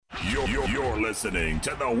You're listening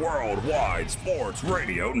to the Worldwide Sports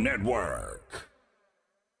Radio Network.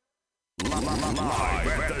 Live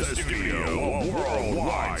at the studio of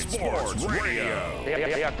Worldwide Sports Radio.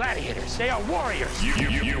 They are gladiators. They are warriors.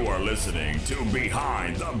 You are listening to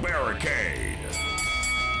Behind the Barricade.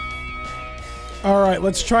 All right,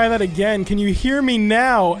 let's try that again. Can you hear me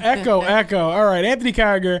now? Echo, echo. All right, Anthony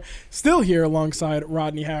Carragher still here alongside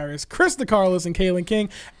Rodney Harris, Chris DeCarlos, and Kaylin King,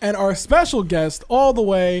 and our special guest all the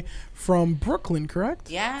way from Brooklyn, correct?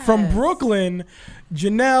 Yeah. From Brooklyn,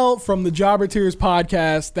 Janelle from the Jobber Tears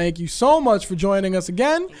podcast. Thank you so much for joining us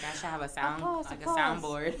again. I think I should have a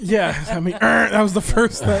soundboard. Yeah, I mean, that was the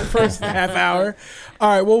first half hour. All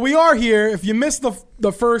right, well, we are here. If you missed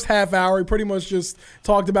the first half hour, we pretty much just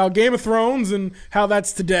talked about Game of Thrones and how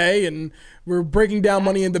that's today, and we're breaking down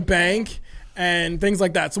Money in the Bank and things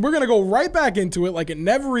like that. So we're going to go right back into it like it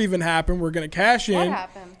never even happened. We're going to cash in. What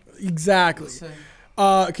happened? Exactly.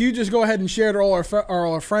 Can you just go ahead and share to all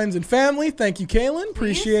our friends and family? Thank you, Kaylin.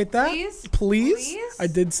 Appreciate that. Please. I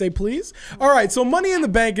did say please. All right, so Money in the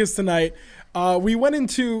Bank is tonight. We went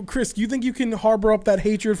into, Chris, do you think you can harbor up that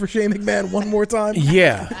hatred for Shane McMahon one more time?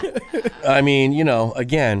 Yeah. I mean,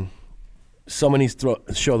 again, someone needs to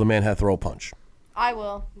show the man how to throw a punch. I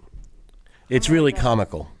will. It's really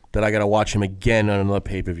comical that I got to watch him again on another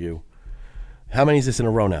pay-per-view. How many is this in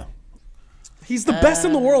a row now? He's the best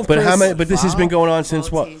in the world, but Chris. how many? But this has been going on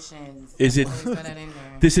since what? Is it?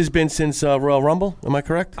 This has been since Royal Rumble. Am I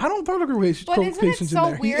correct? I don't throw the quotations But isn't it so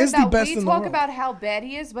in there. weird He is the that best we in the talk world. about how bad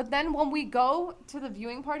he is, but then when we go to the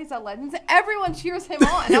viewing parties at Legends, everyone cheers him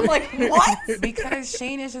on. And I'm like, what? Because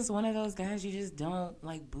Shane is just one of those guys you just don't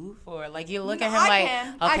boo for. Like you look at him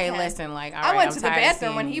I okay, can. listen, all I right, went I'm to the tired of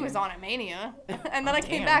bathroom when seeing he you. was on at Mania, and then I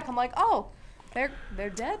came back. I'm like, oh, they're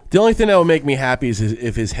dead. The only thing that would make me happy is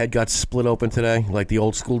if his head got split open today, like the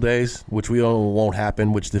old school days, which we all know won't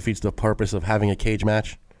happen, which defeats the purpose of having a cage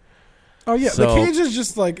match. Oh yeah, So, the cage is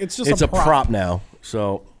just like it's a prop now.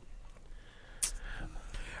 So,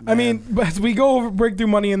 I mean, but as we go over break through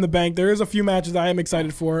Money in the Bank, there is a few matches I am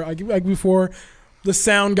excited for. Like before, the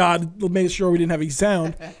sound god made sure we didn't have any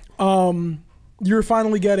sound. You're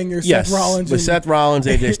finally getting your yes, Seth Rollins, the and Seth Rollins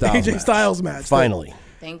AJ Styles match. Finally,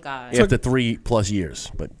 Thank God. after 3+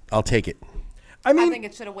 years, but I'll take it. I mean, I think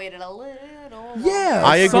it should have waited a little. Yeah,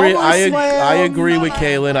 I agree. SummerSlam. I agree with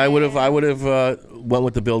Kaylin. I would have went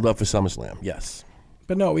with the build up for SummerSlam. Yes,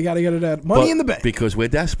 but no, we got to get it at Money in the Bank because we're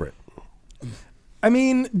desperate. I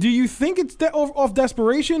mean, do you think it's off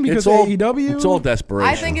desperation because It's all AEW? It's all desperation.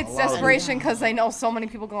 I think it's desperation because they know so many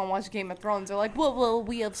people go and watch Game of Thrones. They're like, well,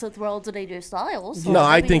 we have Seth Rollins and AJ Styles. So No,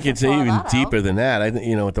 I maybe think we it's should try even that out. deeper than that. I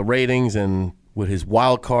think with the ratings and with his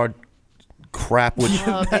wild card crap, which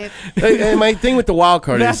and my thing with the wild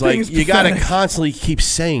card That is like thing is you got to pathetic. constantly keep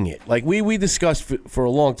saying it. Like we discussed for a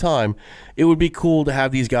long time, it would be cool to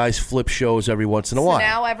have these guys flip shows every once in a So while.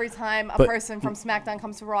 now every time a But- person from SmackDown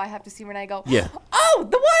comes to Raw, I have to see Renee go, Yeah. oh,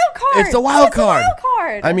 the wild card. It's the wild it's card. The wild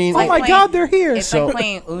card. I mean, oh my God, they're here. It's So- like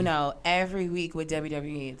playing Uno every week with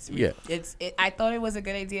WWE. Yeah. I thought it was a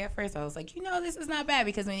good idea at first. I was like, this is not bad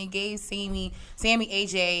because when he gave Sammy,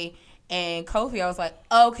 AJ, and Kofi, I was like,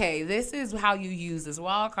 okay, this is how you use this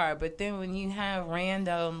wild card. But then when you have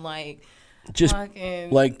random just fucking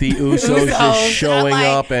like the Usos just showing I'm like-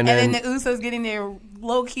 up and then the Usos getting their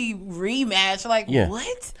low key rematch. Like Yeah.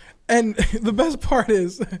 what? And the best part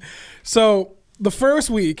is, so the first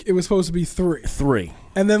week it was supposed to be 3. 3.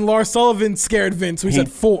 And then Lars Sullivan scared Vince, so he said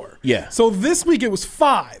 4. Yeah. So this week it was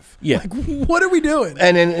 5. Yeah. Like, what are we doing?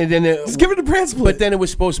 And then Just give it a brand split. But then it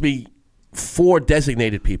was supposed to be 4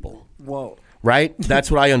 designated people. Whoa. Right? That's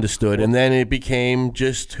what I understood. And then it became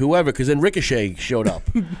just whoever, because then Ricochet showed up,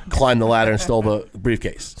 climbed the ladder, and stole the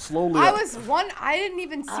briefcase. Slowly. I didn't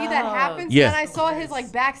even see that happen. So Yeah. then I saw his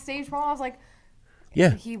backstage promo. I was like,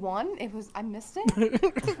 Yeah. he won? I missed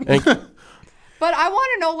it? And But I want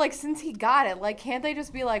to know, since he got it, can't they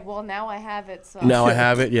just be like, well, now I have it, so now I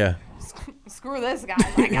have it, yeah. screw this guy.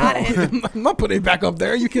 I got it. I'm not putting it back up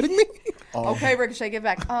there. Are you kidding me? Okay, Ricochet, get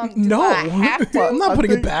back. Do No. I have to? I'm not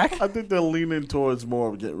putting it back. I think they're leaning towards more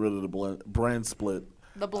of getting rid of the brand split.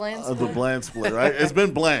 The blend The split. bland split, right? It's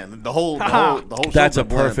been bland. The whole show's That's a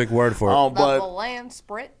been bland. perfect word for it. The But blend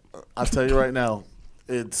split. I tell you right now,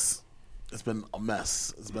 it's been a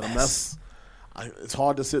mess. It's been a mess. It's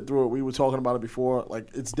hard to sit through it. We were talking about it before.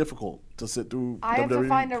 It's difficult to sit through I have WWE to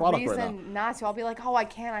find a product right now. reason not to. I'll be like, oh, I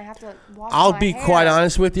can't. I have to wash I'll my be hair. quite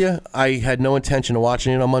honest with you. I had no intention of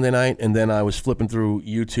watching it on Monday night, and then I was flipping through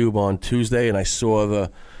YouTube on Tuesday, and I saw the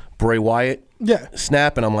Bray Wyatt Yeah.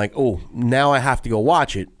 snap, and I'm like, oh, now I have to go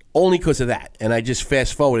watch it. only because of that. And I just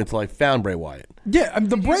fast forward until I found Bray Wyatt. Yeah,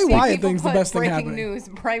 the Did you Bray see Wyatt people thing's the put best thing breaking happening. news.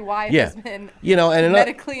 Bray Wyatt Yeah. has been You know, and another,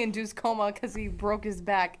 medically induced coma because he broke his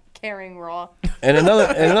back carrying Raw. and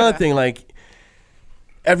another thing, like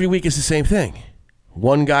every week is the same thing.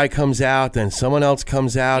 One guy comes out, then someone else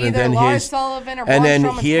comes out, and Either then Lars Sullivan or and Braun then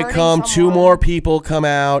Strowman's here hurting come 2 someone. more people come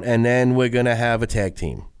out, and then we're gonna have a tag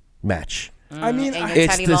team match. I mean, And I- your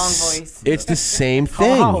Teddy Long voice. It's the same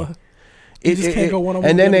thing. Holla. You just can't go one-on-one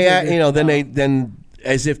And with then the they, Undertaker. then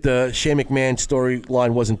as if the Shane McMahon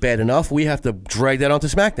storyline wasn't bad enough, we have to drag that onto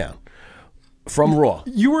SmackDown from Raw.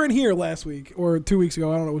 you weren't here last week or 2 weeks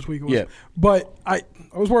ago. I don't know which week it was. Yeah. But I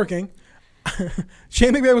was working.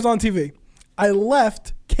 Shane McMahon was on TV. I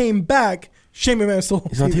left, came back. Shane McMahon was still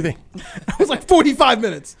He's on TV. I was like 45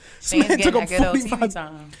 minutes. This Shane's man getting took that up good old 45 TV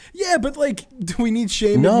time. Yeah, but like, do we need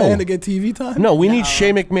Shane No. McMahon to get TV time? No, we need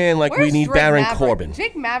Shane McMahon like Where's we need Drake Baron Maverick? Corbin.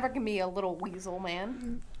 Jake Maverick can be a little weasel,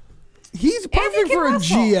 man. He's perfect can for a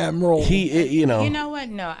wrestle. GM role. You know, You know what?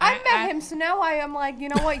 No, I met him, so now I am like, you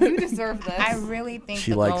know what? You deserve this. I really think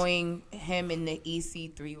She that likes- going him in the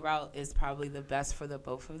EC3 route is probably the best for the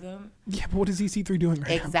both of them. yeah, but what is EC3 doing right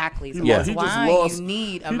now? Exactly. So Yeah. that's He just why lost. you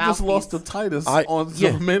need a He mouthpiece. just lost to Titus I- on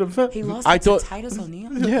yeah. the main event. He lost I it thought- to Titus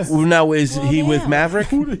O'Neil. Yeah. Well, now is Well, he with yeah. Maverick?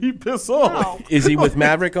 Who did he piss off? No. Is he with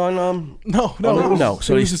Maverick on No. No,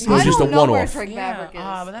 so It was he's just- it was I just a don't know where one-off. Drake Yeah, Maverick is.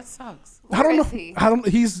 but that sucks. I don't Where know. is he? I don't.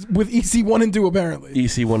 He's with EC1 and 2 apparently.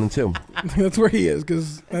 EC 1 and 2. That's where he is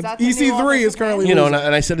because that the new EC3 is offensive currently. man? You know, losing.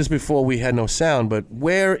 and I said this before we had no sound, but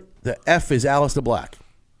where the F is Aleister Black?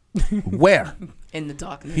 Where? In the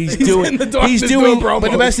darkness. He's He's doing in the darkness he's doing doing but the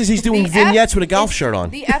promos. best is he's doing The vignettes F with a golf is- shirt on.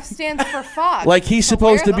 The F stands for Fox. Like he's So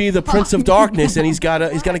supposed to where be the fuck? Prince of Darkness and he's got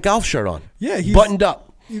a golf shirt on. Yeah, he's Buttoned up.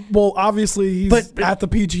 Well, obviously he's But- at the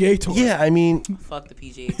PGA tour. Yeah, I mean Fuck the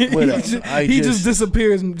PGA. he, whatever. just, I he just- just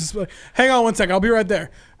disappears and just like, hang on one second, I'll be right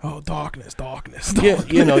there. Oh, darkness. yeah,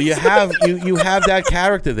 you know, you have that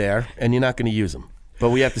character there and you're not going to use him. But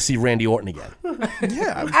we have to see Randy Orton again.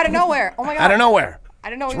 Yeah, Out of nowhere. Oh my god. I don't know where. I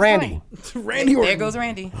don't know. It's what he was Randy. doing. Randy Orton. There goes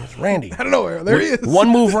Randy. It's Randy. I don't know where. There he is. One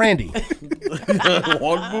move Randy.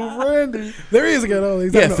 One move, Randy. There he is again. Oh,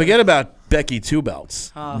 he's Yeah, I don't know. forget about Becky Two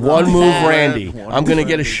Belts. Oh, One fuck move that. Randy. One I'm going to move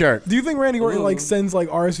get a Randy. shirt. Do you think Randy Orton like sends like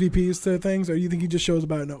RSVPs to things, or do you think he just shows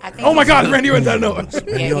up out of nowhere? I think Oh my he God, just- Randy Orton's out of nowhere.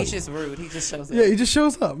 Yeah, he's just rude. He just shows up. Yeah, he just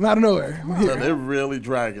shows up out of nowhere. I'm So here. they're really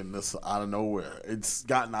dragging this out of nowhere. It's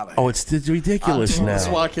gotten out of hand. Oh, it's ridiculous That's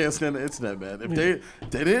now. why I can't stand the internet, man. If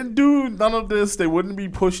they didn't do none of this, they wouldn't be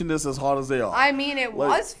pushing this as hard as they are. I mean, it Like-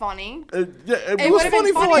 was funny. It It was would've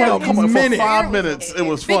funny been for like funnier a if it was minute. For 5 fair. minutes, it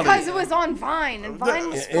was funny. Because it was on Vine, and Vine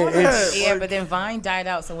was it's- Yeah, but then Vine died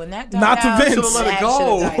out. So when that died Not to out, Vince. Should've let it that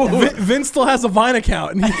go. should've died out. Vince still has a Vine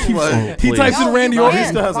account, and he keeps, Right. he Please. types in No, Randy you Orton. can.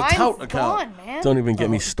 still has a Vine's tout account. gone, man. Don't even get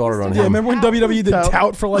me started on Yeah, him. remember when WWE did Oh,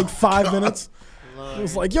 tout for like 5 minutes? It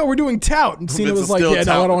was like, yo, we're doing tout, and Cena Vince was is like, still yeah,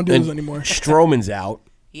 no, I tout. don't want to do And this anymore. Strowman's out.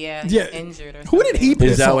 Yeah, he's Yeah. injured or Who did he something.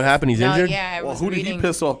 piss Is that off? what happened? He's No, injured? yeah, I Well, was who did he reading-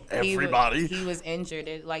 piss off? he wa- Everybody. He was injured.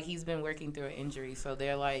 Like he's been working through an injury, so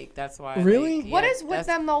they're like, that's why. Really? Like, What yeah, is with that's-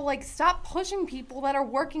 them though? Like, stop pushing people that are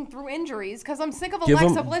working through injuries. Because I'm sick of Give 'em-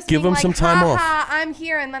 Alexa Bliss give being 'em like, some time ha, off. ha, I'm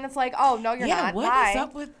here, and then it's like, oh no, you're Yeah, not. what Bye. is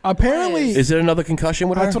up with? Apparently- Bliss? Is there another concussion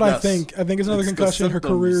with her? That's what I Yes. think. I think it's another It's the concussion. Her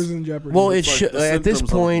symptoms. career's in jeopardy. Well, it It's like should the at this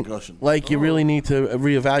symptoms of a point. concussion. Like you really need to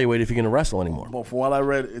reevaluate if you're going to wrestle anymore. Well, from what I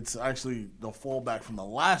read, it's actually the fallback from the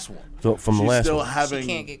last one. So, from the She's last still one. having, She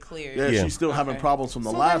can't get cleared. Yeah, Yeah. she's still having Okay. problems from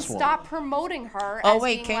the So last then one. stop promoting her. Oh, as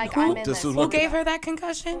wait, being can- like, who- I'm in This this. is Who what- gave her that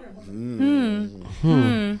concussion?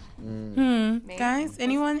 Maybe. Guys,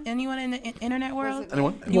 anyone in the internet world? it-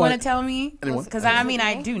 Anyone? You want to What? tell me? Anyone? Because I mean,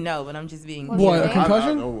 I do know, but I'm just being. Was What, it a me?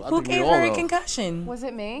 concussion? I Who think we gave all her a know. concussion? Was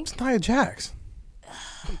it me? It's Nia Jax.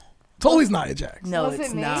 It's always Nia Jax. No, Was it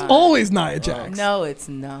it's me? not. Always Nia Jax. No, it's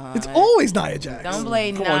not. It's always Nia Jax. Don't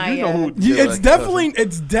blame Come Nia. on, you know who? Yeah, did it's that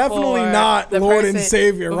definitely For not the Lord and person-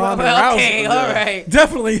 Savior Ronda Well, okay, Rousey. all right.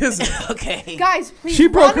 Definitely isn't. Okay. Guys, please. She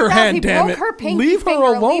broke Ronda her hand, Rousey damn broke it. her pinky Leave her finger.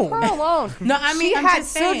 alone. Leave her alone. No, I mean, she I'm had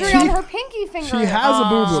just surgery saying. on her pinky finger. She has a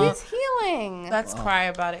boo-boo. She's healing. Let's cry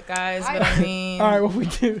about it, guys. But I mean, All right, what we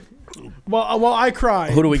do? Well, I cry.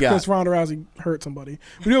 Who do we got? Because Ronda Rousey hurt somebody.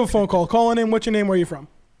 We do have a phone call. Calling in. What's your name? Where are you from?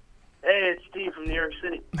 Hey, it's Steve from New York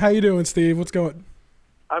City. How you doing, Steve? What's going?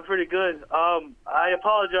 I'm pretty good. I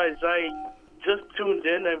apologize. I just tuned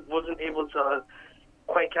in. I wasn't able to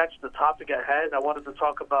quite catch the topic at hand. I wanted to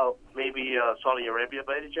talk about maybe Saudi Arabia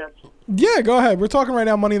by any chance. Yeah, go ahead. We're talking right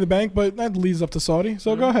now Money in the Bank, but that leads up to Saudi.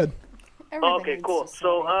 So go ahead. Everything Okay, needs cool. to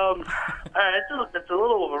So, stop. all right, it's a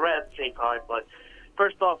little of a rant at the same time, but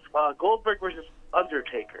first off, Goldberg versus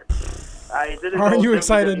Undertaker. I didn't Aren't know you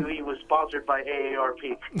excited? WWE was sponsored by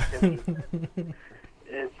AARP.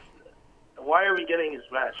 why are we getting his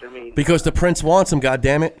match? I mean, Because the prince wants him,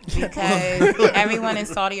 goddammit. Because everyone in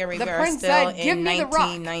Saudi The Arabia are prince still said, "Give in me the Rock,"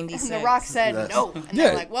 and 1996. the Rock said Yes. no. And Yeah.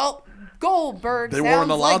 they're like, "Well, Goldberg They sounds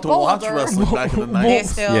weren't allowed like to watch Goldberg." wrestling back in the Well, They're 90s.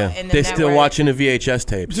 still Yeah, in the they're still network. watching the VHS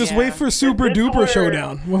tapes. Just Yeah. wait for Super This is Duper where-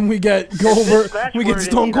 Showdown when we get Goldberg, match we where get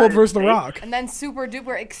in Stone the Cold United versus The States- Rock. And then super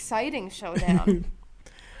duper exciting showdown.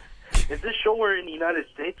 Is this show where in the United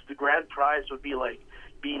States the grand prize would be like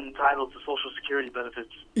being entitled to Social Security benefits?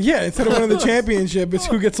 Yeah, instead of winning the championship, it's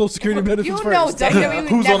who gets Social Security benefits You first. know WWE would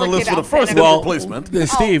Who's on never the list get for the outfitted. first Well, replacement?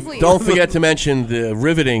 Steve, please. don't forget to mention the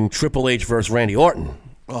riveting Triple H versus Randy Orton.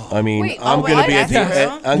 I mean, Wait, I'm oh, gonna be what? at the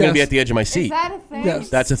Yes. I'm gonna be Yes. at the edge of my Is seat. that a thing? Yes.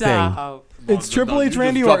 That's a thing. Stop. It's Triple H, You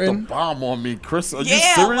Randy just dropped Orton. a bomb on me, Chris. Are you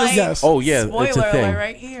Yeah, serious? like, Yes. Oh yeah, spoiler it's a thing. alert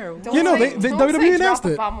right here. Don't You know, say- they- don't WWE say announced drop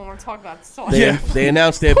a it. bomb when we're talking about Saw. They, Yeah. they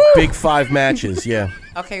announced their big 5 matches. Yeah,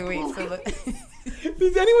 Okay, wait. So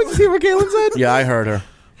Did anyone see what Caitlin said? yeah, I heard her.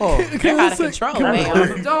 you're out of control,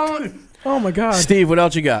 man. Don't. Oh my God. Steve, what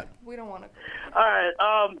else you got? We don't want to. All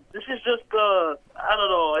right. This is just I don't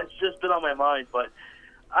know. It's just been on my mind, but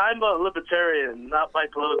I'm a libertarian, not my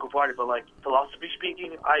political party, but like philosophy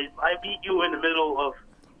speaking. I meet you in the middle of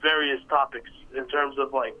various topics in terms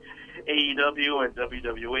of like AEW and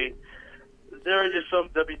WWE. There are just some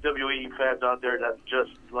WWE fans out there that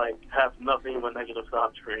just like have nothing but negative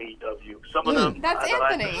thoughts for AEW. Some of them. That's I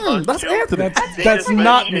like Anthony. them, That's too. Anthony. They That's just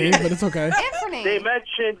not me, mentioned- but it's okay. Anthony. They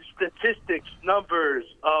mentioned statistics, numbers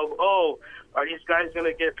of, are these guys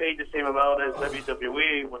gonna get paid the same amount as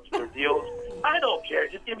WWE? What's their deals? I don't care.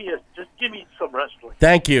 Just give me some wrestling.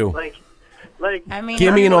 Thank you. Like. I mean,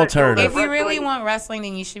 Give me an I feel alternative. if you really wrestling- want wrestling,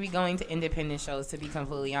 then you should be going to independent shows. To be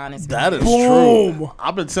completely honest, That with is you. Boom. true.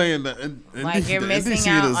 I've been saying that. Like you're the missing indie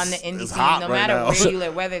out scene on the is indie scene, hot no right matter now. where you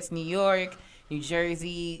live, whether it's New York, New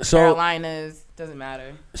Jersey, So- Carolinas, doesn't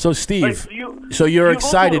matter. So Like, Steve, you, so you're you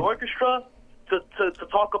excited. Go to an orchestra to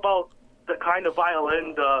talk about the kind of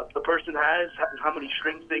violin the person has, how many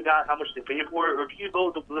strings they got, how much they pay for it, or do you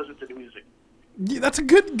go to listen to the music? Yeah, that's a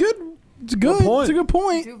good. It's good. point. It's a good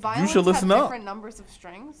point. Do violins should listen have up. different numbers of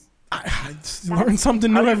strings? I just learn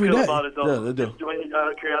something How new do you every feel day. about it, though? Yeah, they do. Just doing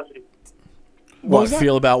curiosity. What was that?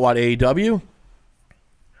 feel about what AEW?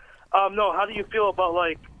 No, how do you feel about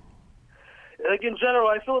like in general?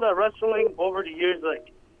 I feel that wrestling over the years,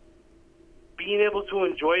 like being able to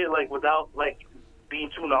enjoy it, like without like being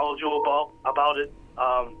too knowledgeable about it,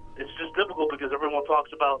 it's just difficult because everyone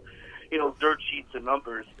talks about dirt sheets and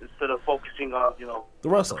numbers instead of focusing on The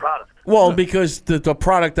wrestling. product. Well, because the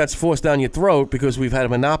product that's forced down your throat, because we've had a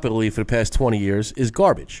monopoly for the past 20 years, is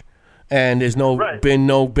garbage. And there's Right.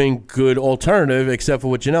 been good alternative except for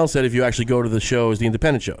what Janelle said. If you actually go to the shows, the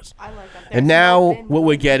independent shows, I like that. and There's now no bin what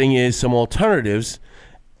we're getting is some alternatives,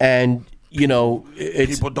 and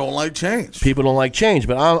it's People don't like change. people don't like change,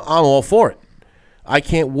 but I'm all for it. I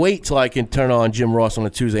can't wait till I can turn on Jim Ross on a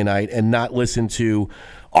Tuesday night and not listen to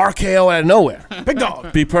RKO out of nowhere. Big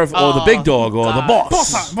dog. Be perfect, or the big dog, or the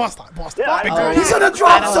boss. Boss time. Yeah, He's in a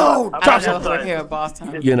drop zone. I don't know if we're here at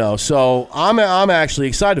Boston. So I'm actually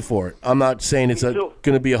excited for it. I'm not saying it's Me too.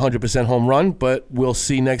 going to be 100% home run, but we'll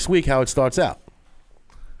see next week how it starts out.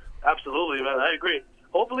 absolutely, man. I agree.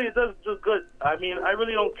 Hopefully, it does do good. I mean, I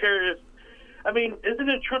really don't care if. I mean, isn't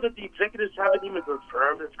it true that the executives haven't even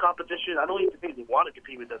confirmed this competition? I don't even think they want to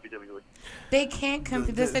compete with WWE. They can't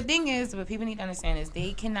compete. The thing is, what people need to understand is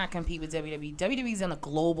they cannot compete with WWE. WWE's on a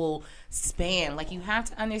global span. Like, you have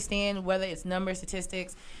to understand whether it's number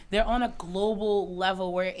statistics. They're on a global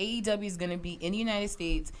level where AEW is going to be in the United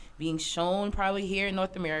States, being shown probably here in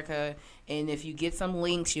North America. And if you get some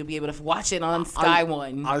links, you'll be able to watch it on Sky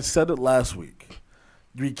One. I said it last week.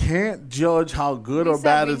 We can't judge how good We or said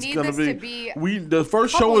bad we it's need gonna this to be. be The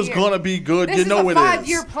first couple show is years. gonna be good. This You is know a it is.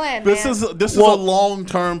 5-year plan, This man. is Well- a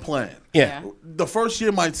long-term plan. Yeah. The first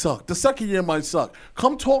year might suck. The second year might suck.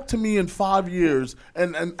 Come talk to me in 5 years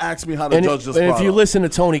and ask me how to And, judge this and if product. you listen to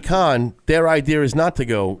Tony Khan, their idea is not to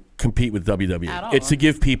go compete with WWE. At all. It's to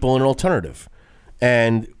give people an alternative.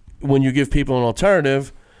 And when you give people an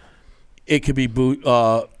alternative, it could be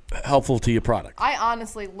helpful to your product. I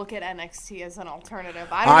honestly look at NXT as an alternative.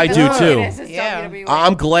 I don't do even look too. at it as Yeah. WWE.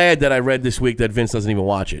 I'm glad that I read this week that Vince doesn't even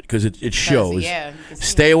watch it because it shows. yeah, you can see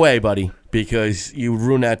Stay away, buddy, because you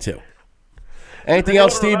ruin that too. Anything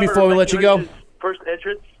else, Steve, before we let you go? First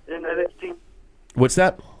entrance in NXT. What's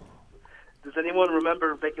that? Does anyone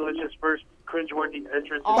remember Becky Lynch's first cringeworthy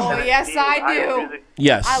entrance. Oh, in yes, NXT I with Irish do. music.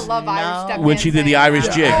 Yes. I love Irish step When she did the dancing. Irish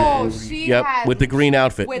jig. Oh, she Yep, had with the green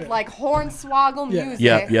outfit. with like hornswoggle Yeah.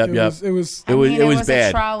 music. Yep. It was It I was mean, it was a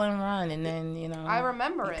bad. trial and run, and then I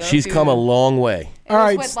remember it. She's come a long way. It All was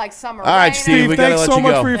right. with like Summer All right, Rain. Steve, we gotta Thanks let so you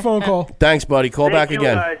much go. for your phone call. Thanks, buddy. Call Thank back you,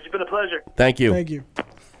 again. guys. It's been a pleasure. Thank you. Thank you.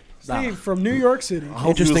 Steve from New York City. I hope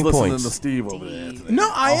Interesting you was listening points. to Steve over there. Anthony.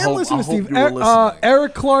 No, I am listening to Steve. you were listening.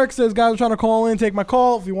 Eric Clark says, guys, I'm trying to call in. Take my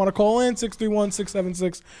call. If you want to call in,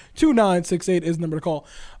 631-676-2968 is the number to call.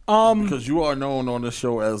 Because you are known on this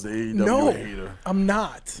show as the AEW No, hater. I'm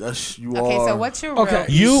not. Yes, you Okay, are. so what's your Okay.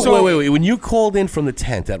 real? You wait. When you called in from the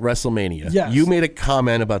tent at WrestleMania, Yes. you made a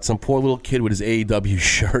comment about some poor little kid with his AEW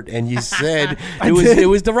shirt, and you said I it did?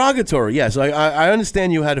 was derogatory. Yes, I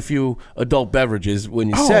understand you had a few adult beverages when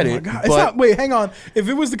you Oh said my it, God. but It's not, wait, hang on. If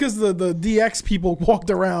it was because the DX people walked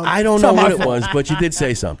around, I don't it's know not what my it fault. was. But you did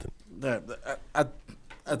say something.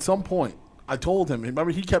 At some point, I told him.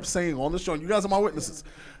 Remember, he kept saying on the show, "You guys are my witnesses.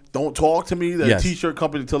 Don't talk to me, that Yes. T-shirt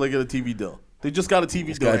company, until they get a TV deal. They just got a TV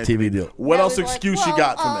deal. got a Anthony. TV deal. What Yeah, else we're like, excuse you well,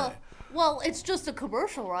 got for me? Well, it's just a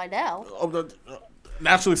commercial right now.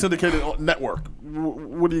 Nationally syndicated network.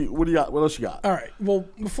 What do you got? What else you got? All right. Well,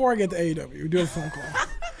 before I get to AEW, we do have a phone call.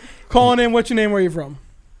 Calling in. What's your name? Where are you from?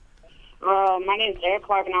 My name's Eric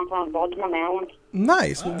Clark, and I'm from Baltimore, Maryland.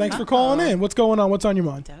 Nice. Well, thanks for calling in. What's going on? What's on your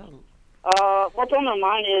mind? What's on my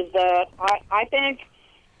mind is that I think,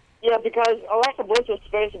 because Alexa Bliss was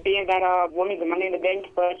supposed to be in that Women's Money in the Bank,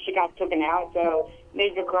 but she got taken out, so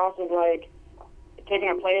Nikki Cross is like taking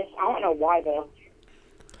her place. I don't know why though.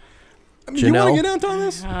 Do you want Janelle? to get into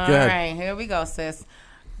this? All ahead. right, here we go, sis.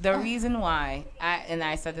 The reason why,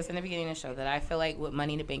 I said this in the beginning of the show, that I feel like with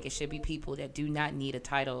Money in the Bank, it should be people that do not need a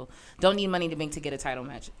title, don't need Money in the Bank to get a title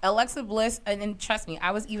match. Alexa Bliss, and trust me, I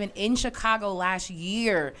was even in Chicago last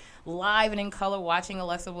year, live and in color, watching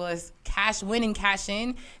Alexa Bliss win and cash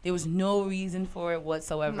in. There was no reason for it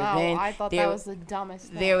whatsoever. No, then I thought that was the dumbest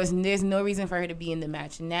thing. there's no reason for her to be in the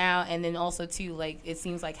match now, and then also too, like, it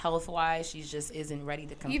seems like health wise, she just isn't ready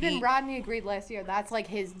to compete. Even Rodney agreed last year. That's like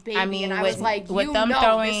his baby. I mean, and I with, was like, with you them know,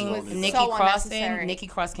 throwing this was Nikki so Cross unnecessary. in, Nikki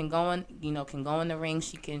Cross can go in the ring.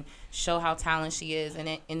 She can show how talented she is, and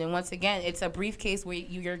then once again, it's a briefcase where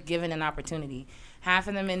you're given an opportunity. Half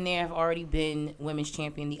of them in there have already been women's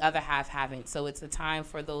champion. The other half haven't. So it's a time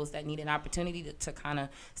for those that need an opportunity to kind of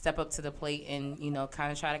step up to the plate and,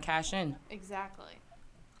 kind of try to cash in. Exactly.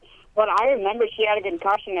 But I remember she had a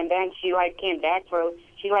concussion, and then she came back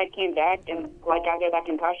and after that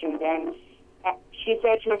concussion, then she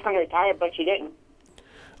said she was going to retire, but she didn't.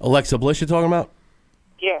 Alexa Bliss, you're talking about?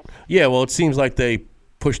 Yeah. Yeah. Well, it seems like they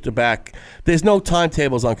pushed it back. There's no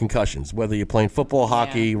timetables on concussions, whether you're playing football,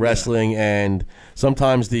 hockey, wrestling, and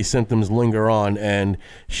sometimes the symptoms linger on, and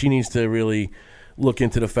she needs to really look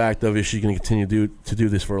into the fact of, is she going to continue to do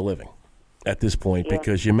this for a living at this point,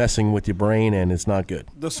 because you're messing with your brain and it's not good.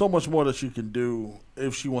 There's so much more that she can do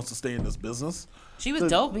if she wants to stay in this business. She was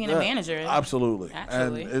dope being a manager. Absolutely.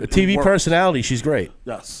 Actually. And A TV works. personality, she's great.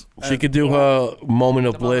 Yes. She could do her moment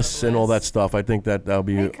of bliss and all that stuff. I think that'll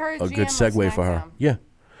be Make her a GM good of segue for her. SmackDown. Yeah.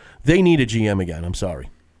 They need a GM again. I'm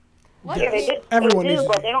sorry. Yeah, they did. Everyone they do, needs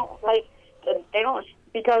but they don't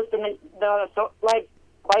because the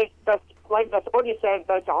authority says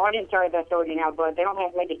that the audience are the authority now, but they don't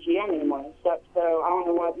have a GM anymore. So I don't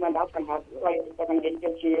know when that's gonna happen. If they're gonna get a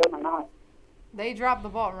GM or not. They dropped the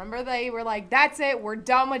ball. Remember, they were like, "That's it. We're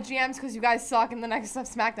done with GMs because you guys suck." And the next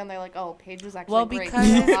SmackDown, they're like, "Oh, Paige was actually great."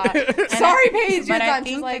 Sorry, Paige. But I She's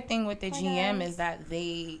think like, the thing with the GM is that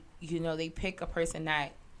they pick a person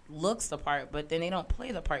that looks the part, but then they don't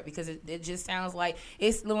play the part, because it just sounds like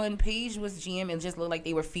when Paige was GM, it just looked like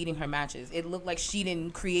they were feeding her matches. It looked like she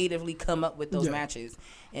didn't creatively come up with those matches,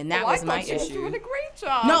 and that was my She was issue. doing a great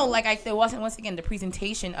job. No, it wasn't. Once again, the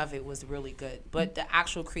presentation of it was really good, but the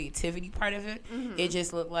actual creativity part of it, it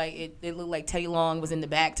just looked like it looked like Teddy Long was in the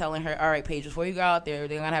back telling her, "All right, Paige, before you go out there,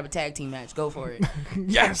 they're gonna have a tag team match. Go for it."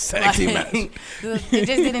 Yes, tag team match. It just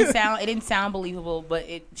didn't sound. It didn't sound believable, but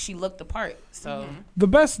she looked the part. So The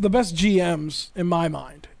best GMs in my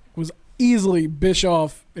mind was easily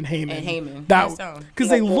Bischoff and Heyman. Because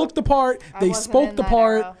they looked the part, I they wasn't spoke in the that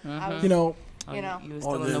part. era. I was, You know. you was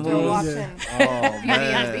still in the yeah. still mood. watching Oh, Beauty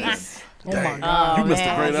and the man. Beast. Oh my God. Oh, You missed a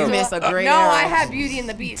man, great you era. missed a great No, era. I had Beauty and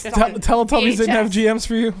the Beast. on Teletubbies didn't have VHS. GMs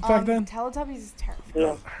for you back then? Teletubbies is terrible.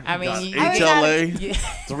 Yeah. I mean, HLA,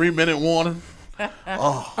 3-minute warning.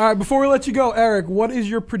 All right, before we let you go, Eric, what is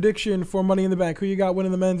your prediction for Money in the Bank? Who you got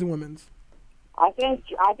winning the men's and women's? I think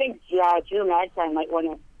Drew McIntyre might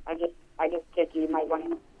win it. I just think he might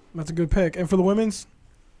win it. That's a good pick. And for the women's?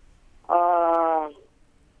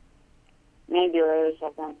 Mandy Rose, I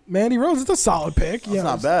think. Mandy Rose, it's a solid pick. That's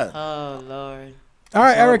not bad. Oh, Lord. All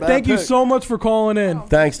right, not a Eric, bad thank you pick. so much for calling in.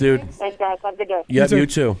 Thanks, dude. Thanks, guys. Have a good day. Yep, you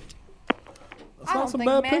too. I don't some think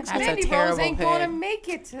bad picks. That's a Mandy Rose terrible ain't pick. going to make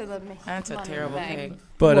it to the That's a money terrible thing. pick.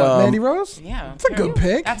 But What, Mandy Rose? Yeah. It's a good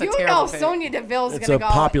pick. That's a You terrible know pick. Sonya Deville's It's going to a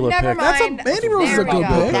go. popular Never pick. mind. Mandy Rose is There a we good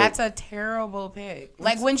go. pick. That's a terrible pick.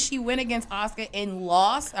 Like when she went against Asuka and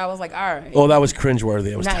lost, I was like, all right. Oh, that was cringeworthy.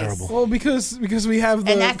 It was Nice. terrible. Well, because we have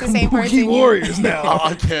the And that's the same person Kabuki you- Warriors now. Oh,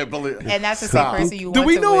 I can't believe it. And that's the same person you want Do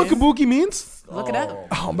we to know what win. Kabuki means? Look it up.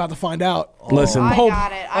 Oh, I'm about to find out. Listen, I Hope.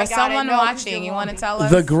 got it. I Or got someone it. No, watching, you want to tell us?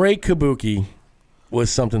 the great Kabuki was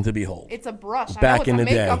something to behold. It's a brush. Back I know it's in a the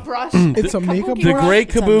day. makeup brush. It's a makeup Kabuki The brush? great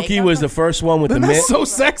It's a Kabuki makeup was the brush? first one with the Then that's mist.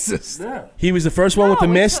 so sexist. He was the first one with the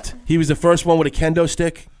No, it's mist. He was the first one with a kendo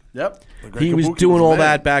stick. Yep. The great He was Kabuki doing all the man.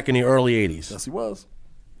 that back in the early 80s. Yes, he was.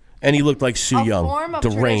 And he looked like Su A Young. form of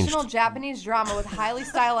Deranged. traditional Japanese drama with highly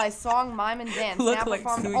stylized song, mime, and dance, Look now like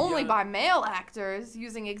performed Su only Young. by male actors,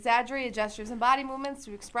 using exaggerated gestures and body movements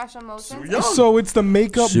to express emotions. Young. So it's the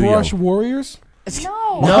makeup Su brush Young. Warriors?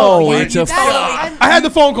 No, No, it's a. That- I had the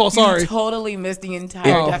phone call, sorry. You totally missed the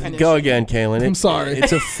entire Oh, definition. Go again, Kaylin. I'm sorry.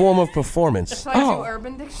 It's a form of performance. Should I Oh. do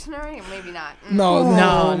Urban Dictionary? Maybe not. No.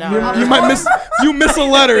 No. You might miss. You miss a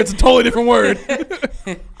letter. It's a totally different word.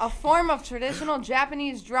 A form of traditional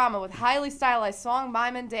Japanese drama with highly stylized song,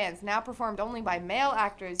 mime, and dance, now performed only by male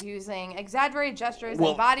actors using exaggerated gestures Well,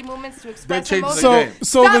 and body movements to express changed emotions. the So, game.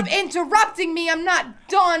 so Stop the interrupting me. I'm not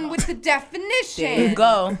done with the There definition. you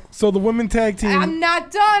go. so the women tag team. I'm not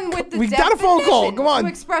done with the We definition. got a phone call. Come on. To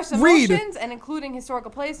express Read. emotions and including historical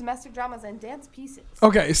plays, domestic dramas, and dance pieces.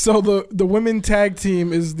 Okay, so the women tag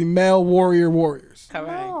team is the male warrior warriors. Correct.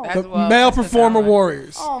 No. That's, The well, male that's what it performer sound like.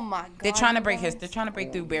 warriors. Oh my god. They're trying to break guys. They're trying to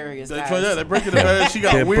break through barriers. They're Guys. breaking the bed. She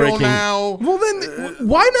got They're a wheel breaking- now. Well then,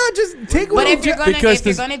 why not just take But away? if you're Because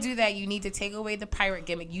gonna this- do that, you need to take away the pirate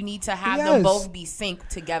gimmick. You need to have Yes. them both be synced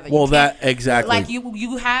together. You Well, can't- that exactly. Like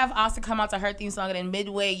you have Asuka come out to her theme song, and then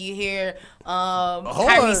midway you hear Ahoy.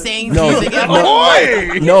 Kyrie saying No, music.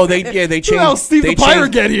 Ahoy! no, they changed. How Steve they the Pirate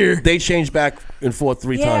changed- get here? They changed back and forth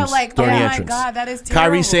three Yeah, times like, during oh the my entrance. God, that is Kyrie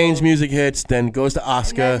terrible. Sane's music hits, then goes to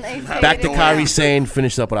Asuka, And then they back fade to it Kyrie out. Sane,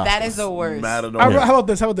 finished up with Asuka. That is the worst. Mad at How all. about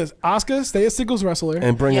this? How about this? Asuka, stay a singles wrestler,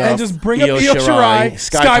 And bring Yeah. up just bring up Io Io Shirai,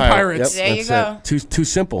 Sky Pirates. Yep, There you that's go. it. Too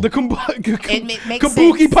simple. the makes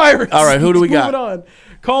Kabuki sense. Pirates. All right, who do we Moving got? on.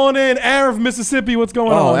 Calling in Aaron from Mississippi. What's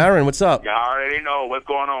going on? Aaron, what's up? Y'all already know what's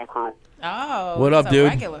going on, crew. Oh, What up, it's a dude?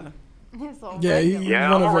 Regular. So Yeah, regular. he's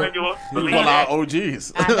Yeah, one I'm of a our. regular. One Believe of our it.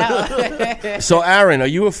 OGs. I know. So, Aaron, are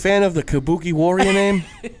you a fan of the Kabuki Warrior name?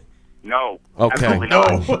 No. Okay. Absolutely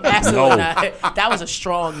not. Absolutely not. That was a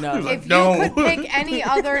strong no. If No. you could pick any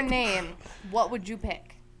other name, what would you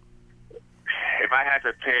pick? If I had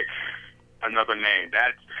to pick another name,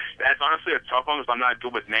 that's honestly a tough one because I'm not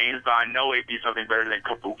good with names, but I know it'd be something better than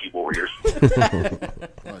Kabuki Warriors.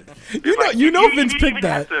 You know Vince picked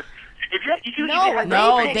that. If you No, even have to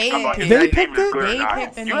no, think they about picked if They that name picked is it? good or They not.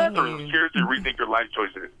 picked the You have to name. seriously rethink your life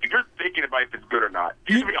choices. If you're thinking about if it's good or not,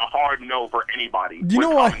 it used to be a hard no for anybody. You know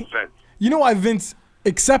with why? common sense. You know why Vince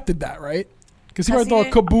accepted that, right? Because he Because probably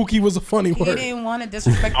he thought Kabuki was a funny He word. didn't want to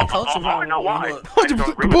disrespect the culture. I know why.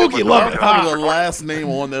 Kabuki, love it. Probably the last name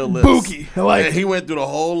on their list. Kabuki, I like And he went through the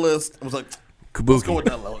whole list and was like, Kabuki. go with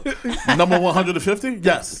that level. Number 150?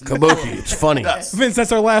 Yes. Kabuki. It's funny. Vince,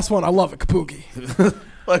 that's our last one. I love it, Kabuki.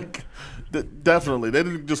 Like, definitely. They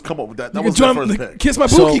didn't just come up with that. That You was can their join first the pick. Kiss My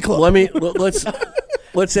So Buki Club.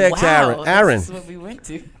 let's ask Aaron. Wow, Aaron, this is what we went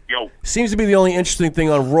to. Yo, seems to be the only interesting thing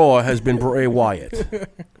on Raw has been Bray Wyatt.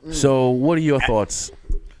 So, what are your thoughts?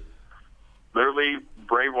 literally,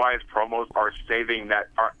 Bray Wyatt's promos are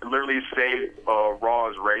literally saved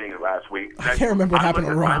Raw's rating last week. I can't remember what happened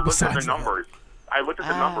on Raw I looked at besides the that. numbers. I looked at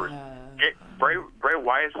the numbers. Bray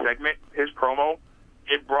Wyatt's segment, his promo,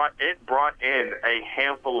 it brought in a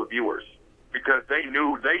handful of viewers because they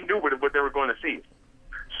knew what they were going to see.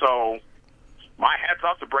 So, my hats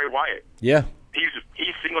off to Bray Wyatt. Yeah.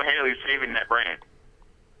 He's single-handedly saving that brand.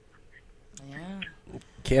 Yeah.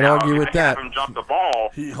 Can't Now, argue if with they have that. him drop the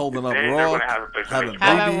ball. He holding up Then they're Raw, gonna have a having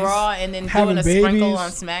Having babies. Raw and then Having doing a sprinkle babies.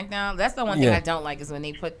 on SmackDown. That's the one thing Yeah. I don't like is when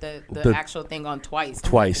they put the The- actual thing on twice.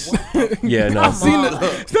 Yeah, no. I've seen it,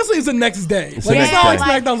 especially it's the next day. It's Like, the it's next not like day.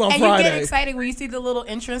 SmackDown's on and you get Friday. excited when you see the little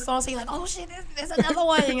entrance song. So you're like, oh shit, there's another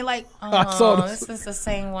one. And you're like, I saw oh, this. this is the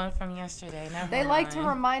same one from yesterday. Never They like to mind.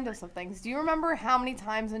 remind us of things. Do you remember how many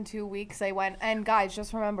times in 2 weeks they went, and guys,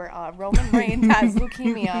 just remember, Roman Reigns has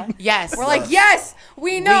leukemia. Yes. We're like, yes,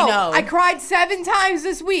 we know. know. I cried 7 times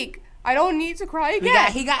this week. I don't need to cry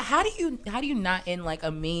again. He got. How do you not in like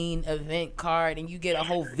a main event card and you get a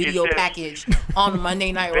whole video package on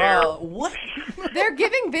Monday Night Raw? What? They're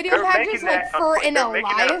giving video packages like for an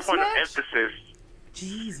Elias match.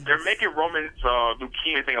 Jesus. They're making Roman's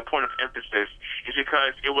leukemia thing a point of emphasis is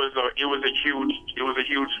because it was a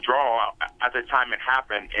huge draw at the time it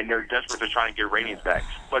happened, and they're desperate to try and get ratings back.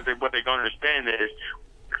 But what they're going to understand is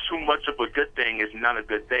too much of a good thing is not a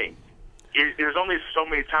good thing. There's only so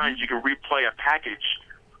many times you can replay a package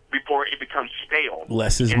before it becomes stale.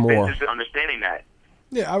 Less is more. Vince is understanding that.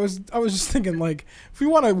 Yeah, I was just thinking, like, if we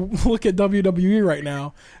want to look at WWE right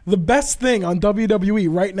now, the best thing on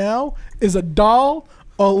WWE right now is a doll,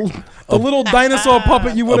 a little dinosaur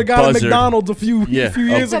puppet you would have got at McDonald's a few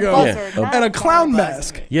years ago, and a clown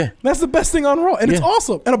mask. Yeah, that's the best thing on Raw, and it's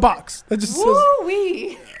awesome. And a box that just says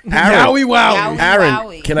 "Woo-wee." Yowie wowie.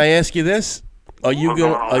 Aaron, can I ask you this? Are you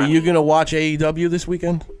gonna watch AEW this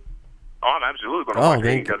weekend? Oh, I'm absolutely gonna watch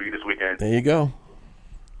AEW this weekend. There you go.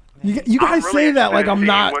 You guys really say that like I'm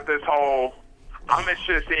not. I'm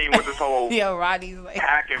interested in seeing what this whole Roddy's like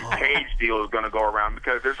Pac and Page deal is going to go around,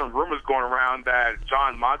 because there's some rumors going around that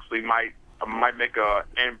Jon Moxley might make a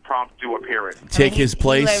impromptu appearance. Take his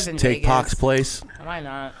place. Take Pac's place. Why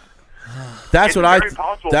not? That's what I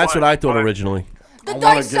thought originally. The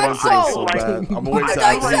Dice said so. I'm waiting to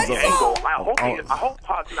I hope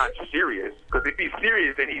Pac's not serious, because if he's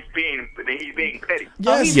serious, then he's being petty.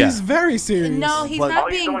 Yes, he's very serious. No, he's not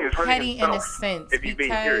being petty in a sense. If he's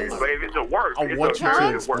being serious, but if it's a work, I want you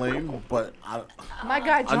to explain, but my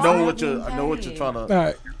God, I know what you're trying to. All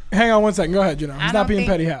right. Hang on one second. Go ahead, Janelle. He's not being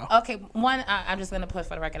petty how? Okay, one, I'm just going to put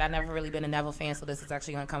for the record, I've never really been a Neville fan, so this is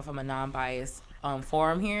actually going to come from a non-biased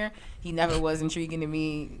forum here. He never was intriguing to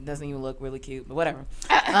me. Doesn't even look really cute, but whatever.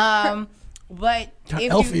 But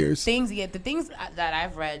the things that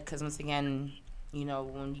I've read, because once again,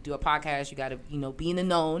 when you do a podcast, you got to, be in the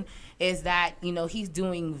known, is that, he's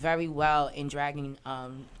doing very well in Dragon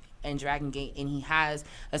Gate, and he has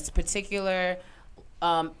a particular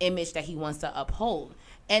image that he wants to uphold.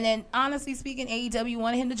 And then, honestly speaking, AEW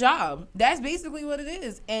wanted him the job. That's basically what it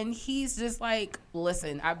is. And he's just like,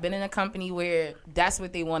 listen, I've been in a company where that's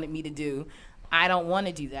what they wanted me to do. I don't want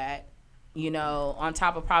to do that. On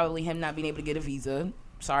top of probably him not being able to get a visa.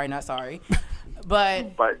 Sorry, not sorry.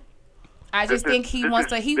 But I just think he wants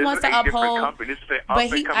to uphold. But I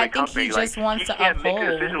think he just wants to uphold. He can't make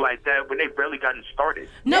a decision like that when they barely gotten started.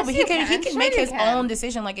 No, but he can make his own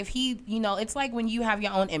decision. Like if he, it's like when you have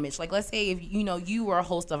your own image. Like let's say if you were a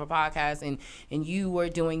host of a podcast and you were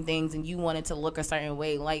doing things and you wanted to look a certain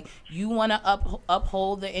way. Like you want to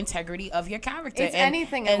uphold the integrity of your character. It's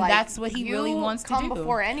anything, and like, that's what he really wants to do. Come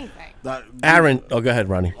before anything. Aaron, go ahead,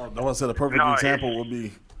 Ronnie. I want to say the perfect example would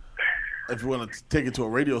be, if you want to take it to a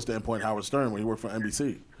radio standpoint, Howard Stern, when he worked for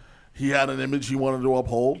NBC. He had an image he wanted to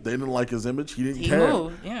uphold. They didn't like his image. He didn't care.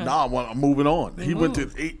 Moved, yeah. Nah, I'm moving on. He went to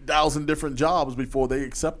 8,000 different jobs before they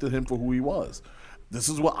accepted him for who he was. This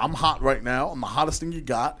is what I'm hot right now. I'm the hottest thing you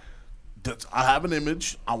got. I have an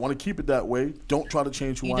image. I want to keep it that way. Don't try to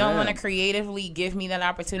change who I am. You don't want to creatively give me that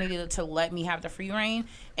opportunity to let me have the free reign.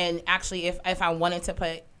 And actually, if I wanted to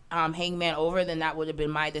put Hangman over, then that would have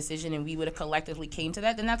been my decision, and we would have collectively came to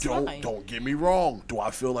that. Then that's fine. Don't get me wrong. Do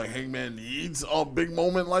I feel like Hangman needs a big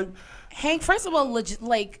moment like? Hank, first of all,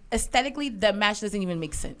 aesthetically, the match doesn't even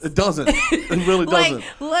make sense. It doesn't. It really doesn't.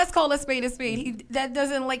 Let's call a spade a spade. That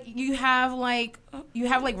doesn't you have Rey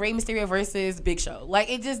Mysterio versus Big Show.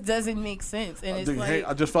 It just doesn't make sense. And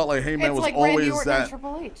I just felt like Hangman was like always that.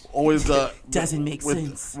 Always the doesn't make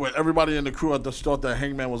sense. With everybody in the crew, I just thought that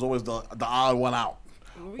Hangman was always the odd one out.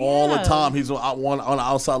 All the time, he's on the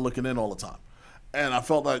outside looking in all the time. And I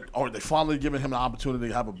felt like, they finally giving him an opportunity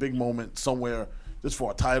to have a big moment somewhere, just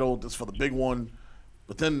for a title, just for the big one.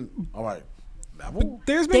 But then, all right.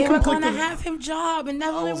 There's been they were going to have him job, and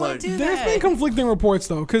Neville didn't want to do that. There's been conflicting reports,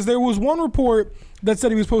 though, because there was one report that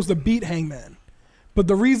said he was supposed to beat Hangman. But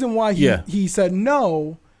the reason why he said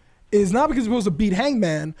no is not because he was supposed to beat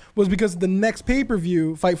Hangman, was because the next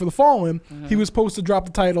pay-per-view, Fight for the Fallen, he was supposed to drop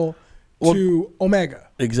the title to Omega.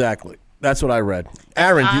 Exactly. That's what I read.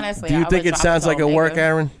 Aaron, honestly, do you think it sounds like a work,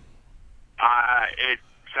 Aaron? It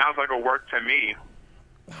sounds like a work to me.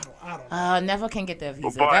 Neville can get the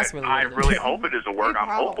visa. But that's really I really hope it is a work. I'm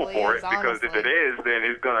hopeful for it, because if it is, then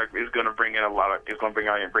it's gonna bring in a lot of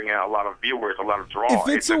viewers, a lot of draw. If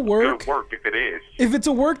it's a work, good work, if it is. If it's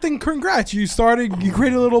a work, then congrats. You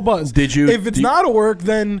created a little buzz. Did you? If it's not a work,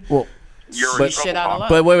 then but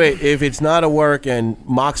wait. If it's not a work and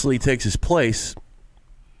Moxley takes his place,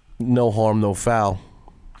 no harm, no foul.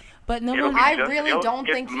 But no It'll one. be I just- really it'll- don't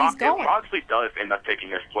it think he's mo- going. It possibly does end up taking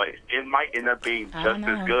his place. It might end up being I just don't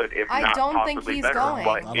as know. good, if I not don't think possibly he's better. going.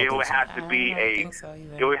 But I don't it would think so. have to be I don't think so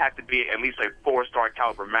either. it would have to be at least a 4-star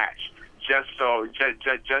caliber match, just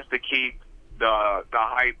to keep the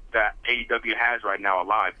hype that AEW has right now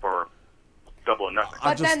alive for Double or Nothing. I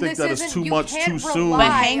But just then think this that it's isn't, too you much can't too soon. rely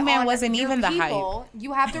But Hangman on wasn't your even the hype. people.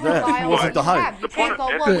 You have to Yeah, rely he on wasn't what the you hype. have. You The point can't go, of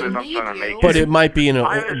well, emphasis we I'm need trying to you. make But it might be I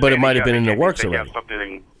might have been in the understand works that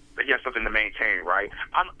already. He has something to maintain, right?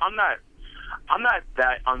 I'm not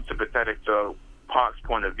that unsympathetic to Park's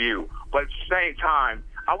point of view, but at the same time,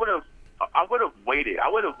 I would have waited. I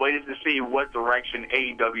would have waited to see what direction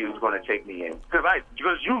AEW is going to take me in, because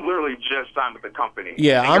you literally just signed with the company.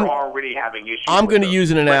 Yeah, and I'm- you're already having issues. I'm going gonna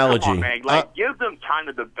use an analogy. Come on, man. Give them time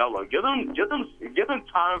to develop. Give them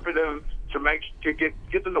time for them to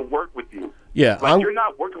get them to work with you. Yeah, you're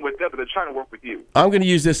not working with them, but they're trying to work with you. I'm going to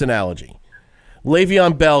use this analogy.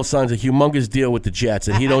 Le'Veon Bell signs a humongous deal with the Jets,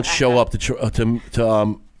 and he don't show up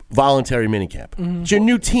to voluntary minicamp. Mm-hmm. It's your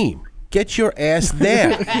new team. Get your ass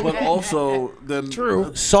there. But also, then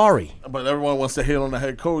True. Sorry. But everyone wants to hate on the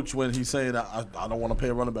head coach when he's saying, I don't want to pay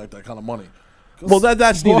a running back that kind of money. Well,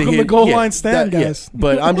 that's neither Welcome here. to goal yeah, line stand, yeah. guys.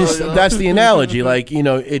 But I'm just that's the analogy. Like,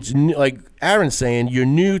 it's like Aaron's saying, you're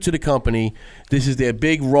new to the company. This is their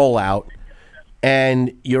big rollout,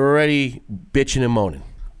 and you're already bitching and moaning.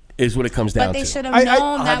 Is what it comes down But they to. should have I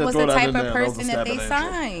known had that to was throw the that type in of there. That was a person that stab they at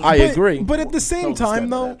Andrew. signed. I But- agree. But at the same time,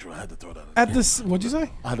 though, I had to throw that in. at this, what'd you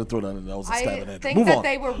say? I had to throw that in. That was a stab I at Andrew. think Move that on.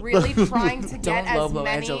 they were really trying to get Don't as Lobo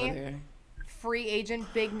Edge over many there. free agent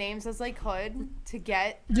big names as they could to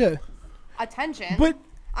get Yeah. attention. But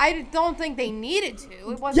I don't think they needed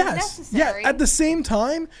to. It wasn't yes, necessary. yeah. At the same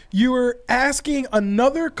time, you were asking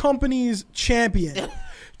another company's champion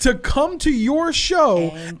to come to your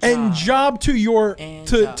show and job to your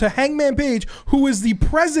to Hangman Page, who is the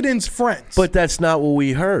president's friend. But that's not what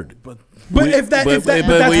we heard. But that's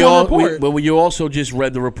we one all, report. but you also just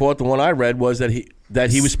read the report. The one I read was that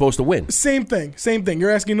he was supposed to win. Same thing. You're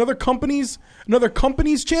asking another company's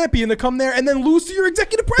champion to come there and then lose to your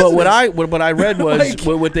executive president. But what I read was Like,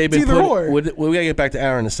 what they've been it's either or. putting. We're gonna get back to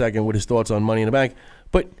Aaron in a second with his thoughts on Money in the Bank.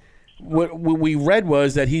 But what we read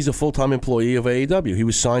was that he's a full-time employee of AEW. He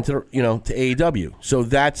was signed to AEW. So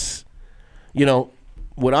that's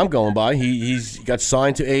what I'm going by. He's got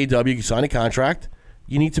signed to AEW. He signed a contract.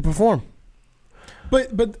 You need to perform.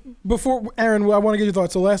 But before Aaron, I want to get your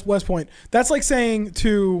thoughts. So last point. That's like saying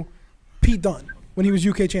to Pete Dunne when he was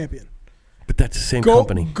UK champion. But that's the same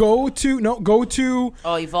company. Go to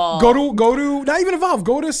Evolve. Go to not even Evolve.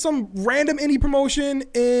 Go to some random indie promotion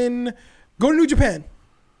go to New Japan,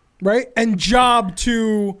 right? And job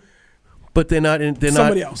to. But they're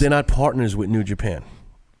somebody else. They're not partners with New Japan.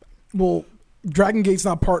 Well, Dragon Gate's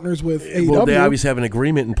not partners with AEW. Well, they obviously have an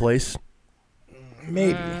agreement in place.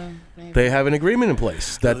 Maybe. They have an agreement in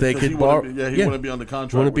place that they could borrow. He wouldn't be under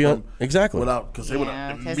contract. Wouldn't be with on them exactly without because they would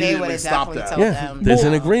have because they would immediately have stopped definitely that. told them. There's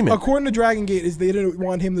an agreement. According to Dragon Gate, is they didn't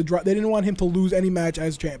want him to they didn't want him to lose any match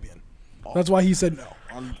as champion. That's why he said no.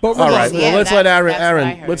 But All right. regardless, Well, let's let that's what I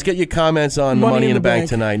Aaron. heard. Let's get your comments on the Money in the Bank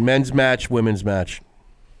tonight. Men's match, women's match.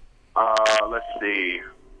 Let's see.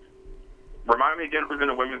 Remind me again who's in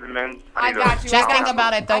the women's and men's. I got you. Just I think got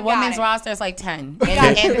about you. it. The I got women's it. roster is like 10. got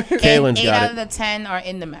And Kaylin's 8 got out it. of the 10 are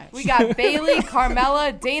in the match. We got Bailey,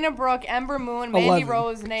 Carmella, Dana Brooke, Ember Moon, Mandy 11.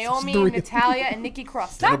 Rose, Naomi, 3. Natalia, and Nikki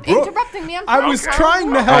Cross. Stop Brooke. interrupting me. I'm I trying was to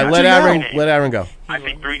trying to All help right. Let Janelle. Aaron go. I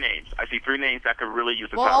see three names. I see three names that could really use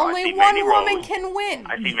the Well, title. I only see one Mandy woman Rose. can win.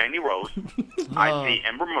 I see Mandy Rose. I see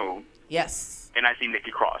Ember Moon, Yes. and I see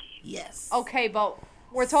Nikki Cross. Yes. Okay, but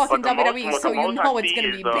we're talking But the WWE, most- so the you most know I it's see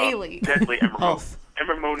going to is, be Bailey. Definitely Ember Moon. Both.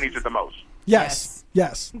 Ember Moon needs it the most. Yes.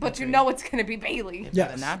 But you know it's going to be Bailey. Yes.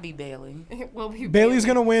 Better not be Bailey. It will be Bailey's Bailey.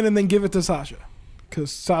 gonna win and then give it to Sasha,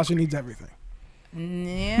 because Sasha needs everything.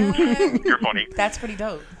 Yeah. You're funny. That's pretty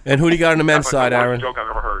dope. And who do you got on the men's That's side, the worst Aaron? joke I've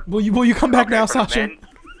ever heard. Will you come back Okay, now, for the Sasha? men-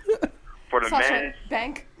 For the Sasha men,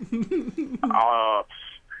 Bank.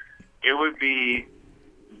 it would be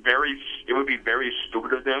very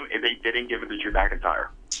stupid of them if they didn't give it to Drew McIntyre.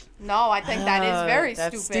 No, I think that is very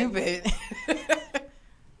That's stupid.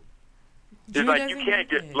 It's like you can't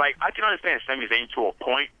get like I can understand Sami Zayn to a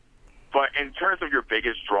point, but in terms of your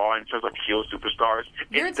biggest draw, in terms of heel superstars,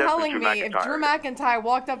 You're it's definitely telling Drew me if McIntyre. Drew McIntyre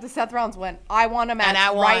walked up to Seth Rollins and went, I want a match And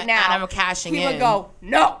I want- right now, and I'm cashing he in. would go,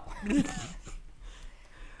 no.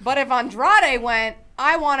 But if Andrade went,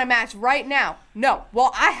 I want a match right now, no.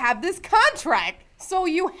 Well, I have this contract, so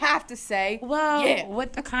you have to say, Well, yeah.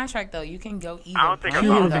 with the contract, though, you can go either I don't think way,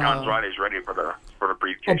 Andrade though. is ready for the. for the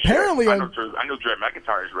briefcase. Apparently, I know Drew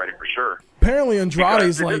McIntyre is ready for sure. Apparently,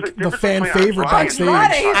 Andrade's like the fan favorite backstage.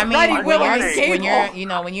 I mean,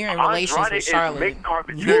 when you're in relations with Charlotte, Mick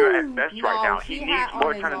Carpenter at best right now. He needs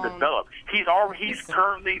more time to develop. He's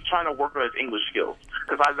currently trying to work on his English skills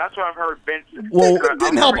because that's what I've heard. Vince. Well,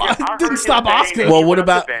 didn't stop Oscar. Well, what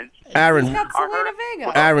about Aaron? Selena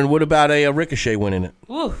Vega. Aaron, what about a Ricochet winning it?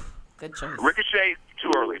 Ooh, good choice. Ricochet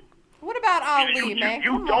too early. What about Ali, man?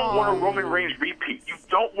 You don't want a Roman Reigns repeat. You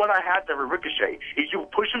don't want to have that with Ricochet. If you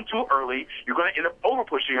push him too early, you're going to end up over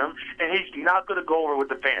pushing him, and he's not going to go over with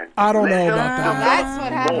the fans. I don't know about that. That's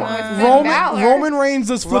what happened with Finn Balor. Roman Reigns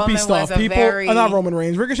does flippy stuff. Not Roman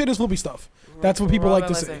Reigns. Ricochet does flippy stuff. That's what people like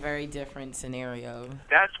to see. Roman was a very different scenario.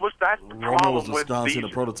 That's the problem with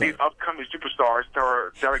these upcoming superstars that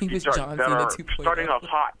are starting off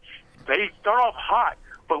hot. They start off hot,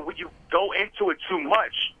 but when you go into it too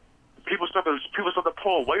much, people start to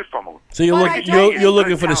pull away from him. So you're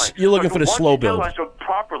looking for the slow build.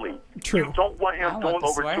 Properly. True. You don't want him going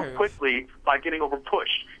over too quickly by getting over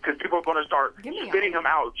pushed because people are going to start spitting him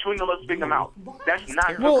out, chewing him up, spitting him out. That's not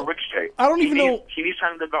good for Ricochet. I don't even know. He needs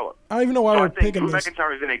time to develop. I don't even know why we're picking this. Drew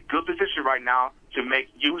McIntyre is in a good position right now to make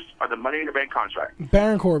use of the Money in the Bank contract.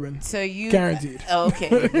 Baron Corbin. So you guaranteed.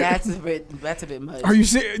 Okay, that's a bit much. Are you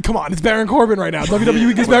serious? Come on, it's Baron Corbin right now.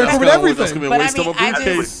 WWE gives Baron Corbin everything. That's gonna be a waste of a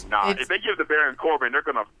briefcase. If they give the Baron Corbin, they're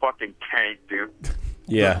gonna fucking tank, dude.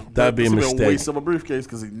 Yeah, that'd be a mistake. A waste of a briefcase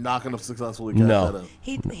because he's not going to successfully get that in.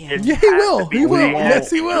 He will. He will.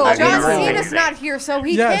 Yes, he will. John Cena's not here, so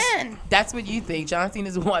he can. That's what you think. John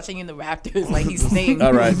Cena's watching in the Raptors like he's staying.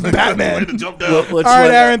 All right, Batman. All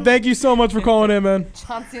right, Aaron. Thank you so much for calling in, man.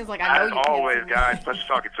 John Cena's like, I know you. Always, guys. Pleasure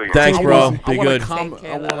talking to you. Thanks, bro. Be good.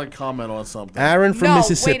 I want to comment on something. Aaron from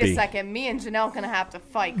Mississippi. Wait a second. Me and Janelle gonna have to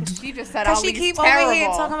fight because she just said Ali's terrible. She keep over here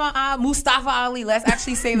talking about Mustafa Ali. Let's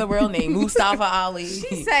actually say the real name, Mustafa Ali.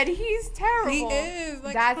 She said he's terrible. He is.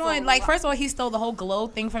 Like, come on. Like, first of all, he stole the whole glow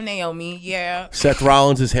thing from Naomi. Yeah. Seth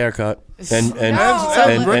Rollins' haircut. And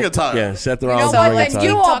Ring of Time. Yeah, Seth Rollins' Ring of Time.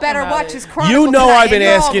 You all better watch his Chronicles. You know I've been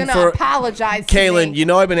asking for apologize Kaylin, you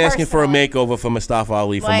know I've been asking for a makeover for Mustafa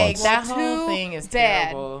Ali for months. That whole thing is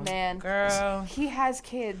terrible. Man. Girl. He has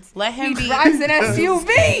kids. Let him he drives an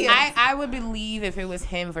SUV. I would believe if it was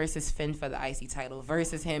him versus Finn for the IC title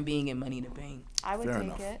versus him being in Money in the Bank. I would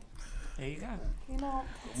take it. There you go. You know.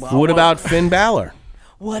 What about Finn Balor?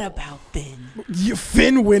 What about Finn?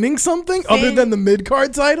 Finn winning something other than the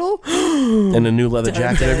mid-card title? And a new leather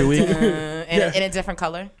jacket every week? In a different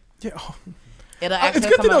color? Yeah. It's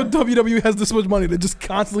good to know WWE has this much money to just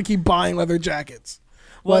constantly keep buying leather jackets.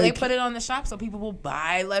 Well, they put it on the shop so people will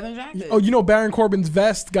buy leather jackets. Oh, you know Baron Corbin's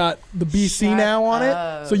vest got the BC now on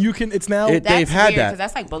it, so you can. It's now. They've had that. Because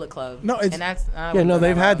that's like Bullet Club. No, it's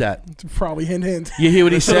they've had that. It's probably hint. You hear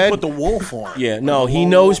what he said? Put the wolf on. Yeah, no, he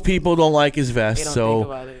knows people don't like his vest,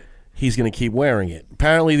 so he's gonna keep wearing it.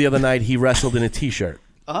 Apparently, the other night he wrestled in a T-shirt.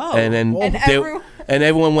 Oh, and then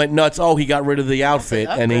everyone went nuts. Oh, he got rid of the outfit,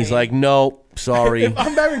 and he's like, "No, sorry. If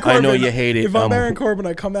I'm Baron Corbin, I know you hate it. If I'm Baron Corbin,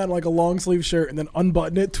 I come out in like a long sleeve shirt and then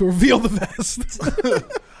unbutton it to reveal the vest."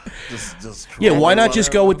 Yeah, why not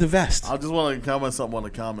just go with the vest? I just want to comment something on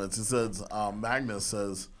the comments. It says Magnus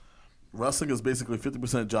says wrestling is basically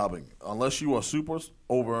 50% jobbing, unless you are super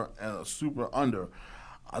over and a super under.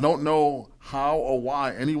 I don't know how or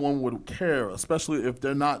why anyone would care, especially if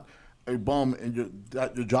they're not a bum and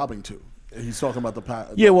that you're jobbing to. He's talking about the Pac.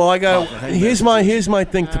 Yeah, well, here's my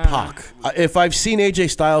thing to Pac. If I've seen AJ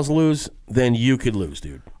Styles lose, then you could lose,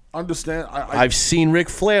 dude. Understand? I've seen Ric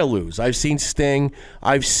Flair lose. I've seen Sting.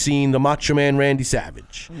 I've seen the Macho Man Randy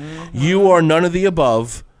Savage. Mm-hmm. You are none of the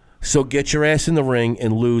above. So get your ass in the ring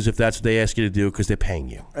and lose if that's what they ask you to do because they're paying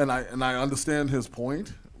you. And I understand his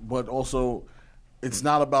point, but also it's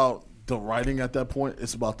not about the writing at that point.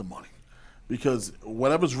 It's about the money. Because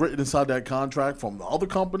whatever's written inside that contract from the other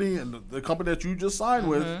company and the company that you just signed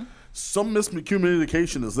with, some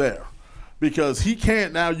miscommunication is there. Because he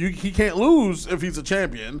can't lose if he's a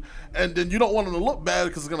champion, and then you don't want him to look bad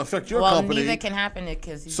because it's going to affect your company. Well, neither can happen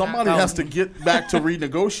because somebody has to get back to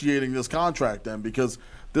renegotiating this contract then because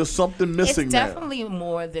there's something missing there. It's definitely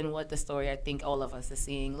more than what the story I think all of us are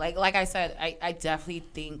seeing. Like I said, I definitely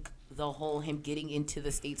think the whole him getting into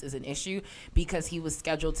the States is an issue because he was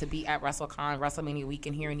scheduled to be at WrestleCon, WrestleMania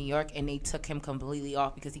weekend here in New York, and they took him completely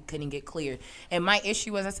off because he couldn't get cleared. And my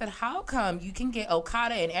issue was, I said, how come you can get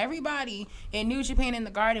Okada and everybody in New Japan in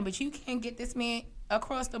the Garden, but you can't get this man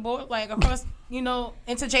across the board, like across, into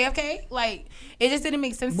JFK? Like, it just didn't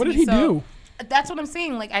make sense to me. What did he do? That's what I'm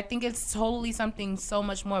saying. Like, I think it's totally something so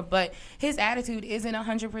much more, but his attitude isn't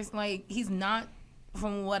 100%, like, he's not.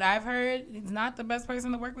 From what I've heard, he's not the best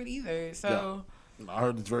person to work with either. So I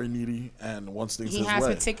heard it's very needy, and once things he his has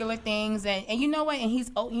way. particular things, and you know what, and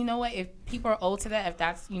he's old. You know what, if people are old to that, if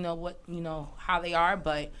that's how they are,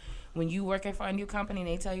 but when you working for a new company and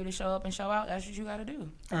they tell you to show up and show out, that's what you got to do.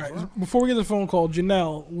 All right. Before we get the phone call,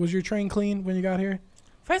 Janelle, was your train clean when you got here?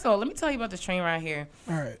 First of all, let me tell you about this train right here.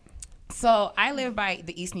 All right. So I live by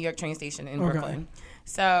the East New York train station in Brooklyn.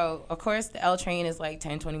 So, of course, the L train is like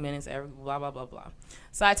 10, 20 minutes, blah, blah, blah, blah.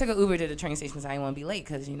 So I took an Uber to the train station because I didn't want to be late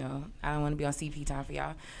because, I don't want to be on CP time for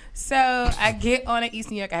y'all. So I get on at East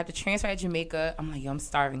New York. I have to transfer at Jamaica. I'm like, yo, I'm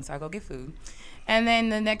starving. So I go get food. And then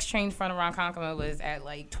the next train from Ronkonkoma was at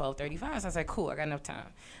like 12:35. So I was like, cool, I got enough time.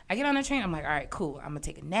 I get on the train. I'm like, all right, cool. I'm going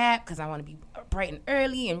to take a nap because I want to be bright and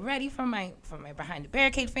early and ready for my Behind the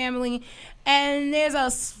Barricade family. And there's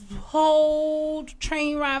a whole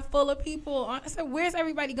train ride full of people. I said, where's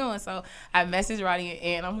everybody going? So I messaged Roddy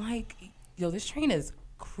and I'm like, yo, this train is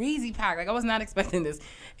crazy packed. Like, I was not expecting this.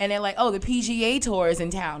 And they're like, oh, the PGA Tour is in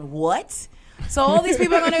town. What? So all these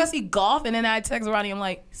people are going to go see golf. And then I text Roddy. I'm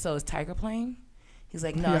like, so is Tiger playing? He's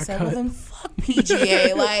like, no. I said, well, then fuck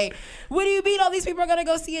PGA. Like, what do you mean all these people are going to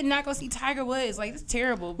go see it and not go see Tiger Woods? Like, it's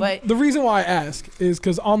terrible. But the reason why I ask is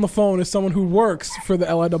because on the phone is someone who works for the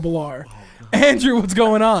LIRR. Andrew, what's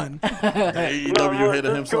going on? AEW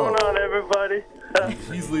hater himself. What's going on, everybody?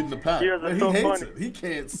 He's leading the pack. You guys are He so hates funny. it. He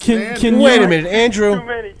can't stand Can it. Wait a minute, Andrew. Too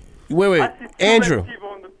many. Wait, I see too Andrew. many people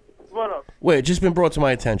on the. What up? Wait, it just been brought to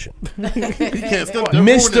my attention. He can't stand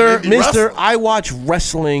it. Mister, I watch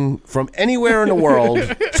wrestling from anywhere in the world,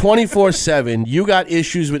 24/7. You got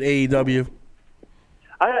issues with AEW?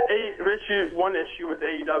 I had one issue with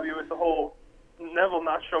AEW with the whole Neville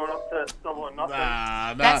not showing up to Double or Nothing.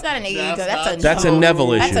 that's not an AEW. That's a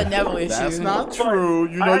Neville issue. That's a Neville issue. That's not true.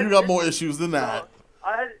 You know you got more issues than that.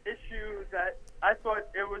 I had issues that I thought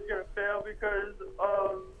it was going to fail because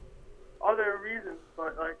of other reasons,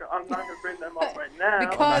 but I'm not going to bring them up right now.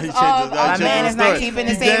 Because my man is not keeping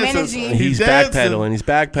the same energy. He's backpedaling. He's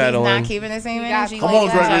backpedaling. He's not keeping the same energy. Come on,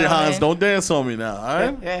 Gregory Hines. Don't dance on me now,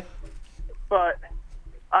 all right? But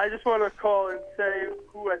I just want to call and say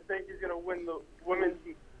who I think is going to win the women's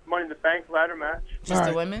Money in the Bank ladder match. Just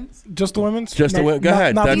the women's? Just the women's? Just the women's. Go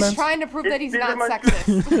ahead. He's trying to prove that he's not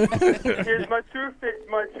sexist. Here's my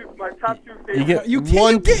top two favorites. You get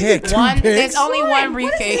one pick. There's only one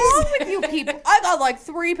briefcase. What's wrong with you people? I got like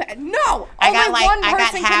 3 picks. No, I got only one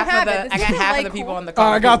person can have it. I got half of the people on the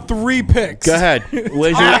call. I got 3 picks. Go ahead.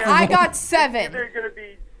 Where's your? I got 7. Either going to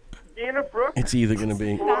be Dana Brooke. It's either going to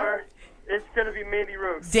be. Or it's going to be Mandy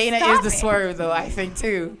Rose. Dana is the swerve, though, I think,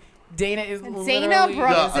 too. Dana is Dana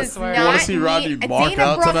Brooks is not. You want to see Rodney mark Dana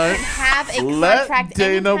out Brooks tonight? can have a Let contract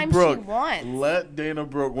Dana anytime Brooke. she wants. Let Dana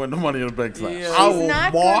Brooke win the Money in the Bank tonight. Yeah. I She's will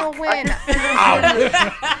not mark gonna win.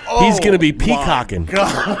 He's going to be peacocking.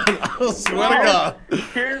 God, I swear to God.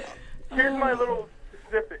 Here's my little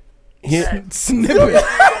snippet. Snippet.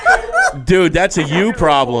 Dude, that's a you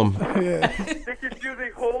problem. They could do the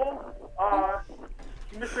whole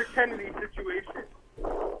Mr. Kennedy situation.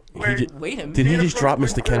 Did he just drop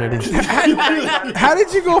Mr. Kennedy? How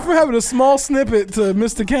did you go from having a small snippet to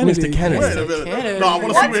Mr. Kennedy? Mr. Kennedy. Wait a minute. No, I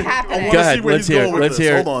want to see where, Go ahead, he's going with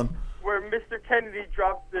this. Hold on. Where Mr. Kennedy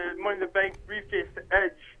dropped the Money in the Bank briefcase to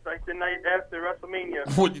Edge like the night after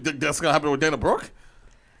WrestleMania. What, you think that's going to happen with Dana Brooke?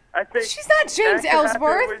 I think She's not James that could happen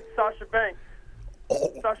Ellsworth. with Sasha Banks.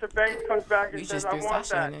 Sasha Banks comes back and says, I want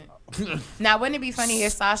that. Now, wouldn't it be funny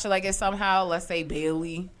if Sasha, like, if somehow, let's say,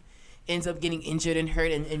 Bailey ends up getting injured and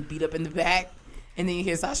hurt and beat up in the back, and then you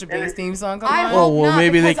hear Sasha Banks' theme song come on? Oh, well,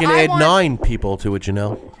 maybe they can add 9 people to it,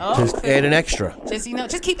 Janelle. Oh, just okay. add an extra. Just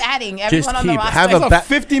keep adding everyone on the roster. Have a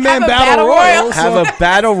 50-man battle royal. Have a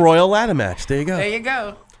battle royal ladder match. There you go. There you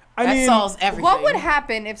go. I That mean, solves everything. What would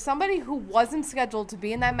happen if somebody who wasn't scheduled to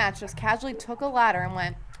be in that match just casually took a ladder and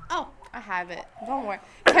went, "Oh, I have it. Don't worry."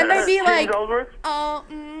 Can they be like,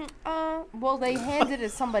 well, they handed it to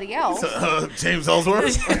somebody else. James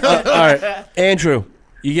Ellsworth? All right, Andrew,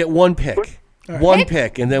 you get 1 pick. One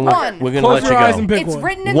pick, and then we're going to let you go. It's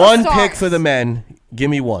written in one the stars. pick for the men. Give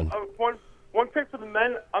me one. One pick for the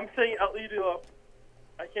men. I'm saying El Idolo.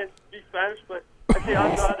 I can't speak Spanish, but I say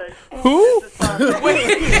Andrade. Who? Wait a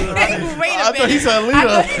I thought he said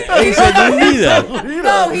Lita. He said Lita.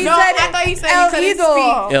 No, he said I thought he said he couldn't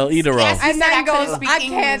speak. El Idolo. Yes, he And said then I couldn't goes, speak I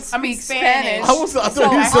English. can't speak Spanish. I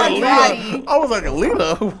thought he said Lita. I was like,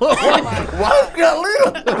 Lita? Why you got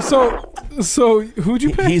Lita? So who'd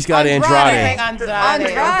you pick? He's got Andrade.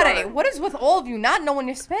 Andrade. What is with all of you not knowing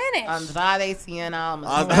your Spanish? Andrade Cien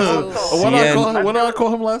Almas. What did I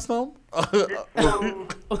call him last time?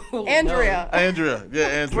 Andrea. Andrea. Yeah,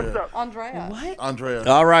 Andrea. Andrea. What? Andrea.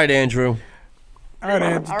 All right, Andrew. All right,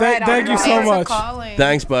 Andrew. All right, Thank you so Thanks for much. calling.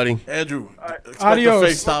 Thanks, buddy. Andrew, expect Adios. a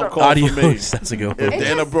FaceTime call from me. Adios. That's a good one. If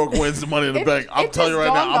Dana Brooke wins the Money in the Bank, I'm telling you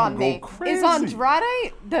right now, I'm going to go crazy. Is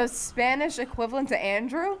Andrade the Spanish equivalent to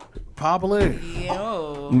Andrew? Probably.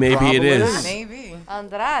 Yo. Maybe it is. Maybe.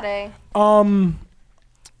 Andrade.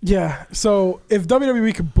 Yeah. So if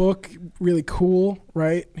WWE could book really cool,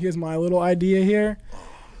 right? Here's my little idea here.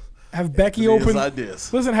 Have Becky open.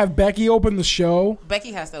 Ideas. Listen, have Becky open the show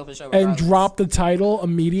Becky has to open the show and regardless. drop the title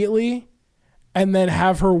immediately, and then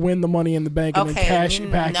have her win the Money in the Bank and then cash it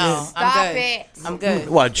back no, in. I'm good. I'm good.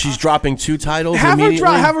 What? She's dropping 2 titles Have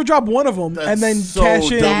immediately? her drop one of them and then so cash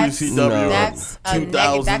in. WCW.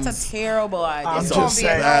 That's a terrible idea. I'm That's just a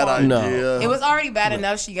saying. bad idea. No. It was already bad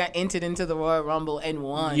enough she got entered into the Royal Rumble and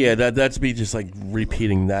won. Yeah, that's me just like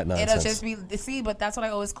repeating that nonsense. It'll just be but that's what I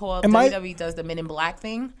always call Am I- WWE does the Men in Black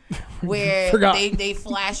thing, where Forgot. they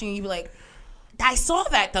flash you and you be like, I saw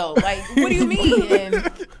that though. Like, what do you mean?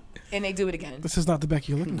 And they do it again. This is not the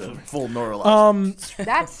Becky you're looking for. Full neuralizer.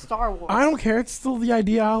 That's Star Wars. I don't care. It's still the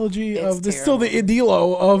ideology It's of. It's still the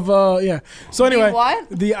idealo of. Yeah. So anyway, what?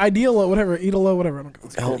 the idealo, whatever, idolo, whatever.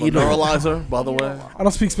 I don't, Neuralizer, by the way. I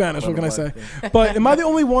don't speak Spanish. What can I say? But am I the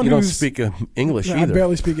only one You don't who's? speak English Yeah, I either.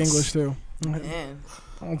 barely speak English too. Man,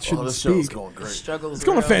 I shouldn't This show's speak. going great. struggles. It's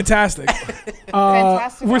going real. fantastic.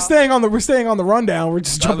 Fantastic. We're staying on the rundown. We're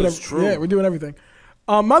just That jumping. is true. Yeah, we're doing everything.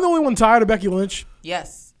 Am I the only one tired of Becky Lynch?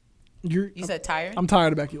 Yes. You said tired? I'm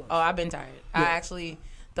tired of Becky Lynch. Oh, I've been tired. I actually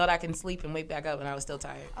thought I can sleep and wake back up, and I was still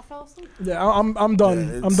tired. I fell asleep. Yeah, I'm done.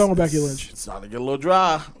 Yeah, I'm done with Becky Lynch. It's starting to get a little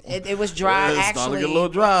dry. It was dry, It's actually. starting to get a little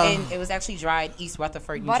dry. And it was actually dry in East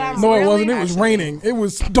Rutherford, New But I'm Jersey. No, it Really? wasn't. It was Actually. raining. It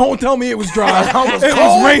was. Don't tell me it was dry. it was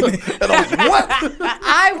cold. raining. And I was, what?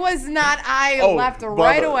 I was not. I left by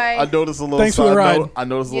right the- away. I noticed a little Thanks for side the ride. note. I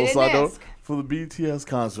noticed a You little didn't side note. ask. For the BTS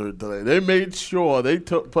concert today, they made sure they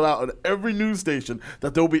put out on every news station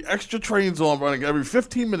that there will be extra trains on running every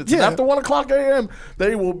 15 minutes. And Yeah. after 1 o'clock a.m.,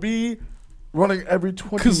 they will be running every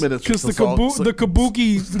 20 minutes. Because with the song.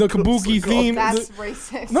 kabuki theme. That's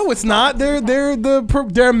racist. No, it's not.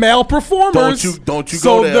 They're male performers. Don't you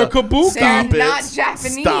so go there. they're kabuki. Stop They're it. not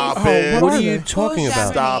Japanese. Stop Oh, it. what What are are you they? talking Who's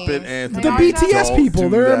about? Stop it, Japanese? Anthony. The Don't BTS do people.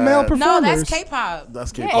 They're that. male performers. No, that's K-pop.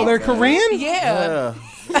 That's Yeah. K-pop. Oh, they're man. Korean? Yeah.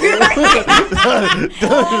 Oh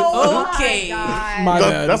Okay. My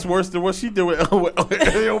bad. That's worse than what she did with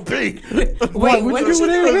AOP. Wait, what you do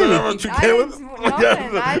with AOP?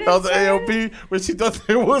 That was the AOP when she thought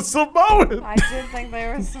it was Samoan. I did think they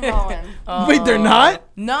were Samoan. Wait, they're not?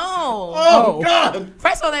 No. Oh, God.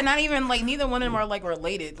 First of all, they're not even neither one of them are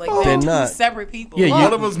related. Like They're they're two not. separate people. Yeah,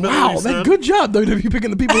 One of us Middle Wow, Eastern. good job, WWE,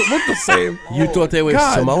 picking the people that look the same. You thought they were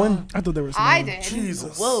God. Samoan? I thought they were Samoan. I did.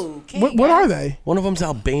 Jesus. Whoa. Okay, What are guys. they? One of them's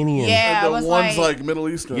Albanian. Yeah, I The was one's like, like Middle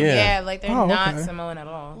Eastern. Yeah. yeah, like they're Oh, not okay. Samoan at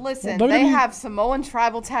all. Listen, Well, they WWE have Samoan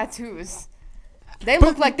tribal tattoos. They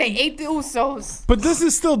look like they ate the Usos. But this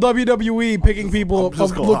is still WWE picking people I'm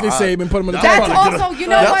just of gonna- look the same and put them in the That's top. That's trying to get also, us- you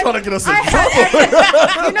know that's what? trying to get us in I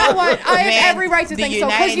have you know what? I Man, have every right to the think so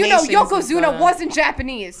because United you know Nations is Yokozuna gonna- wasn't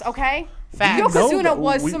Japanese, okay? Facts. Yokozuna No,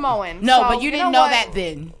 was we- Samoan. No, so, but you didn't know what? that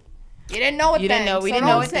then. You didn't know it You then. didn't know- we so didn't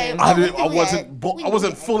know don't it say, then. "Oh, I we didn't. I do wasn't. that." I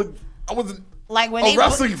wasn't fully. I wasn't. Like when A they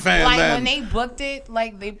wrestling fan like then. when they booked it,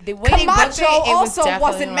 like the way they booked it, Camacho it was also definitely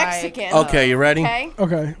wasn't like, Mexican. Okay, you ready? Okay?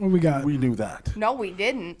 Okay, what we got? We knew that. No, we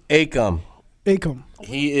didn't. Akam. Akam.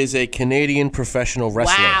 He is a Canadian professional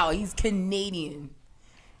wrestler. Wow, he's Canadian.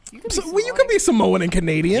 So, well, you could be Samoan and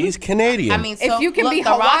Canadian. He's Canadian. I mean, so, If you can look, be the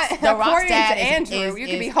Rock's, Hawaiian- the Rock's according to dad Andrew, you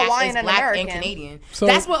can be is Hawaiian and black American. and Canadian. So-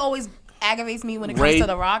 That's what always aggravates me when it comes Ray- to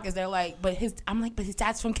The Rock. Is they're like, but his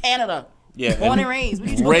dad's from Canada. Yeah, born and and raised. What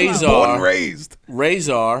are you talking Razor, about? Born and raised.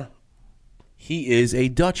 Razor, he is a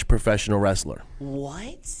Dutch professional wrestler.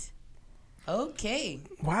 What? Okay.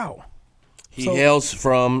 Wow. He So- hails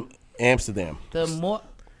from Amsterdam. The more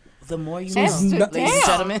you Amsterdam. know, ladies and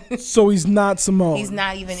gentlemen. So he's not Samoan. He's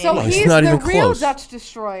not even So in. he's he's not the even real close. Dutch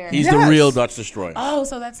destroyer. He's Yes. the real Dutch destroyer. Oh,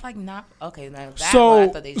 so that's like not okay. Now that So- one, I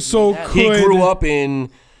thought they just so did that. He could- grew up in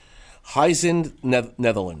Huizen,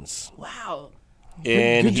 Netherlands. Wow.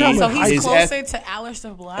 And good job he- So with he's his closer eth- to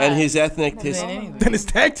Aleister Black. and his ethnic than his, anything. Then his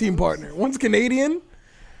tag team partner. One's Canadian.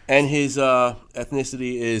 and his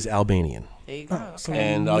ethnicity is Albanian. There you go. So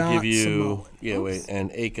And I'll not give you Samoan. yeah wait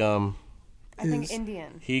and Akam, I think is-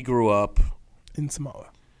 Indian. he grew up in Samoa.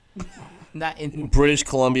 Not in British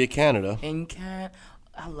Columbia, Canada.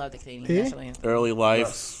 I love the Canadian Eh? national anthem. Early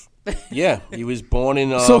life. Yeah, he was born in.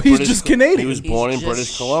 So he's British, just Canadian. He was He's born in just British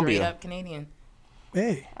Straight Columbia. up Canadian.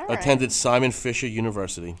 Hey, All right. Attended Simon Fisher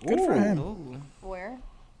University. good for him. Ooh. Where?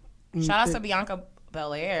 Shout out to Bianca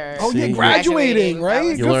Belair. Oh, yeah, See? graduating, right?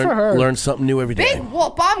 You Good for her. learn something new every day. Big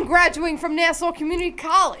whoop. I'm graduating from Nassau Community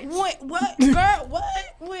College. What? Girl, what?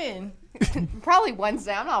 When? Probably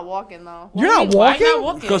Wednesday. I'm not walking, though. You're not Why walking? not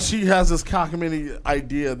walking? Because she has this cockamamie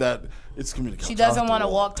idea that it's community. She doesn't want to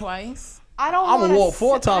walk twice. I don't I would want to walk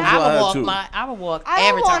 4 times. I if I would had walk to. I would walk I don't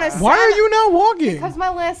every wanna time. Why are you not walking? Because my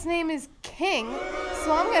last name is King,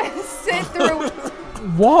 so I'm going to sit through.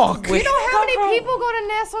 Walk. You know how many people go to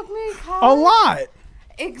Nassau Community College? A lot.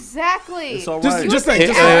 Exactly. It's all Just- right. just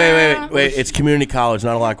Hey, think- wait. It's community college,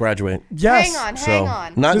 not a lot graduate. Yes. Hang on, So, hang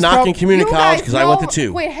on. not Just knocking prob- community You college guys because I went to know-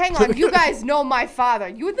 2. Wait, hang on. You guys know my father.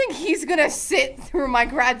 You think he's gonna sit through my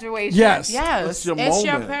graduation? Yes. Yes, That's your it's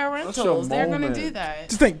your moment. That's parentals. your They're gonna moment. do that.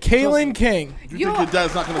 Just think, Kaylin King. You think your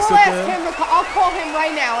dad's not going to We'll sit ask there? him. I'll call him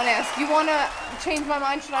right now and ask. You wanna change my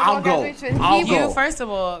mind? Should I I'll go go. graduation? I'll He go. You first of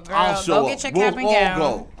all, girl, I'll show go up. get your We'll cap and all gown.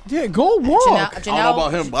 go. Yeah, go walk. I don't know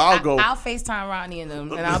about him, but I'll go. I'll FaceTime Rodney and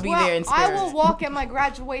them, and I'll be Well, there in I spirit. will walk at my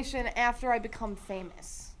graduation after I become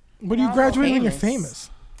famous. But you graduate when you're famous.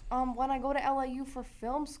 When I go to LAU for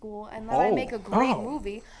film school and then I make a great Oh.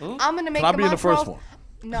 movie, I'm gonna make Can I the be in the Montreal. first one?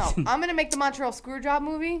 No, I'm gonna make the Montreal Screwjob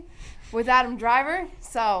movie with Adam Driver.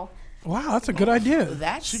 So Wow, that's a good idea.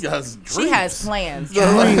 That's She has dreams. she has plans,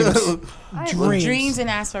 Dreams. dreams and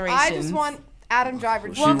aspirations. I just want Adam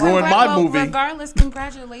Driver. She ruined my movie. Regardless,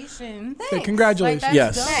 congratulations. Yeah, congratulations. Like,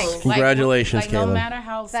 Yes. that's Thanks. dope. Congratulations, like, no Kaylin. matter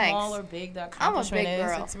how Thanks. small or big the I'm a accomplishment big is,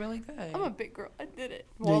 girl. it's really good. I'm a big girl. I did it.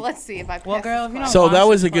 Well, let's see if I. Well, pass girl, this if you class. So watch that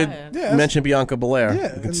was the a good class. mention, Bianca Belair. Yeah, We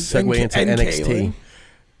could and- segue into and NXT. Kaylin.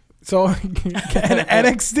 So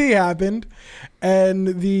NXT happened, and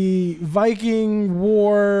the Viking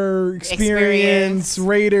War experience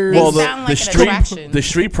Raiders. Well, sound like an street attraction. the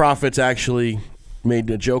Street Profits actually made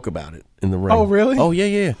a joke about it in the ring. Oh, really? Oh,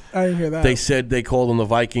 yeah. I didn't hear that. They said they called them the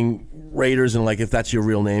Viking Raiders, and like if that's your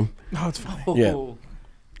real name. Oh, it's funny. Yeah.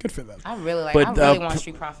 Good for them. I really like. But, I really uh, want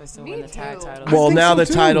Street Profits to win the tag title. I Well, think now so, the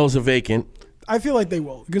too. titles are vacant. I feel like they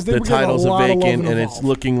will because they The were getting titles a are lot of love vacant, and Evolve. it's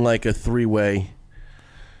looking like a 3-way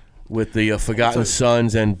with the Forgotten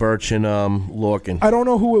Sons and Birch and Lorcan. I don't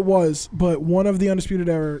know who it was, but one of the Undisputed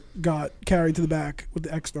Era got carried to the back with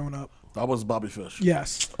the X thrown up. That was Bobby Fish.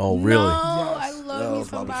 Yes. Oh, really? No, I love me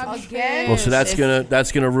some Bobby Fish. Well, so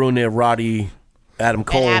that's gonna ruin their Roddy Adam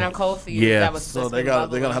Cole. And Adam Cole feud. Yeah. That was So that's they're been gonna have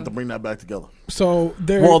bubbling. to bring that back together. So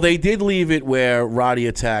they're Well, they did leave it where Roddy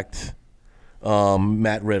attacked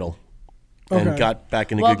Matt Riddle and Okay. got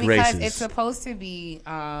back into Well, good because graces. it's supposed to be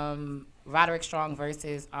Roderick Strong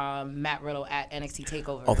versus Matt Riddle at NXT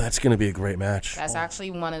Takeover. Oh, that's going to be a great match. That's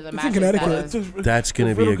actually one of the in matches. Connecticut. That's going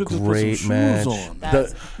to be a Riddle could just put some great shoes match. on.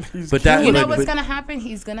 That's- But that, You know like, what's but- gonna happen?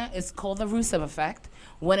 It's called the Rusev effect.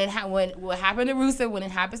 When what happened to Rusev, when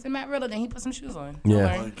it happens to Matt Riddle, then he put some shoes on. Don't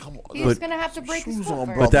Yeah. worry. He's But- gonna have to break his Shoes foot on,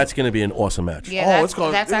 first. brother. But that's going to be an awesome match. Yeah, Oh, that's, it's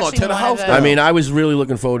gonna- that's they're gonna actually tear the one house of down. I mean, I was really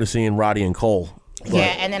looking forward to seeing Roddy and Cole. Yeah,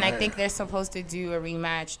 and then I think they're supposed to do a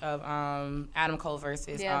rematch of Adam Cole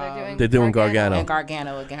versus They're doing Gargano. and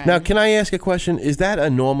Gargano again. Now, can I ask a question? Is that a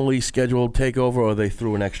normally scheduled takeover, or they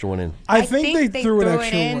threw an extra one in? I think they threw an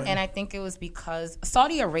extra it in, one. and I think it was because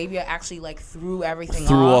Saudi Arabia actually threw everything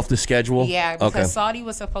Threw off the schedule? Yeah, because Okay. Saudi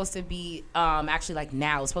was supposed to be actually like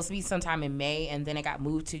now. It was supposed to be sometime in May, and then it got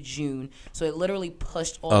moved to June. So it literally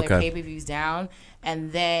pushed all their Okay. pay-per-views down.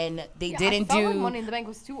 And then they Yeah, didn't I felt do. like Money in the Bank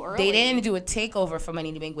was too early. They didn't do a takeover for Money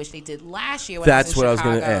in the Bank, which they did last year. When That's I was in what I was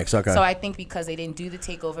gonna Chicago. ask, okay. So I think because they didn't do the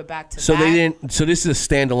takeover back to So back. they didn't. So this is a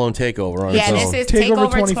standalone takeover on Yeah, its own. this is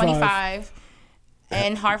Takeover 25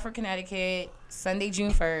 in Hartford, Connecticut, Sunday,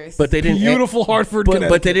 June 1st. But they didn't. Beautiful Hartford, But they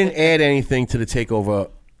Connecticut. didn't add anything to the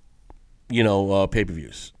takeover.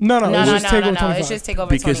 Pay-per-views. No, no, it's no, just no, Takeover no, no. 25. It's just Takeover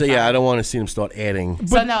Because 25. yeah, I don't want to see them start adding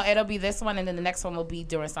So no, it'll be this one, and then the next one will be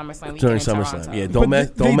during SummerSlam. during weekend in SummerSlam. Toronto. Yeah, But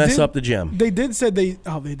don't mess did- up the gem. They did say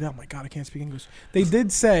oh my god, I can't speak English. They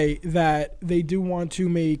did say that they do want to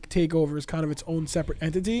make Takeovers kind of its own separate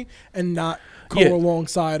entity and not go Yeah.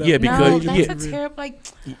 alongside of Yeah, No, because that's yeah, a terrible. Like,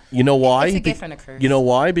 you know why? It's a gift and a curse. You know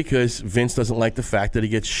why? Because Vince doesn't like the fact that he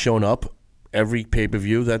gets shown up every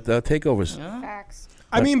pay-per-view that takeovers. Facts.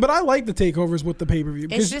 I mean, but I like the takeovers with the pay-per-view.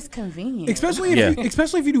 it's just convenient. especially if Yeah.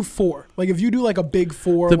 especially if you do 4. Like if you do like a big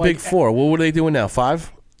 4 The like, big four. What were they doing now?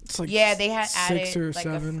 5? It's like Yeah, they had 6 added or like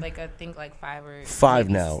 7. I think like 5 or 5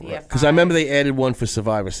 maybe- now. Yeah, Because I remember they added one for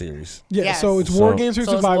Survivor Series. Yeah, Yes. so it's So- War Games or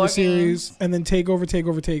So it's Survivor War Series, Games. and then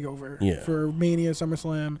Takeover Yeah. for Mania,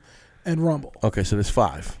 SummerSlam, and Rumble. Okay, so there's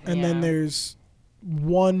 5. And then Yeah. there's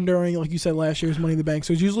one during, like you said, last year's Money in the Bank.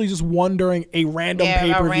 So it's usually just one during a random Yeah, a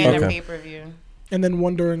pay-per-view. random Okay. pay-per-view. and then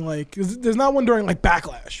one during like there's not one during like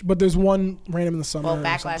Backlash, but there's one random in the summer. Well,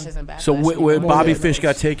 Backlash isn't Backlash. So where Bobby Fish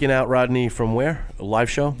got taken out, Rodney, from where? A live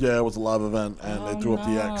show? Yeah, it was a live event, and they threw up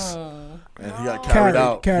the X, and he got carried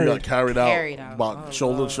out. He got carried out about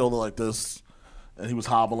shoulder to shoulder like this, and he was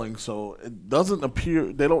hobbling. So it doesn't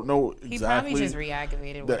appear they don't know exactly. He probably just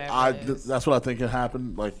re-aggravated whatever. That's what I think it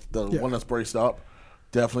happened. Like the one that's braced up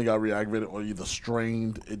definitely got re-aggravated or either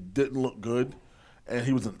strained. It didn't look good. And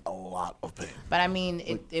he was in a lot of pain. But I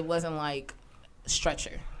mean, it wasn't like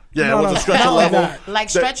stretcher. Yeah, it wasn't stretcher level. Like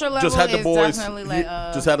stretcher level just had the boys, definitely like.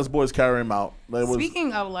 Just had his boys carry him out.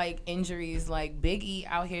 Speaking of like injuries, like Big E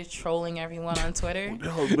out here trolling everyone on Twitter.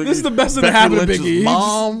 This is the best thing that happened to Big E.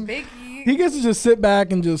 Mom. Big E. He gets to just sit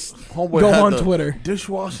back and just go on Twitter.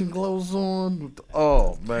 Dishwashing gloves on.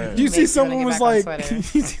 Oh man! You see, someone was like,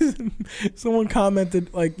 someone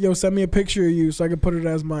commented like, "Yo, send me a picture of you so I can put it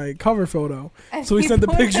as my cover photo." And so he sent the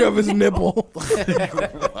picture of his nipple.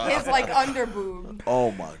 His like under boob.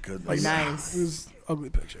 Oh my goodness! Like, nice. It was an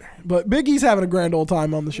ugly picture. But Big E's having a grand old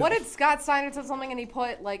time on the show. What did Scott Steiner said something and he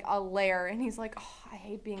put like a lair and he's like, "Oh, I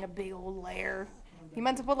hate being a big old lair." He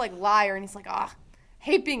meant to put like liar and he's like, "Ah,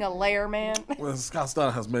 hate being a lair, man." Well, Scott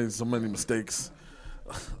Steiner has made so many mistakes,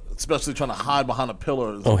 especially trying to hide behind a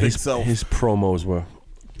pillar. His promos were.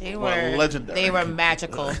 They were legendary. They were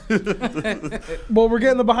magical. Well, we're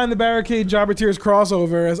getting the Behind the Barricade Jobber Tears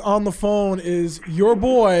crossover as on the phone is your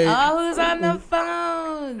boy. Oh, who's on the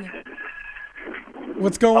phone?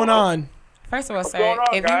 What's going on? First of all, sir,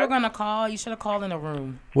 if you were going to call, you should have called in a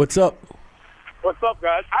room. What's up? What's up,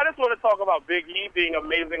 guys? I just want to talk about Big E being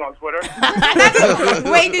amazing on Twitter.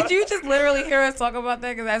 Wait, did you just literally hear us talk about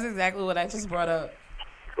that? Because that's exactly what I just brought up.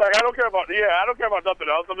 Like, I don't care about nothing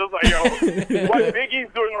else. I'm just like, yo, what Big E's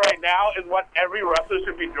doing right now is what every wrestler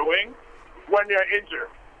should be doing when they're injured.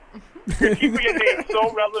 You're keeping your name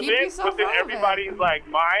so relevant within everybody's like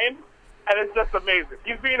mind, and it's just amazing.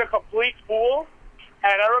 He's being a complete fool.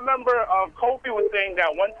 And I remember Kofi was saying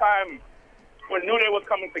that one time when New Day was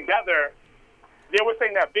coming together, they were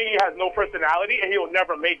saying that Big E has no personality and he'll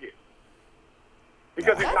never make it.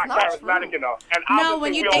 Because he's not charismatic enough. And no,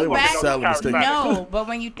 when you think back, but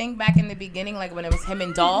when you think back in the beginning, like when it was him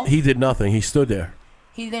and Dolph, he did nothing. He stood there.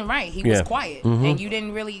 He didn't. Right, he was quiet, and you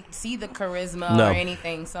didn't really see the charisma or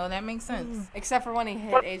anything. So that makes sense. Except for when he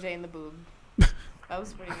hit AJ in the boob. That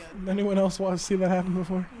was pretty good. Anyone else want to see that happen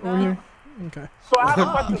before over here? Okay. So I have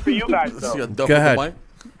a question for you guys, though. Go ahead.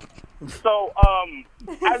 So,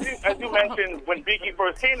 as you mentioned, when Big E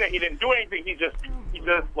first came there, he didn't do anything. He just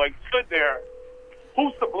like stood there.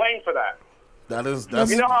 Who's to blame for that? That's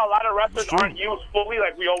you know how a lot of wrestlers aren't used fully,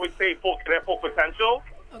 like we always say, their full potential.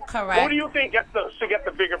 Correct. Who do you think should get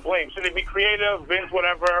the bigger blame? Should it be creative, Vince,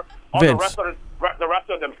 whatever, or Vince. the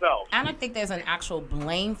wrestler themselves? I don't think there's an actual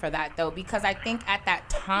blame for that though, because I think at that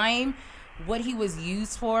time, what he was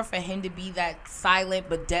used for him to be that silent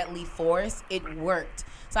but deadly force, it worked.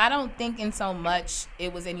 So I don't think in so much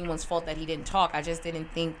it was anyone's fault that he didn't talk. I just didn't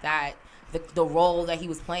think that the role that he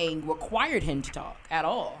was playing required him to talk at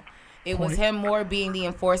all. It was him more being the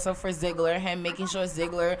enforcer for Ziggler, him making sure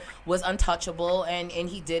Ziggler was untouchable, and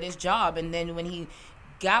he did his job. And then when he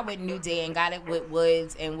got with New Day and got it with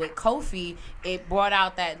Woods and with Kofi, it brought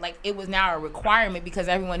out that like it was now a requirement because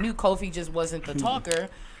everyone knew Kofi just wasn't the talker.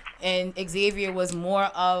 And Xavier was more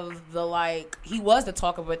of the like he was the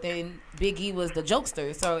talker, but then Big E was the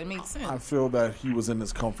jokester, so it made sense. I feel that he was in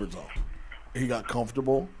his comfort zone. He got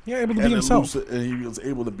comfortable. Yeah, able to be himself. And he was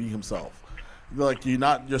able to be himself. Like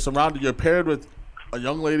you're surrounded. You're paired with a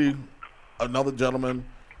young lady, another gentleman,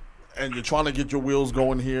 and you're trying to get your wheels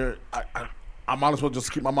going here. I might as well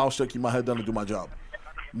just keep my mouth shut, keep my head down, and do my job.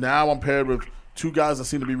 Now I'm paired with two guys that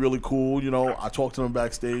seem to be really cool. You know, I talked to them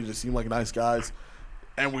backstage. They seem like nice guys.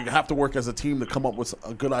 And we have to work as a team to come up with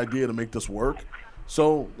a good idea to make this work.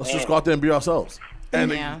 So let's just go out there and be ourselves.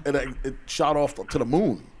 And it shot off to the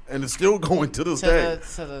moon. And it's still going to this day.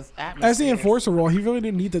 As the enforcer role, he really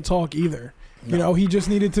didn't need to talk either. No. You know, he just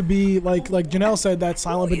needed to be, like Janelle said, that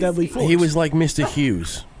silent but deadly force. He was like Mr.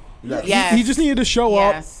 Hughes. Yes. He just needed to show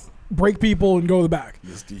up, break people, and go to the back.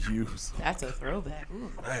 Mr. Hughes. That's a throwback.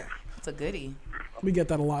 Ooh, that's a goodie. We get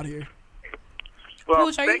that a lot here. Well,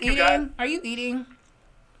 Pooch, are you eating? Are you eating?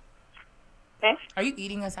 Are you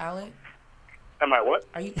eating a salad? Am I what?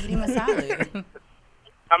 Are you eating a salad?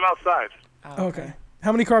 I'm outside. Oh, okay.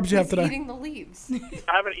 How many carbs do you have today? Eating the leaves.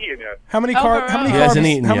 I haven't eaten yet. How many carbs? How many He carbs? hasn't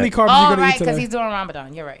eaten how many yet. carbs are you gonna eat right, today? because he's doing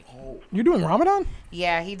Ramadan. You're right. You're doing Ramadan?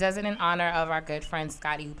 Yeah, he does it in honor of our good friend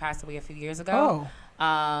Scotty, who passed away a few years ago.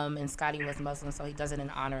 Oh. And Scotty was Muslim, so he does it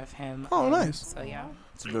in honor of him. Oh, nice. So yeah.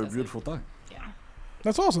 It's a very beautiful thing. Yeah.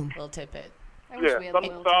 That's awesome. Little tidbit. Yeah,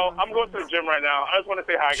 so I'm going to the gym right now. I just want to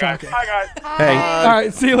say hi, guys. Shocking. Hi, guys. Hey. All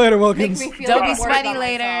right, see you later, Wilkins. Don't be sweaty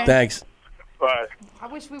later. Thanks. Bye. I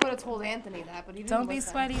wish we would have told Anthony that, but he didn't. Don't be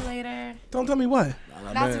sweaty later. Don't tell me what.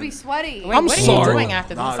 Not to be sweaty. I'm what sorry. are you doing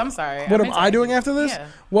after this? I'm sorry. What am I doing after this? Yeah.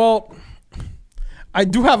 Well, I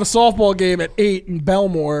do have a softball game at 8 in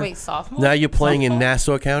Belmore. Wait, sophomore? Now you're playing in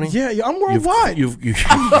Nassau County? Yeah, I'm worldwide. You've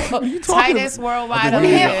What are you talking Tightest about? worldwide.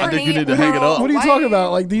 I think you need to hang it up. What are you talking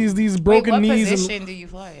about? Like these broken Wait, what knees position and do you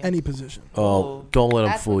play? any position. Oh, don't let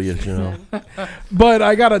them That's fool what you, she you know. But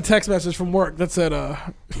I got a text message from work that said,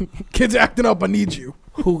 "Kids acting up. I need you."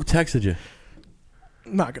 Who texted you?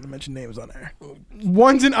 I'm not gonna mention names on there.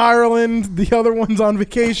 One's in Ireland, the other one's on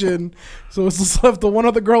vacation, so it's just left the one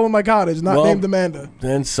other girl in my cottage, not Well, named Amanda.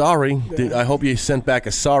 Then sorry. I hope you sent back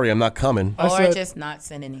a sorry. I'm not coming. I Or said- just not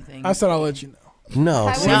send anything. I said I'll let you know.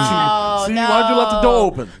 No. See, why'd you let the door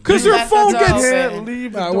open? Because You your left the phone door gets. open. Can't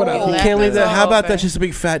leave the Nah, door whatever. open. You Left can't the leave that. door How about open. that? Just a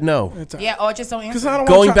big fat no. It's all right. Yeah, or just don't answer. Because I don't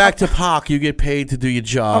Going wanna back to Park, you get paid to do your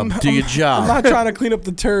job. Do your I'm job. not trying to clean up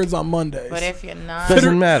the turds on Mondays. But if you're not,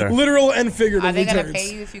 Doesn't matter. Literal and figuratively. are they gonna turds.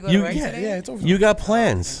 pay you if you go You- to work Yeah, today? yeah, it's over. You got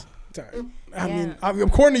plans. It's all right. I mean,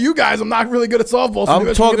 according to you guys, I'm not really good at softball. So I'm maybe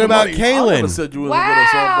I should talking get the about money. I never Kaylin. said you was good at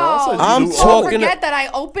softball. I said you I'm knew- talking- Don't forget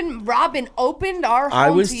that Robin opened our home I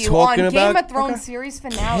was to you talking on Game about of Thrones series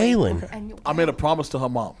finale. Kaylin. And I made a promise to her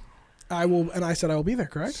mom. I will, and I said I will be there.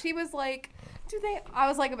 Correct? she was like, I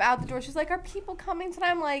was like out the door. She's like, are people coming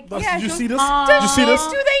tonight? I'm like, Did yeah. you She see goes, this? Does Did you see she- this?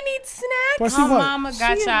 Do they need snacks? Do I see Oh, what? mama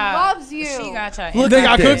got She y'all. loves you. She got y'all. Look They at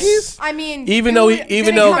got this. cookies? I mean, Even you though he- didn't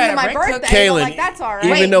even come though- to my Better birthday, break but, Kaylin, like, that's all right.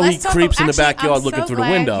 even though he let's talk creeps in the actually, backyard I'm looking so through the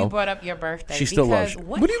glad window, You brought up your birthday. she still loves because you.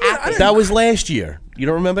 What What do you mean? I happened? That was last year. You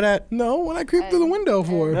don't remember that? No, when I creeped through the window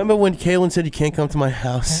for. Remember when Kaylin said you can't come to my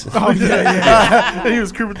house? Oh yeah. He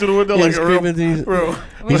was creeping through the window He like was a real. creeping through- real-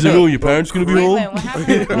 He's like, oh, your parents gonna be Cleveland, home? what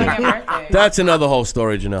happened on your birthday? That's another whole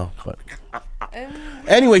story, Janelle. But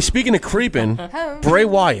anyway, speaking of creeping, Bray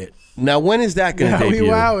Wyatt. Now, when is that going to Wowie debut?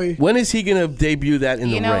 wowie. When is he going to debut that in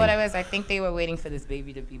You the know ring? what it was? I think they were waiting for this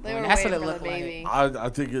baby to be born. were That's what waiting it for looked the like. baby. I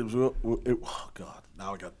think it was. Oh God!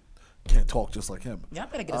 Now can't talk just like him. Y'all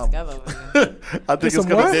better get it together over there. I think it's some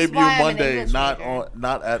gonna what? debut Why I'm an Monday, English not major.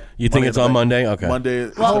 not at. You think it's on Monday? Okay. Monday.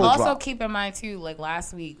 Well, will also drop. keep in mind too, like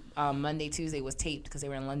last week, Monday, Tuesday was taped because they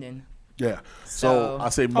were in London. Yeah. So I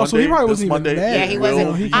say Monday. Oh, so he probably this wasn't even Monday. there. Yeah, he will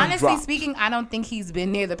wasn't. Honestly drop. speaking, I don't think he's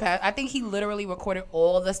been near the past. I think he literally recorded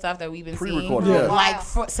all the stuff that we've been seeing, Pre-recorded, yeah.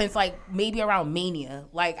 like since like maybe around Mania.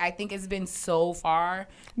 Like I think it's been so far.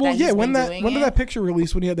 Well, that yeah. he's When been that doing when did it. that picture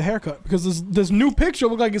release when he had the haircut? Because this new picture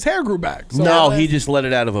looked like his hair grew back. So No, he just let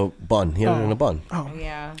it out of a bun. He had it Oh. in a bun. Oh,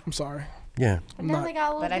 Yeah, I'm sorry. Yeah. And then they got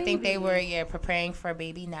a little but I think they baby. were preparing for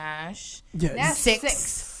baby Nash. Yeah. Nash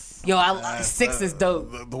Six. Yo, six is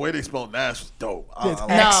dope. The way they spelled Nash was dope. Yeah, it's I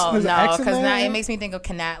X. No, There's an X in because now there? it makes me think of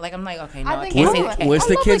Canat. Like I'm like, okay, no, I I think can't it's say like- the K. What's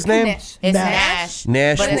the I love kid's the name? Knish. It's Nash.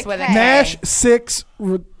 Nash. But it's with a K. Nash 6.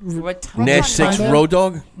 Nash 6 Road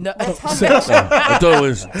Dog? No, I thought it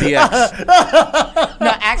was DX.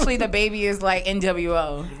 no, actually, the baby is like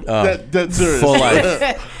NWO. That's serious. Full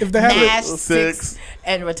life. If they have Nash Six. 6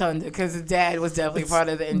 and Rotunda, because his dad was definitely part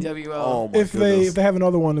of the NWO. Oh my if goodness. they have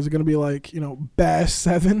another one, is it going to be like Bash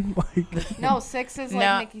 7? Like No, 6 is like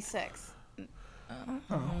No. Nikki 6.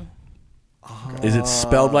 Is it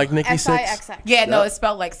spelled like Nikki Six? S-I-X-X. Yeah, no, it's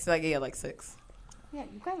spelled like 6. Yeah,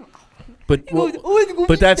 you guys.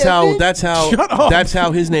 But that's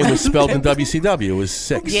how his name was spelled in WCW. It was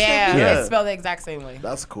 6. Yeah, Yeah. it's spelled the exact same way.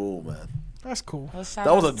 That's cool, man. that's cool. Well, shout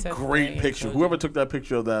That was out a to great Bray picture. and Whoever took that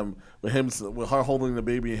picture of them with her holding the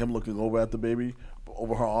baby and him looking over at the baby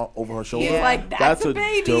over her shoulder. He's like, "That's a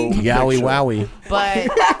baby." dope Yowie picture. wowie. But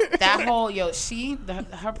that whole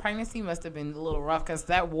her pregnancy must have been a little rough because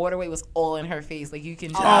that water weight was all in her face. Like you can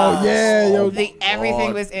just Oh yeah, yo. everything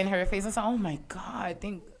God. was in her face. I was like, oh my god,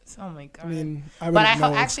 oh my god. I mean, I but wouldn't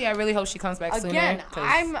know. actually, I really hope she comes back Again, sooner. 'cause-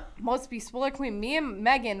 I'm must be spoiler queen. Me and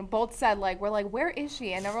Megan both said we're like, where is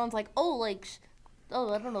she? And everyone's like, I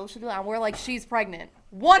don't know. And we're like, she's pregnant.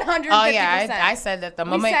 150%. Oh yeah, I said that the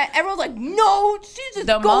moment. Everyone's like, no, she's just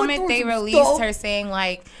The going moment through they some released stuff. her saying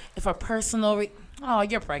like, if a personal, oh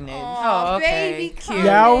you're pregnant. Aw, Oh okay, baby, cute.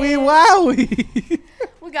 Yowie wowie.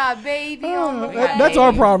 We got a baby on the way. That's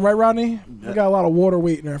our problem, right, Rodney? We got a lot of water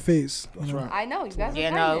weight in our face. That's right. I know you guys. Yeah,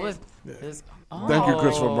 are no, it pregnant. was. Thank you,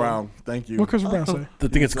 Christopher Oh. Brown. Thank you. What Christopher Brown say? I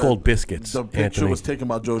think it's called biscuits. The picture Anthony. was taken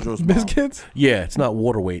by JoJo's mom. Biscuits, Yeah, it's not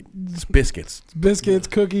water weight. It's biscuits. biscuits,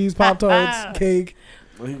 cookies, Pop Tarts, cake.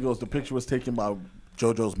 He goes, the picture was taken by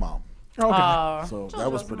JoJo's mom. Okay. Oh, So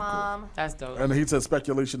that was JoJo's pretty mom. that's dope. cool. And he said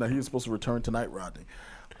speculation that he was supposed to return tonight, Rodney.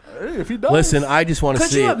 Hey, if he does. Listen, I just want to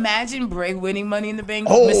Could see you it. imagine Bray winning Money in the Bank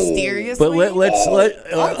Oh. mysteriously? But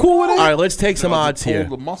I'm cool with it. All right, let's take some odds pull here.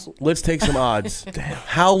 the muscle. Let's take some odds.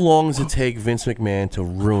 How long does it take Vince McMahon to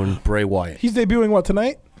ruin Bray Wyatt? He's debuting what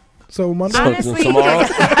tonight? So Monday. Honestly, tomorrow?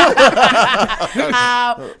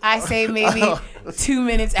 I say maybe 2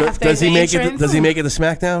 minutes after Does the he make entrance. it? Does he make it to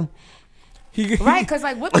SmackDown? Right, because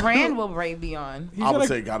like, what brand will Bray be on? I would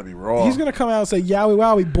say it got to be Raw. He's gonna come out and say "Yowie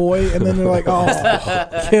Wowie boy," and then they're like,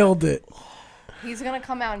 "Oh, killed it." He's gonna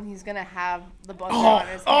come out and he's gonna have the buzzer on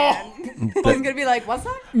his hand. He's gonna be like, "What's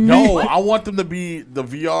that?" No, I want them to be the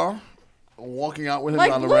VR walking out with him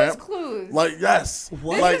Like on the Blue's ramp. Clues. Like yes, This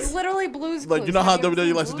like is literally Blue's Clues. like you know how Have you ever WWE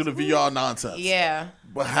seen likes to do the Blue's VR nonsense. Yeah.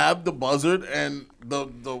 But have the buzzard and the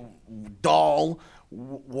doll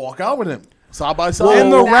walk out with him side by side.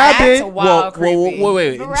 And the rabbit.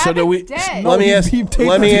 Wait. The So do we? rabbit's dead. Let me No, ask. he taped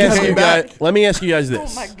Let me it ask you together. guys. Let me ask you guys Oh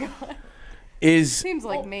this: my god. Is Seems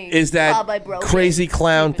like me. that I broke crazy it.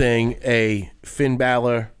 clown thing a Finn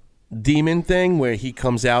Balor demon thing where he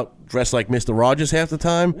comes out dressed like Mr. Rogers half the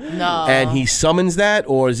time? No. And he summons that,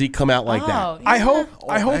 or does he come out like that? I hope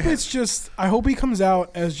it's just I hope he comes out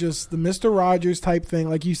as just the Mr. Rogers type thing,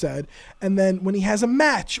 like you said, and then when he has a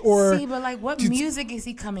match or See, but like, what music is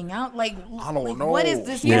he coming out? Like, I don't know. what is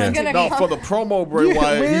this? Yeah. going to No, be? for the promo, Bray Yeah,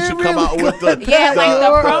 Wyatt, he where should come out with the Yeah, like the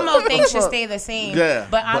the- promo thing should stay the same. Yeah,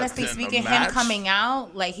 but but honestly then the speaking, him match? coming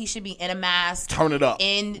out, like he should be in a mask, Turn it up.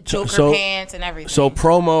 in Joker So- pants and everything. So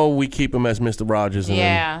promo, we keep him as Mr. Rogers. And then-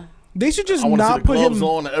 yeah. they should just I want to see not the put gloves him.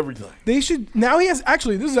 on and everything. They should now he has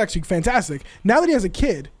actually this is actually fantastic. Now that he has a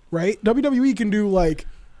kid, right? WWE can do like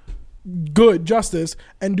good justice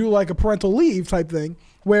and do like a parental leave type thing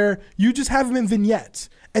where you just have him in vignettes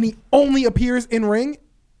and he only appears in ring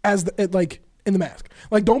as like in the mask.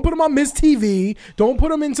 Like don't put him on Miss TV, don't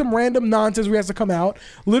put him in some random nonsense where he has to come out.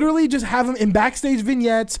 Literally just have him in backstage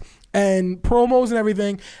vignettes and promos and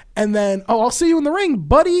everything, and then I'll see you in the ring,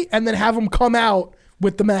 buddy, and then have him come out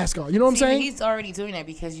with the mask on. You know what I'm See, but saying? he's already doing that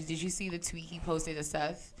because did you see the tweet he posted to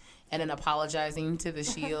Seth and then apologizing to the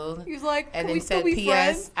Shield? He was like, and "Can then we said, still be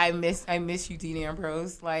 "P.S. friends?" I miss you, Dean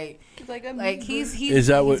Ambrose." Like He's like, he's Is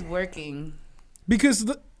that he's what- working. Because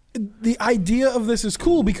the idea of this is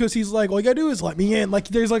cool because he's like, all you gotta do is let me in. Like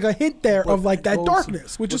there's like a hint there of like that Goes-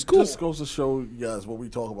 darkness, which is but cool. This goes to show you guys what we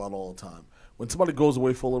talk about all the time. When somebody goes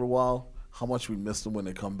away for a little while, how much we miss them when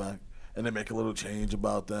they come back. And they make a little change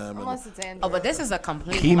about them. Unless it's Andrew. Oh, but this is a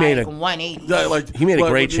complete He made a- 180. Yeah, like He made a but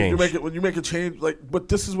great when change. when you make a change, like, but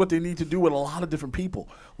this is what they need to do with a lot of different people.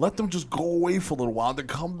 Let them just go away for a little while, then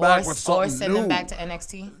come back with or something send new. them back to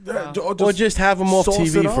NXT. Yeah, Oh. Or just have them off sauce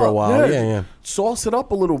TV it for a up. while. Yeah. Sauce it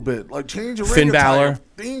up a little bit, like change your Finn ring attire, Balor.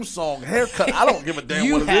 theme song, haircut. I don't give a damn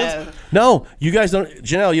You what it have is. No, you guys don't.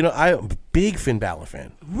 Janelle, you know, I'm a big Finn Balor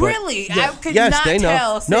fan. But- Really? I could yes, not they know.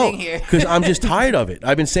 tell No, sitting here. because I'm just tired of it.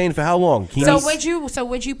 I've been saying for how long? So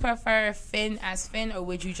would you prefer Finn as Finn or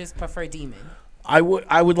would you just prefer Demon? I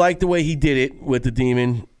would like the way he did it with the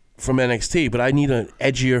Demon from NXT, but I need an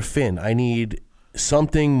edgier Finn. I need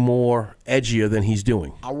something more edgier than he's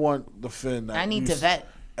doing. I want the Finn. That I need you to vet.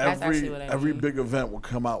 That's Every actually what I every need. big event will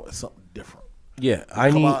come out with something different. Yeah, I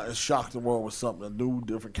Come need out and shock the world with something, a new,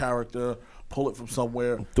 different character. Pull it from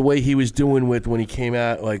somewhere. the way he was doing with when he came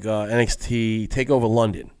out like NXT Takeover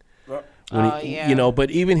London. When he, yeah. You know, but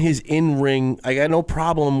even his in-ring, I got no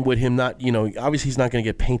problem with him not, you know, obviously he's not going to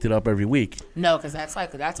get painted up every week. No, because that's a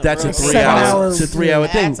That's a real 3 7 hour. hours. It's a 3 hour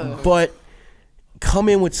thing. That's a- But come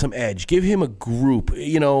in with some edge. Give him a group.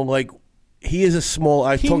 You know, like he is a small.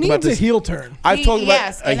 I've he talked about needs a this. heel turn. I've talked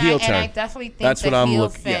yes, about a and heel I, turn. And I definitely think That's the what I'm heel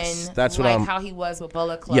looking. Finn, Yes, that's what like I'm. how he was with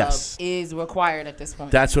Bullet Club, Yes. is required at this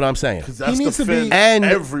point. That's what I'm saying. Because that's He the needs to Finn be- And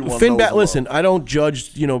everyone Finn knows Balor. about. Listen, I don't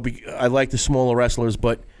judge. You know, I like the smaller wrestlers,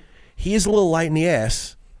 but he is a little light in the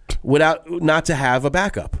ass without not to have a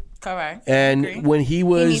backup. Correct. And Agree. when he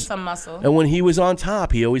was, needs some muscle. and when he was on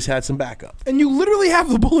top, he always had some backup. And you literally have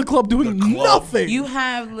the Bullet Club doing nothing. You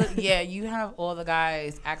have you have all the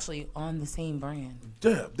guys actually on the same brand.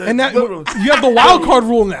 Yeah, and that literally- you have the wild card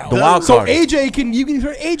rule now. The wild so card. AJ you can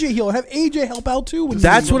turn AJ heel and have AJ help out too. When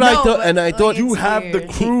That's you what need I him. No, thought, but, and I like, thought you it's have the weird.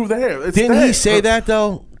 crew there. It's Didn't there. he say that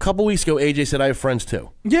though? A couple weeks ago, AJ said I have friends too.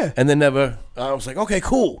 Yeah. And then never. I was like, okay,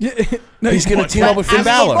 cool. No, He's gonna team But up with Finn I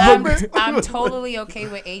Balor. mean, I'm totally okay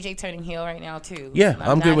with AJ turning heel right now too. Yeah,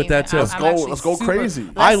 I'm good not with that, too. Let's go- actually let's go super- crazy.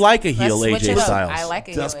 I let's- like a heel let's switch AJ it up. Styles. I like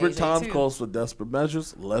a heel Desperate AJ times too. calls for desperate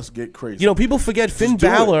measures. Let's get crazy. You know, people forget Finn do it.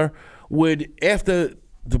 Balor would, after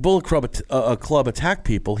the Bullet Club attacked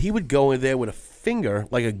people, he would go in there with a finger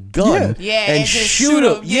like a gun Yeah, and just shoot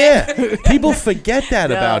him. Yeah. People forget that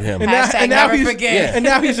about him. And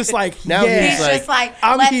now he's just like, Now yeah, he's just like,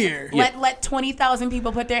 I'm let, here. Let 20,000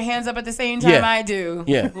 people put their hands up at the same time Yeah. I do.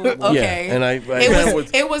 Yeah. Okay. Yeah.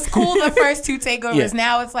 And it was cool the first two takeovers. Yeah.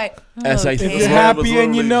 Now it's like, As I if throw- you're happy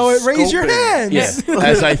and you know it, raise your hands. Yeah.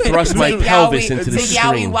 As I thrust my pelvis into the it's a yowie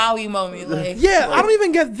screen. wowie moment. Like, Yeah, I don't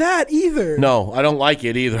even get that either. No, I don't like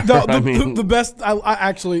it either. The best, I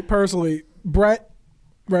actually, personally, Brett,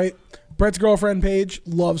 right? Brett's girlfriend, Paige,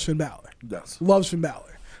 loves Finn Balor. Yes. Loves Finn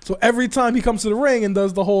Balor. So every time he comes to the ring and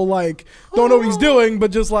does the whole, like, don't know what he's doing, but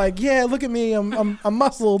just like, yeah, look at me, I'm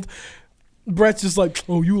muscled. Brett's just like,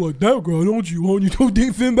 oh, you like that girl, don't you? Oh, you don't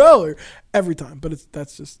date Finn Balor. Every time. But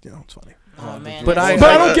that's just, it's funny. Oh, man. But I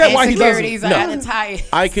don't get why he doesn't. No.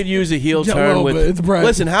 I could use a heel Yeah, a turn little with. bit. It's Brett.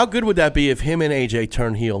 Listen, how good would that be if him and AJ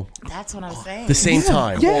turn heel That's what I'm saying. the same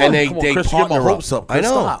time and they Chris, get partner my hopes up. I Chris,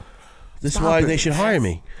 know. stop. This is Stop why it. they should hire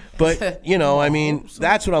me. But I mean,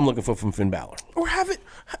 that's what I'm looking for from Finn Balor. Or have it,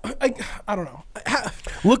 I don't know.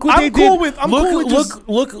 Look what I'm they cool did. with- I'm cool with just-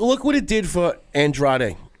 Look what it did for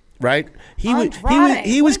Andrade, right? He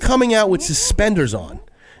Andrade. was coming out with suspenders on.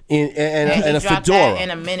 And he a dropped fedora that in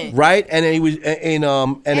a minute. right? And then he was in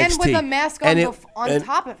NXT And with a mask on, on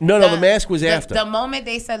top of it. No, the mask was after. The moment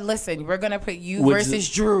they said, listen, we're going to put you Was versus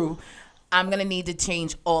Drew, I'm going to need to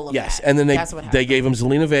change all of Yes, that. and then That's what they happened. gave him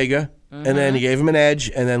Zelina Vega, and then he gave him an edge,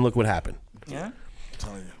 and then look what happened. Yeah.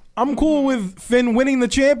 I'm cool with Finn winning the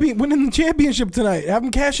championship tonight. Have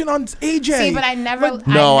him cash in on AJ. See, but I never.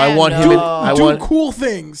 No, I want him. Do cool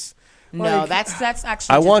things. No, Like- that's actually.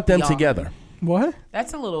 I just want them beyond. together. What?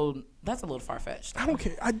 That's a little far fetched. I don't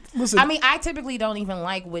care. Listen. I mean, I typically don't even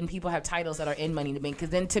like when people have titles that are in Money in the Bank because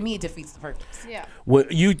then to me it defeats the purpose. Yeah.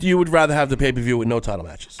 You would rather have the pay per view with no title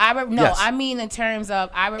matches? No, Yes. I mean in terms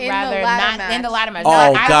of I would In the rather ladder not in the match. ladder match.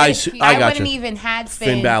 Oh, No, guys, I I got wouldn't you. even had Finn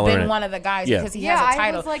Finn Balor in been it. one of the guys Yeah. because he Yeah, has a I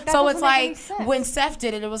title. was like, that so it's doesn't make any like sense. when Seth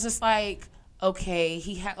did it, it was just like. Okay,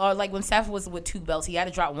 he had, or like when Seth was with 2 belts, he had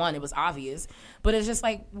to drop one. It was obvious, but it's just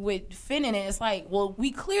like with Finn in it, it's like, well,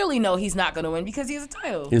 we clearly know he's not going to win because he has a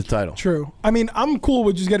title. His title. True. I mean, I'm cool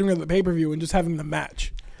with just getting rid of the pay-per-view and just having the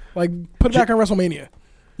match. Like, put it back on WrestleMania.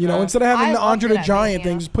 Instead of having I the loved Andre it the at Giant Mania.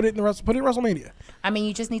 thing, just put it in WrestleMania. I mean,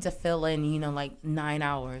 you just need to fill in, like 9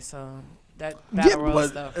 hours. So that Yeah, battle royal But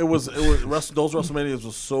stuff. it was those WrestleManias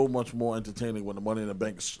were so much more entertaining when the Money in the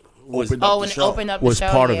Bank opened up Oh, the when it show. opened up Was the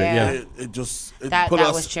show, part of it, yeah. yeah. It just That put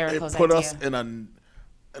us was Jericho's it put us idea.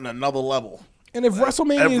 in another level. And if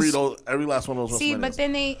WrestleMania Every last one of those See, WrestleManias. but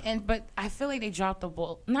then but I feel like they dropped the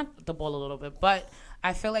ball, not the ball a little bit, but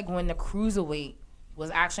I feel like when the cruiserweight was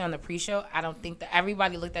actually on the pre-show, I don't think that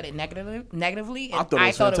everybody looked at it negatively, and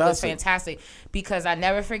I thought it was fantastic because I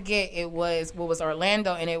never forget it was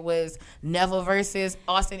Orlando and it was Neville versus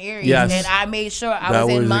Austin Aries, Yes. and I made sure I was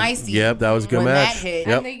in my seat. Yep, that was a good when match. That hit.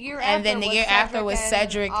 Yep. And then the year after was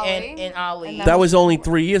Cedric and Ali. That was only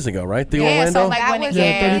 3 years ago, right? The Orlando. So like when was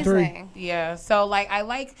it 33. Yeah, so like I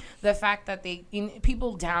like the fact that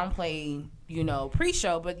people downplay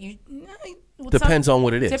pre-show, but Depends on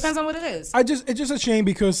what it is. Depends on what it is. it's just a shame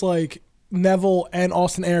because like Neville and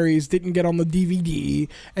Austin Aries didn't get on the DVD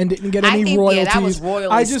and didn't get I any think, royalties. that was royally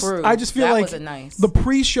I screwed. just feel That like wasn't nice. the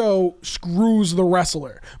pre-show screws the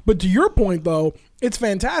wrestler. But to your point though, it's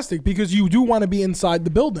fantastic because you do want to be inside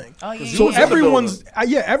the building. Oh, yeah. So You was in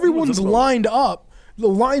the everyone's lined up. The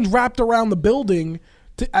line's wrapped around the building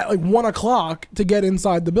at like 1 o'clock to get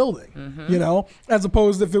inside the building. Mm-hmm. As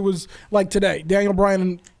opposed to if it was like today, Daniel Bryan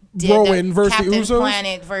and Did Rowan the versus the Captain Usos.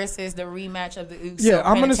 Planet versus the rematch of the Usos. Yeah,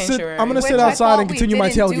 I'm gonna sit outside and continue my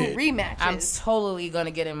tailgate. Rematches. I'm totally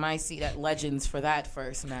gonna get in my seat at Legends for that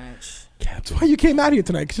first match. That's why you came out here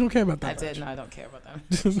tonight because you don't care about I that. did. No, I don't care about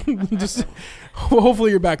them. Just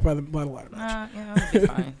hopefully you're back by the ladder match. Yeah, I'll be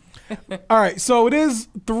fine. All right, so it is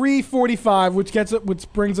 3:45,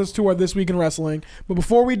 which brings us to our This Week in Wrestling. But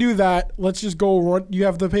before we do that, let's just go run. You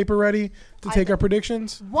have the paper ready to take our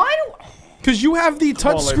predictions? Why do? Because you have the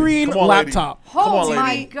touchscreen laptop. Oh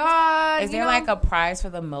my God! Is there like a prize for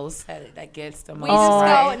the most that gets the most? We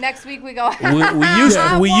just go next week. We go.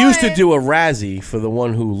 we used to do a Razzie for the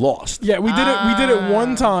one who lost. Yeah, we did it. We did it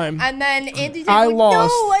one time. And then Andy said, I like, lost.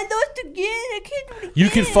 No, I lost again. I can't do it again. You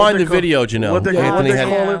can find the video, Janelle.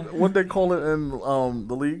 What they call it in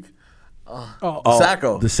the league?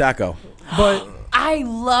 Sacco. The Sacco. But I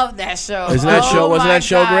love that show. Isn't that show? Wasn't my that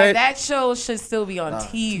show God, great? That show should still be on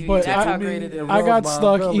TV. but That's how great it is. I got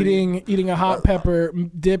stuck eating a hot pepper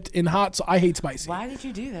dipped in hot. So I hate spicy. Why did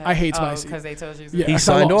you do that? I hate spicy. Because they told you. Yeah, He I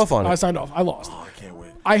signed lost. off on it. I signed off. I lost. I can't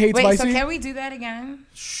wait. I hate Wait, spicy. so can we do that again?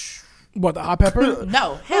 What, the hot pepper?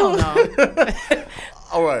 No, hell no.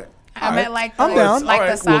 All right. I meant like I'm down. like All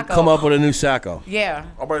the We'll Sacco. come up with a new Sacco. Yeah.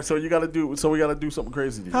 All right, so we got to do something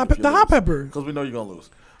crazy. The hot pepper. Because we know you're gonna lose.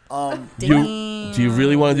 Do you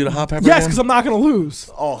really want to do the hot pepper? Yes, again? because I'm not going to lose.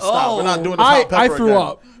 Oh, stop! We're not doing this hot pepper I threw again.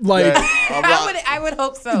 up. Like, Yeah, I'm not- I would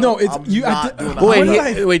hope so. no, it's I'm you. not doing the what hot did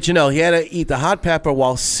pepper. I- Wait, Janelle, he had to eat the hot pepper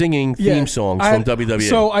while singing theme songs I from had- WWE.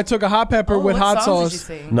 So I took a hot pepper with what hot songs did you sauce.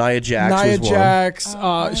 sing? Nia Jax Nia was one. Jax,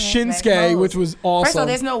 that Shinsuke, knows. which was awesome. First of all,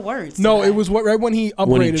 there's no words. to No, that. it was right when he upgraded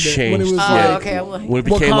When he it. changed. When it was yeah. like okay, well, when it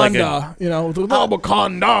became like a Wakanda,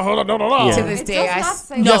 Wakanda. Yeah. To this It day, does I not s-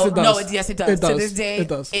 say no, Yes, it does. no, yes, it does. It To does. this day, It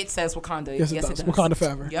does. it says Wakanda. Yes, it does. Wakanda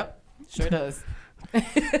forever. Yep, sure does. All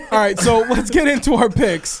right, so let's get into our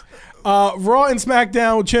picks. Raw and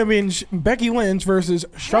SmackDown champions Becky Lynch versus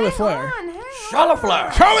Charlotte Flair. Charlotte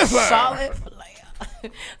Flair. Charlotte Flair. Charlotte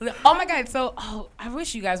Flair. Oh my God! So, I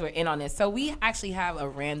wish you guys were in on this. So we actually have a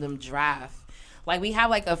random draft. Like we have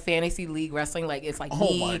like a fantasy league wrestling. Like it's like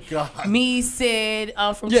my God. me, Sid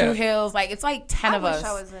from Yeah. True Hills. Like it's like 10 of wish us.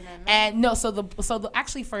 I was in it, man. And no,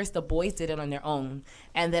 actually first the boys did it on their own,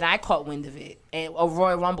 and then I caught wind of it and a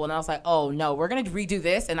Royal Rumble, and I was like, oh no, we're gonna redo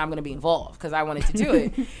this, and I'm gonna be involved because I wanted to do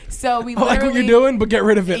it. So we I like what you're doing, but get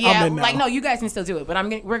rid of it. yeah, I'm in now. like no, you guys can still do it, but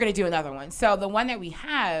we're gonna do another one. So the one that we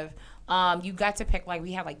have, you got to pick like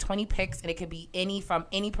we have like 20 picks, and it could be from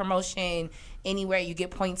any promotion, anywhere. You get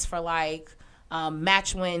points for like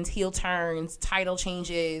match wins, heel turns, title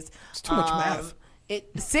changes. It's too much math.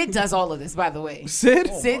 Sid does all of this, by the way. Sid?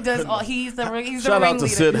 Sid does all. He's the Shout out to ringleader.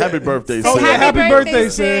 Sid. Happy birthday, Oh, Sid. yeah, happy birthday,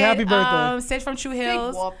 Sid. Happy birthday. Sid from True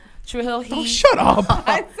Hills. whoop. True Hill Heat. Oh, shut up.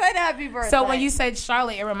 I said happy birthday. So when you said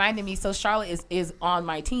Charlotte, it reminded me. So Charlotte is on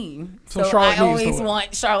my team. So So, Charlotte I needs to always win.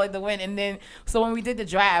 want Charlotte to win. And then so when we did the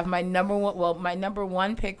draft, my number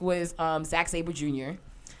one pick was Zack Sabre Jr.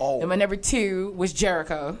 Oh, And my number 2 was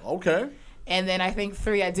Jericho. okay. And then I think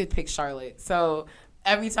 3 I did pick Charlotte. So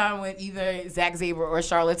every time when either Zack Sabre or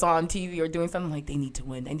Charlotte's on TV or doing something, like they need to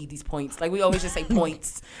win. I need these points. Like we always just say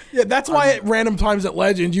points. Yeah, that's why at random times at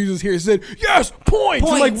Legends you just hear Sid, yes, points.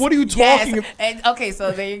 I'm like, what are you talking about? And, okay,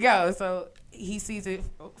 so there you go. So he sees it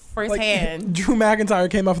firsthand. Drew McIntyre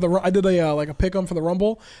came up for the. I did a pick 'em for the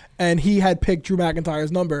Rumble, and he had picked Drew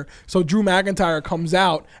McIntyre's number. So Drew McIntyre comes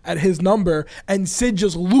out at his number, and Sid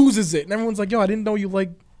just loses it, and everyone's like, "Yo, I didn't know you like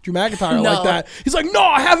Drew McIntyre No. like that." He's like, "No,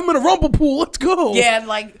 I have him in a Rumble pool. Let's go." Yeah,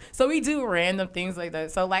 like so we do random things like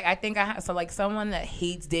that. So like I think like someone that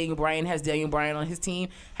hates Daniel Bryan has Daniel Bryan on his team.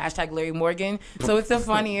 # Larry Morgan. So it's the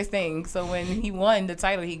funniest thing. So when he won the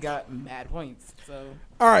title, he got mad points. So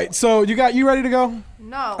All right, so you ready to go?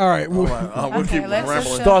 No. All right. We'll keep let's rambling.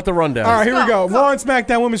 just Start the rundown. All right, here we go. Go. Raw and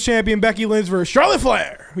SmackDown Women's Champion Becky Lynch versus Charlotte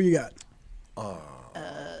Flair. Who you got?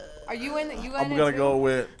 Are you in? You I'm gonna go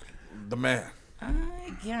with the man.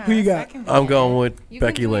 yeah. Who you got? I'm going with You can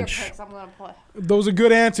Becky do your Lynch. picks, I'm gonna play. Those are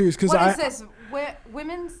good answers because What I. is this?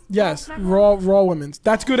 Women's? Yes, SmackDown? Raw Women's.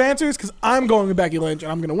 That's good answers because I'm going with Becky Lynch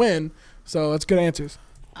and I'm gonna win. So that's good answers.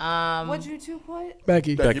 What'd you two put?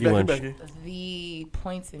 Becky. Becky Lynch. The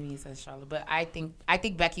points in me says Charlotte, but I think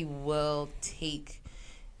Becky will take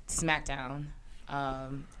SmackDown.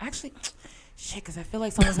 Actually, shit, because I feel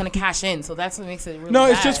like someone's gonna cash in, so that's what makes it really No,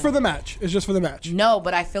 it's bad. just for the match. It's just for the match. No,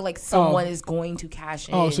 but I feel like someone is going to cash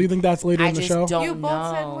in. Oh, so you think that's later I in the just show? don't You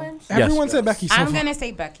both said know. Lynch? Everyone said Becky so I'm far. gonna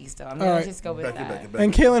say Becky still. I'm All gonna right. just go with that.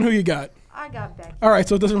 And Kaylin, who you got? I got Becky. All right,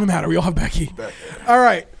 so it doesn't really matter. We all have Becky. All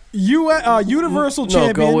right, Universal No,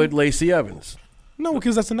 Champion. go with Lacey Evans. No,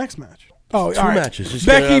 because that's the next match. Oh, Two all right. matches. Just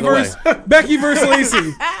get it Becky out of the versus Becky versus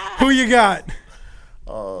Lacey. Who you got?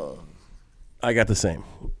 I got the same.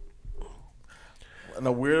 In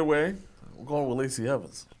a weird way, I'm going with Lacey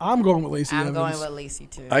Evans. I'm going with Lacey I'm Evans. going with Lacey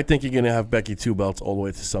too. I think you're gonna have Becky 2 belts all the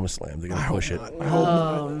way to SummerSlam. They're gonna push it.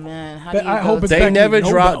 Oh man, how do you I go hope to- it's They Becky, never no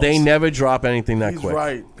drop. belts. They never drop anything that He's quick.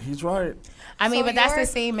 right. He's right. I mean, So but that's you're-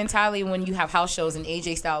 the same mentality when you have house shows and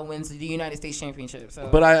AJ Styles wins the United States Championship. So,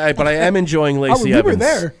 But I am enjoying Lacey we were Evans.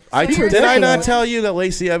 there. I We were did there I for not that. tell you that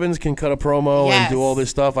Lacey Evans can cut a promo and Yes. do all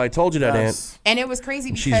this stuff? I told you that, Yes. and it was crazy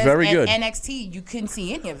because She's very in good. NXT you couldn't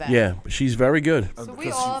see any of that. Aunt. Yeah, she's very good. So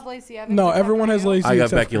we all have Lacey Evans. No, except everyone for has you? Lacey. I got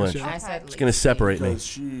except Becky Lynch. Christian. I said It's gonna separate me. Because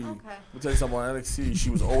she, let me tell you something about NXT. She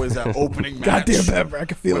was always that opening match. Goddamn Pepper, I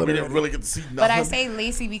can feel Where it. we didn't already. really get to see nothing. But I say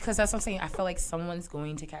Lacey because that's what I'm saying. I feel like someone's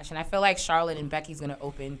going to cash in. I feel like Charlotte and Becky's going to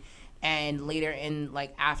open, and later in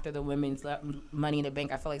like after the women's Money in the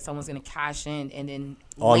Bank, I feel like someone's going to cash in, and then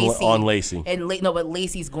On Lacey. And but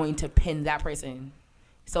Lacey's going to pin that person,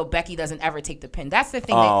 so Becky doesn't ever take the pin. That's the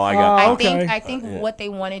thing. Oh, I got- Oh, okay. I think yeah. what they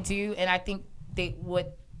want to do, and I think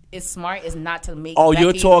what is smart is not to make. Oh, you're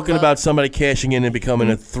Becky talking look- about somebody cashing in and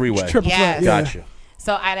becoming a 3-way. Triple Yes. threat. Yeah. Gotcha.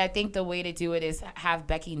 So I think the way to do it is have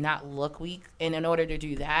Becky not look weak, and in order to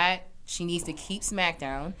do that, She needs to keep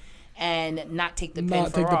SmackDown and not take the pin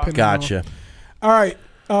for Raw. Gotcha. All right.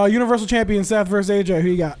 Universal Champion Seth versus AJ. Who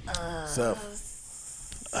you got?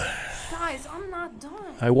 Seth. Guys, I'm not done.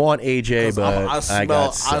 I want AJ, but I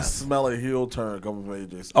got Seth. I smell a heel turn coming from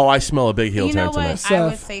AJ. Oh, I smell a big heel You know turn what? tonight. I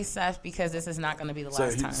would say Seth because this is not going to be the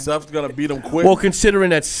last time. Seth's going to beat him quick. Well,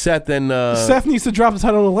 considering that Seth and Seth needs to drop the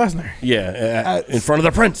title to Lesnar. Yeah, in front of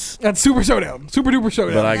the Prince. At Super Showdown. Super Duper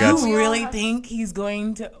Showdown. But I got You really think he's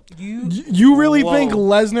going to... You really think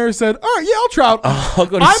Lesnar said, all right, yeah, I'll try out. I'll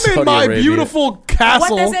go to I'm Saudi in my Arabia. beautiful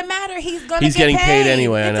castle. What does it matter? He's going to He's get getting paid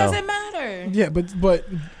anyway, I It know. doesn't matter. Yeah, but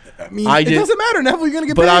I mean, I it did- doesn't matter. Neville, you're going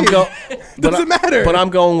to get But paid. Doesn't matter. But I'm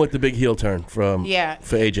going with the big heel turn for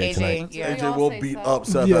AJ tonight. Yeah. AJ will beat up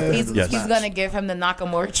Seth. Yeah. at the end He's, of the he's match. going to give him the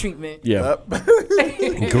Nakamura treatment. Yeah.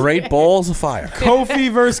 Great balls of fire.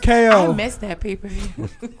 Kofi versus KO. I missed that pay-per-view.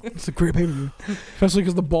 It's a great pay-per-view. Especially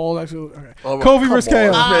because the ball actually... Okay. Oh, Kofi come versus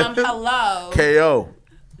on, KO. man. Hello. KO.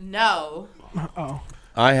 No. Oh.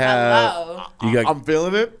 I have. Hello. You got. I'm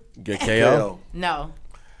feeling it. Get KO. No.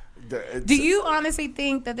 It's- Do you honestly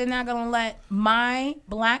think that they're not going to let my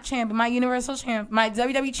black champion, my Universal champion, my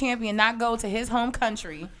WWE champion not go to his home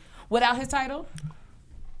country without his title?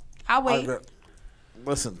 I'll wait.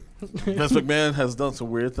 Listen, Vince McMahon has done some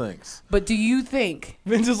weird things. But do you think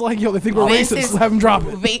Vince is like, yo, they think we're Vince racist. is- Have him drop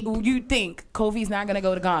it. You think Kofi's not going to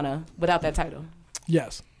go to Ghana without that title?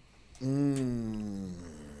 Yes.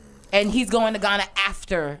 And he's going to Ghana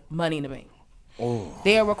after Money in the Bank. Oh.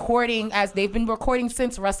 They are recording as they've been recording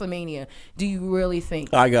since WrestleMania. Do you really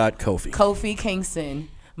think I got Kofi. Kofi Kingston,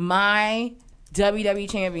 my WWE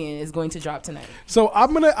champion, is going to drop tonight? So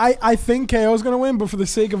I think KO is gonna win, but for the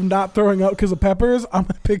sake of not throwing up because of peppers, I'm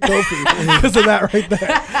gonna pick Kofi because of that right there.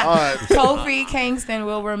 All right. Kofi Kingston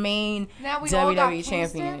will remain Now we all got WWE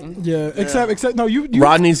champion. Yeah, except no, you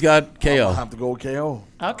Rodney's got KO. I have to go with KO.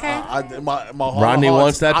 Okay. My Rodney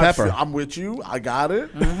wants that pepper. I'm with you. I got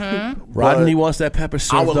it. Rodney wants that pepper I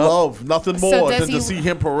served would up. love nothing So more does than to he- see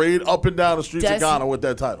him parade up and down the streets of Does Ghana he- with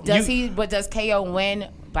that title. Does KO win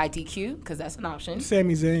by DQ? Because that's an option.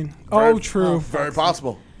 Sami Zayn. Oh, true. Very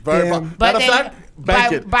possible. Very Damn. possible. But Matter of then fact,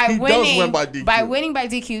 bank it. by He winning, does win by DQ. winning by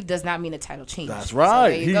DQ does not mean a title change. That's So right.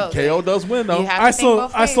 there you go. KO does win though. You have to I think still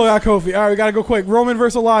both got Kofi. All right, we gotta go quick. Roman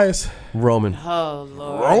versus Elias. Roman. Oh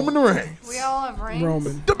Lord. Roman Reigns. We all have rings.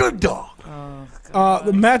 Roman. The big dog.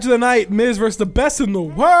 The match of the night: Miz versus the best in the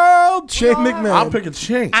world, Shane McMahon. I'm picking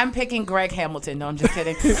Shane. I'm picking Greg Hamilton. No, I'm just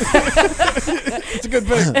kidding. It's a good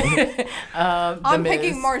pick. I'm Miz.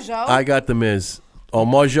 picking Marjo. I got the Miz. Oh,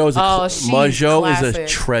 Marjo is she's Marjo is a classic.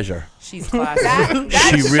 treasure. She's classic.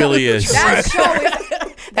 She really is. That show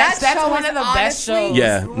is. That's show one is of the best honestly shows.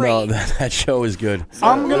 Yeah, great. no, that show is good.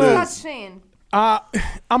 I'm Who's gonna. got Shane? I'm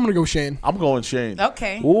gonna go Shane. I'm going Shane.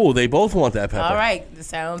 Okay. Ooh, they both want that pepper. All right. This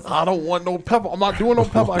sounds. I don't want no pepper. I'm not doing no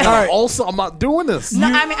pepper. I got also. I'm not doing this. No,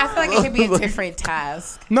 I mean I feel like it could be a different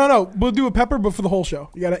task. No, we'll do a pepper, but for the whole show.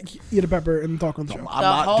 You gotta eat a pepper and talk on the show. I'm The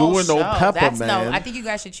not whole doing no show. pepper, That's man. I think you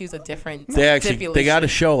guys should choose a different. They got a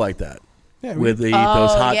show like that. Yeah, with the, Oh,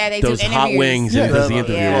 those hot yeah, they do those hot interviews. wings Yeah. and does the Yeah.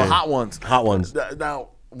 interview. Yeah. Hot ones. Hot ones. Now,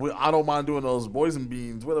 I don't mind doing those boys and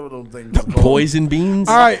beans, whatever those things are called. Poison beans.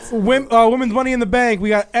 All right, women's Money in the Bank. We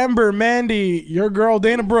got Ember, Mandy, your girl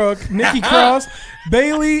Dana Brooke, Nikki Cross,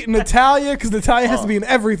 Bailey, Natalia, because Natalia has to be in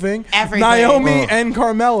everything. Everything. Naomi and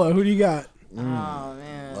Carmella. Who do you got? Oh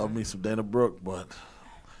man. Love me some Dana Brooke, but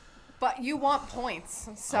But you want points,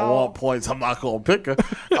 so I want points. I'm not gonna pick her.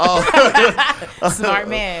 Smart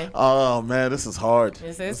man. Oh man, this is hard.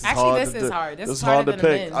 This is hard. This is hard harder to than the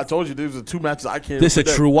pick. men's. I told you these are two matches I can't. This is a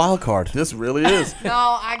predict. true wild card. This really is.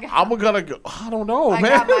 no, I'm gonna go. I don't know, I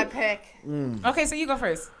man. got my pick. Okay, so you go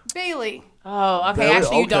first. Bailey. Oh, okay. Bailey,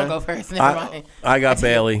 Actually, you don't okay. go first. Never mind. I got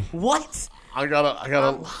Bailey. What? I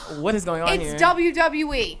gotta. What is going on It's here?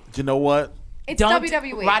 WWE. You know what? It's Don't,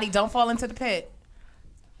 WWE. Roddy, don't fall into the pit.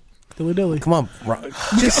 Dilly. Come on,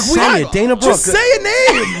 just say it, Dana Brooke. Just say a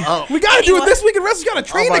name. We gotta do it this week, and Wrestle's got a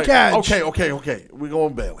train All to right. catch. Okay. We're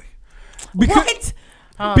going Bailey. Because,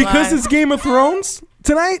 Oh, because my. it's Game of Thrones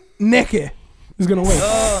tonight, Nikki is gonna win.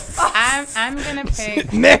 I'm gonna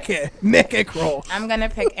pick. Nikki Kroll. I'm gonna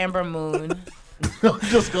pick Ember Moon. I'm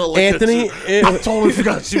just gonna look Anthony, at you. I totally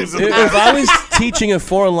forgot she was in there. if I was teaching a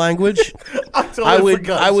foreign language,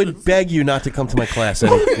 I would beg you not to come to my class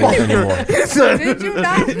anymore. Did you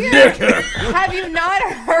not hear? Have you not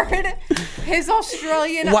heard his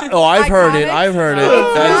Australian? What? Oh, I've heard it. I've heard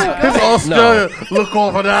it. It's Australia. Look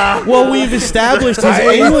over there. Well, we've established his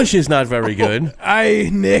English is not very good.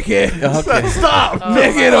 Nikki. Okay. Stop.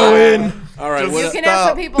 Nikki to win. All right, You can have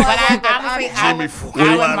some people. But I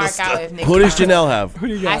would mark out if Nikki. Who does Janelle have? Who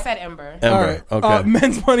do you got? I said Ember. Ember. All right. Okay.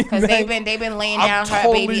 Men's money Because they've been laying down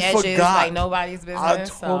her baby edges like nobody's business. I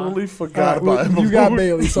totally forgot All right, about Ember you got Moon.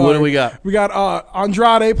 Bailey. Sorry. What do we got? We got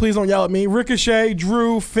Andrade. Please don't yell at me. Ricochet,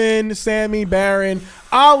 Drew, Finn, Sammy, Baron,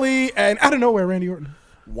 Ali, and out of nowhere, Randy Orton.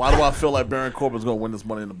 Why do I feel like Baron Corbin's going to win this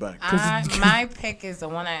Money in the Bank? My pick is the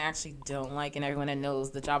one I actually don't like, and everyone that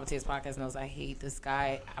knows the Jabba Tears podcast knows I hate this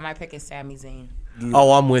guy. My pick is Sami Zayn.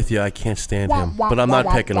 Oh, I'm with you. I can't stand him, but I'm not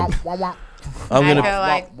picking him. I'm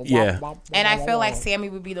gonna. And I feel like Sammy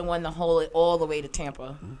would be the one to hold it all the way to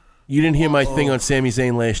Tampa. You didn't hear my thing on Sami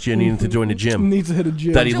Zayn last year needing to join the gym. Needs to hit a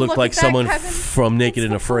gym. That he looked like someone from Naked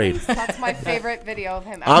and Afraid. That's my favorite video of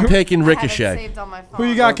him. I'm picking I have it Ricochet. saved on my phone. Who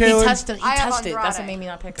you got, Caleb? He touched it. That's what made me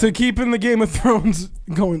not pick him. To keep in the Game of Thrones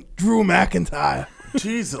going, Drew McIntyre.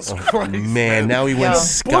 Jesus Christ. Man, now he went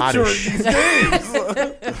Scottish.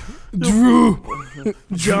 Drew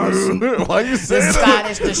Johnson. Why you saying The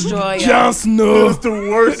Scottish Destroyer. Jon Snow. That's the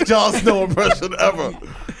worst Jon Snow impression ever.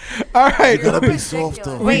 All right. You gotta be soft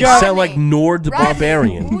though. You sound like Nord the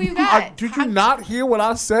Barbarian. Who you got? Did you not hear what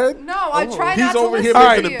I said? No, I tried He's not to over listen here All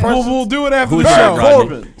making right. impressions. We'll do it after Who's the that, show. Rodney?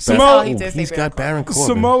 Corbin. Samoa, he did say He's Baron got Baron Corbin.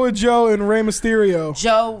 Samoa Joe and Rey Mysterio.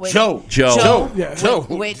 Joe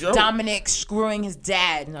Yeah. with Dominic screwing his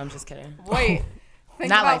dad. No, I'm just kidding. Wait. Think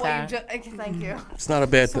Not about like what you Thank you. It's not a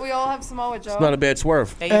bad. So we all have Samoa Joe. It's not a bad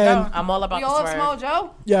swerve. There you And go. I'm all about We the all have swerve. Samoa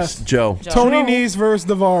Joe? Yes. Joe. Tony Nese versus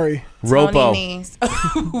Davari. Ropo. Tony Nese.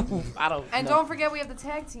 I don't And know. don't forget we have the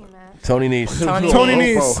tag team match. Tony Nese. Tony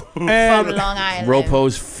Nese. From And Long Island.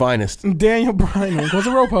 Ropo's finest. Daniel Bryan. Goes to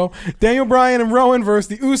Ropo. Daniel Bryan and Rowan versus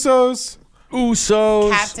the Usos.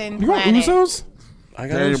 Captain You got Planet. Usos? I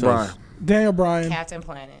got Daniel Usos. Bryan. Daniel Bryan. Captain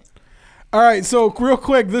Planet. All right, so real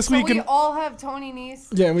quick, this So week we in all have Tony Nese.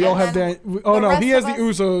 yeah, we all have then Dan. Oh the no, rest he has of the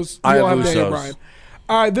us- Usos. I We all have have Daniel Usos. Bryan.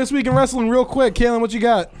 All right, this week in wrestling, real quick, Kaylin, what you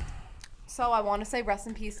got? So I want to say rest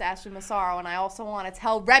in peace to Ashley Massaro, and I also want to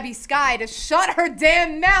tell Rebby Sky to shut her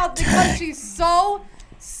damn mouth because she's so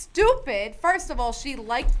stupid. First of all, she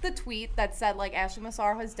liked the tweet that said like Ashley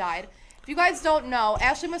Massaro has died. If you guys don't know,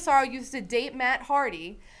 Ashley Massaro used to date Matt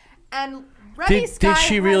Hardy, and Rebby Sky Did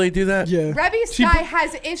she really do that? Yeah. Rebby She- Sky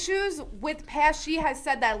has issues with past. She has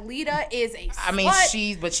said that Lita is a slut. I mean,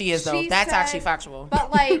 she is though. She That's said- actually factual.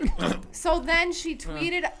 But like, so then she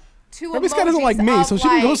tweeted two Rebby Sky doesn't like me, emojis so of, she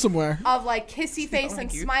can go like- somewhere. Of like kissy face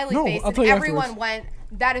and smiley No, face, I'll and tell you everyone afterwards. went,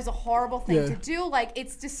 "That is a horrible thing Yeah. to do. Like,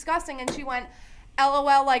 it's disgusting." And she went,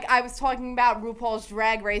 "LOL." Like I was talking about RuPaul's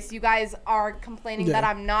Drag Race. You guys are complaining Yeah. that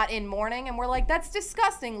I'm not in mourning, and we're like, "That's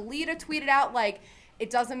disgusting." Lita tweeted out like. It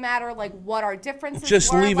doesn't matter like what our differences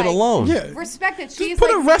Just were. leave it like, alone. Yeah. Respect it. She's put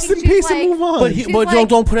like a rest in making- she's peace and like- move on. But, she's but like-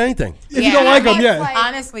 don't put anything. If you don't like them, it's yeah. like,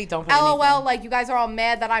 Honestly, don't put LOL, anything. like you guys are all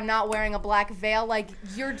mad that I'm not wearing a black veil. Like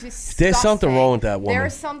you're disgusting. There's something wrong with that woman.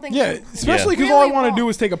 There's something. Yeah, especially because all I want to do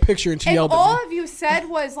is take a picture, and she And yelled all at me. of you said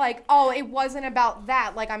was like, "Oh, it wasn't about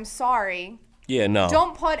that." Like, I'm sorry. Yeah, no.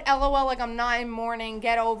 Don't put LOL like I'm not in mourning.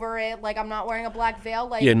 Get over it. Like I'm not wearing a black veil.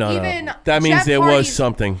 Like Yeah, no, even no. That means Jeff there was Hardy's-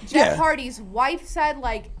 something. Jeff Yeah. Hardy's wife said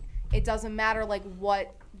like, it doesn't matter like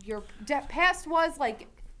what your past was. Like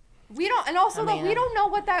we don't, and also that we don't know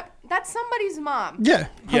what that's somebody's mom. Yeah,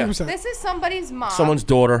 Yeah. 100%. This is somebody's mom. Someone's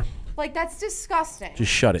daughter. Like that's disgusting.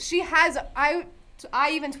 Just shut it. She has.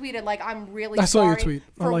 I even tweeted like I'm really I saw your sorry tweet.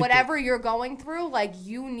 I for liked whatever you're going through. Like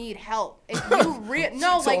you need help. If you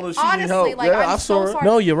no, She like told us she need honestly, help. like Yeah, I I'm saw so it. sorry.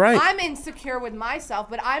 No, you're right. I'm insecure with myself,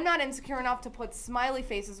 but I'm not insecure enough to put smiley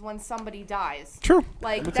faces when somebody dies. True.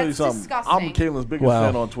 Like Let me tell you that's something. disgusting. I'm Caitlin's biggest Wow.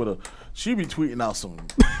 fan on Twitter. She be tweeting out some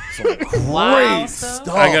Wow, great so-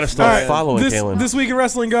 stuff. I gotta start All right, following this, Kaylin. This week in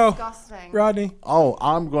wrestling, go. Disgusting. Rodney. Oh,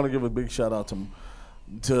 I'm gonna give a big shout out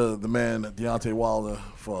to the man Deontay Wilder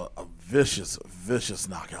for a vicious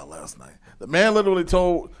knockout last night. The man literally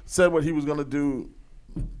said what he was gonna do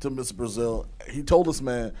to Mr. Brazil. He told this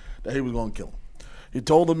man that he was gonna kill him. He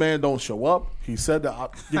told the man don't show up. He said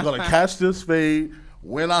that you're gonna catch this fade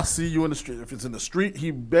when I see you in the street. If it's in the street,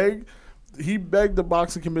 he begged the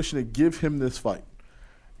boxing commission to give him this fight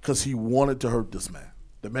because he wanted to hurt this man.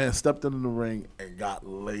 The man stepped into the ring and got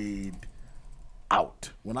laid out.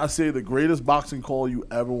 When I say the greatest boxing call you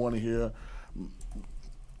ever want to hear,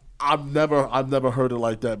 I've never heard it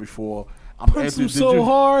like that before. Punched him so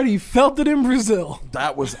hard, he felt it in Brazil.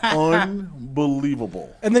 That was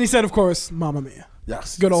unbelievable. And then he said, of course, Mamma Mia.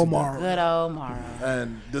 Yes. Good old Morrow. Good old Morrow.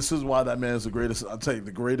 And this is why that man is the greatest. I'll tell you,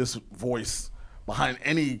 the greatest voice behind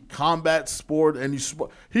any combat sport, any sport.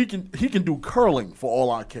 He can do curling for all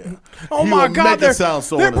I care. Oh He my will God, make it sound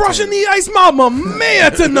so they're brushing entertaining. the ice, Mamma Mia,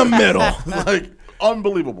 it's in the middle. Like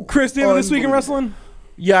unbelievable. Chris, do you have this week in wrestling?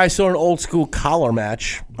 Yeah, I saw an old school collar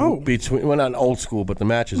match. Oh. Between, well, not old school, but the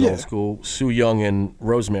match is old school. Sue Young and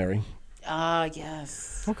Rosemary.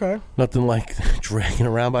 Yes. Okay. Nothing like dragging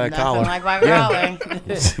around by a Nothing collar. like by a collar.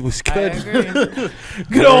 It was good. I agree.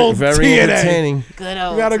 Good old very TNA. entertaining. Good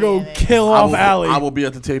old. We gotta go TNA. kill off Allie. I will be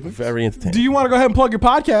at the taping. Very entertaining. Do you want to go ahead and plug your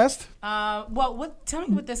podcast? Well, tell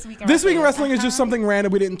me what this week in This week in wrestling is Uh-huh. just something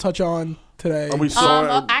random we didn't touch on today. And we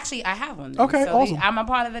saw Actually, I have one. then. Okay, So awesome. I'm a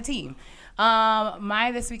part of the team.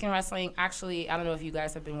 My This Week in Wrestling, actually, I don't know if you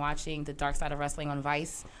guys have been watching The Dark Side of Wrestling on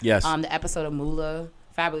Vice. Yes. The episode of Moolah,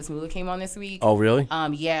 Fabulous Moolah came on this week. Oh, really?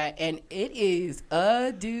 Yeah, and it is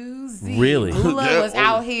a doozy. Really? Moolah Yeah, was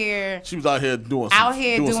out here. She was out here doing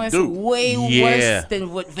Doing way Yeah. worse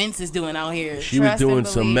than what Vince is doing out here. She was Trust and doing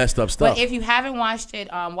some believe. messed up stuff. But if you haven't watched it,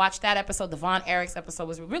 watch that episode. The Von Erichs episode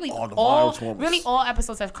was really Oh, the Von all Erichs one was- really all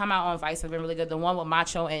episodes that have come out on Vice have been really good. The one with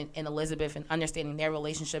Macho and Elizabeth and understanding their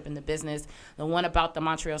relationship in the business. The one about the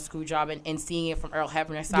Montreal Screwjob and seeing it from Earl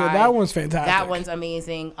Hebner's side. that one's fantastic. That one's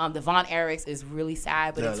amazing. The Von Erichs is really sad,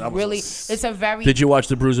 but Yeah, it's that was really it's a very Did you watch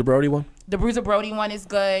the Bruiser Brody one? the Bruiser Brody one is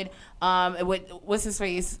good. With what's his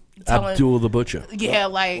face? Abdul the Butcher. Yeah,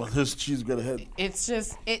 like Well, his cheese got ahead. it's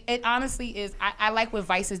just it honestly is I like what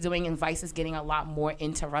Vice is doing, and Vice is getting a lot more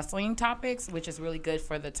into wrestling topics, which is really good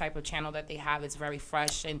for the type of channel that they have. It's very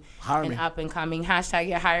fresh and up and coming. Hashtag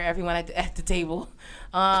yeah, hire everyone at the table.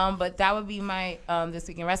 But that would be my This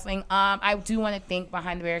Week in Wrestling. I do want to thank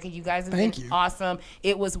Behind the Barricade. You guys have been awesome.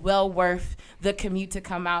 It was well worth the commute to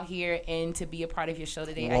come out here and to be a part of your show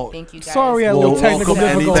today. I thank you guys. Sorry we had a little technical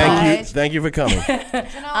difficulty. Thank you for coming.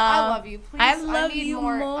 I love you. Please, I love need you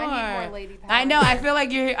more. more. I need more lady power. I know. I feel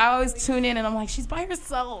like I always tune in and I'm like, she's by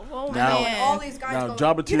herself. Oh Now- man. All these guys Now, going,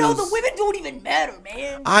 Jabba you know, the Tears- women don't even matter,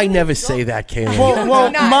 man. I never say that, Kayla.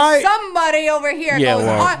 Well, Not somebody over here Yeah, goes,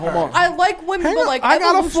 well, hold on. I like women, but like I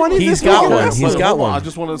got a evolution- funny He's This got Week in one. Wrestling. He's got one. I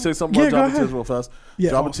just wanted to say something Yeah, about go Jabba ahead. Tears real fast.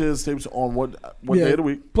 Yeah. Jabba Tears tapes on what Yeah. day of the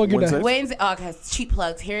week? Plug your day. Wednesdays? Wednesday. Oh, okay. Cheap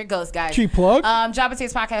plugs. Here it goes, guys. Cheap plug? Jabba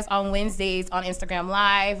Tears Podcast on Wednesdays on Instagram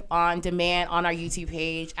Live, on demand on our YouTube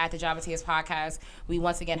page at the Jabba Tears Podcast. We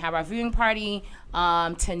once again have our viewing party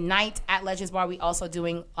tonight at Legends Bar. We also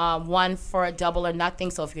doing one for a double or nothing.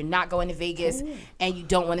 So if you're not going to Vegas and you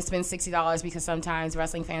don't want to spend $60 because sometimes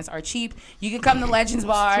wrestling fans are cheap, you can come to Legends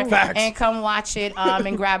Bar and come watch it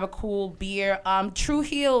and grab a cool beer. True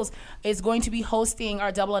Heels is going to be hosting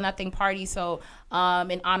our double or nothing party. So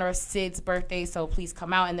in honor of Sid's birthday, so please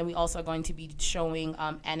come out. And then we also are going to be showing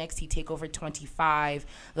NXT TakeOver 25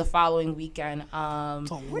 the following weekend.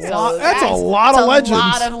 That's a lot of legends. A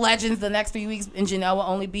lot of legends. The next 3 weeks in Janelle will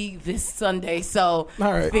only be this Sunday, so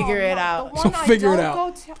All right. figure it out. So figure it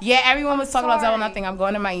out. Yeah, everyone was talking about Double Nothing. I'm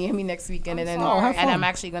going to Miami next weekend, and then have fun. I'm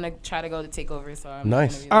actually gonna try to go to TakeOver. So I'm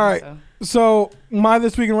Nice. gonna be All there, right. so. So my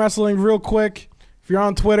This Week in Wrestling, real quick. If you're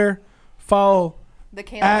on Twitter, follow The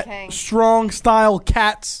Kayla at King. Strong Style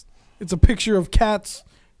Cats. It's a picture of cats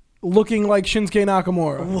looking like Shinsuke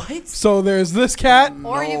Nakamura. What? So there's this cat.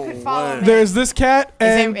 Or you could follow me. There's this cat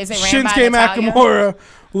and is it ran by Shinsuke Natalya? Nakamura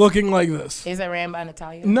looking like this. Is it ran by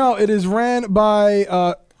Natalia? No, it is ran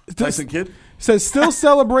by Tyson Kidd? says still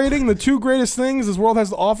celebrating the two greatest things this world has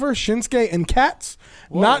to offer, Shinsuke and cats.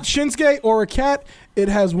 Not Shinsuke or a cat. It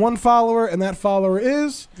has one follower, and that follower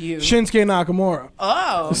is You. Shinsuke Nakamura.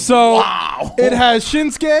 Oh. So it has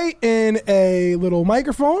Shinsuke in a little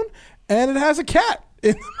microphone, and it has a cat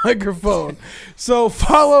in the microphone. So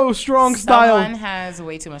follow Strong Style. Someone has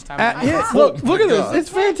way too much time. on their hands. Look at this. It's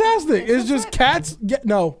fantastic. It's just cats.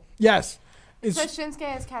 Yes. It says Shinsuke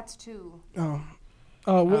has cats too.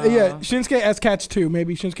 Yeah, Shinsuke as Cats 2.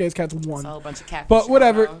 Maybe Shinsuke as Cats 1. It's all a bunch of catfish But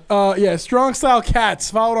whatever. around. Yeah, Strong Style Cats.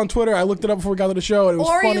 Follow it on Twitter. I looked it up before we got to the show, and it was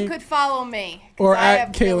Or funny. you could follow me. 'cause Or I at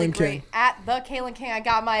have really Kaylin King. At the Kaylin King. I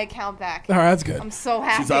got my account back. All right, that's good. I'm so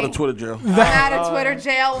happy. She's out of Twitter jail. I'm out of Twitter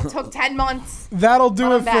jail. Took 10 months. That'll do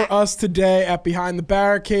I'm it back. for us today at Behind the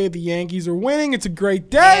Barricade. The Yankees are winning. It's a great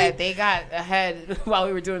Yeah, day. they got ahead while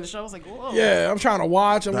we were doing the show. I was like, whoa. Yeah, I'm trying to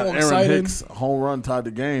watch. I'm a That little Aaron excited. Hicks home run tied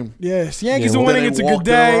the game. Yes, Yankees Yeah, are well, winning. they It's a good walked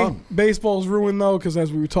it day. around. Baseball's ruined though, because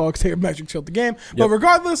as we were talking, Sabermetric killed the game. But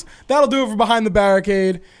regardless, that'll do it for Behind the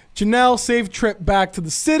Barricade. Janelle, safe trip back to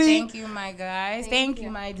the city. Thank you, my guys. Thank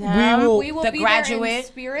you, my dad. We will the be graduate. there in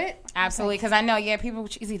spirit. Absolutely, because I know, people,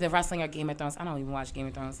 it's either wrestling or Game of Thrones. I don't even watch Game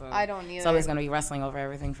of Thrones, so I don't either. It's always going to be wrestling over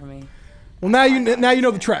everything for me. Well, now you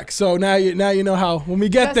know the trek. So now you know how when we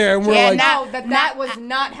get there, and we're yeah, like, no, that was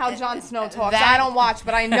not how Jon Snow talks. I don't watch,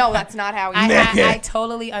 but I know that's not how he talks. I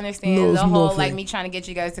totally understand Knows the whole nothing. like me trying to get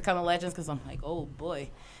you guys to come to Legends because I'm like, oh boy,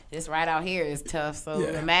 This ride out here is tough. So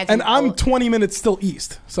Yeah. imagine. And I'm 20 minutes still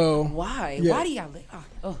east. So Why? Yeah. Why do y'all live?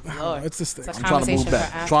 Oh Lord, it's this thing. It's a I'm trying to move conversation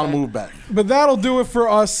back. for Trying to after. move back. But that'll do it for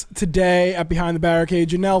us today at Behind the Barricade.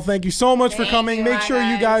 Janelle, thank you so much for Thank coming. you, Make my sure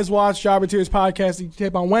you guys. guys watch Jobber Tears podcast. You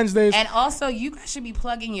tape on Wednesdays. And also, you guys should be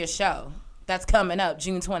plugging your show that's coming up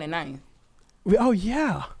June 29th. Oh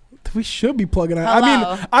yeah, we should be plugging it. Hello.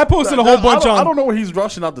 I mean, I posted a whole bunch I on don't know when he's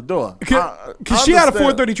rushing out the door. because she had a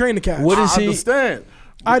 4:30 train to catch. What is I he? understand.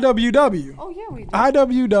 IWW. Oh yeah, we do.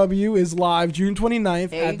 IWW is live June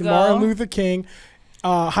 29th There at you the go. Martin Luther King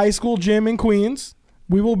High School Gym in Queens.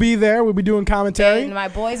 We will be there. We'll be doing commentary. And my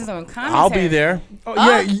boys is on commentary. I'll be there. Oh,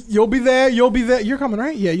 yeah, you'll be there. You'll be there. You're coming,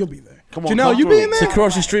 right? Yeah, you'll be there. Come on, Janelle, come you through. being there? It's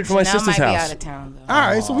across the street from my Janelle sister's might be house. out of town, though. All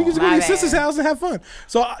right, so we can just go to My your sister's bad. house and have fun.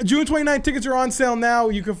 So June 29th, tickets are on sale now.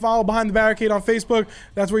 You can follow Behind the Barricade on Facebook.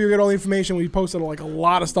 That's where you'll get all the information. We posted like a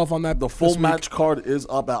lot of stuff on that. The full this week. match card is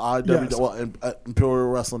up at IW Yes. well, at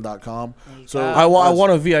ImperialWrestling.com. So I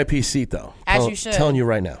want a VIP seat though. As you should. Telling you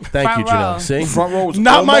right now. Thank Front you, Janelle. row. See? front row is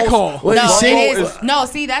Not my almost- call. Wait, No, see? it is. No,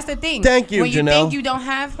 see, that's the thing. Thank you, when you Janelle. think you don't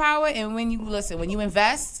have power, and when you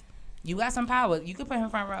invest, you got some power. You could put him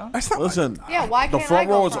front row. That's not Listen, Yeah, why the can't front I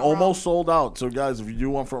go row is front row? almost sold out. So guys, if you do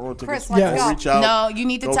want front row tickets, Chris, let's Yes. go. reach out. No, you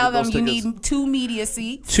need to Go tell get them those you tickets. need 2 media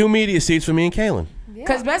seats. 2 media seats for me and Kaylin.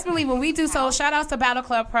 Because best believe when we do so, shout outs to Battle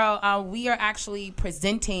Club Pro. We are actually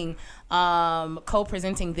presenting,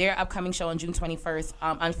 co-presenting their upcoming show on June 21st,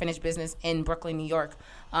 Unfinished Business in Brooklyn, New York.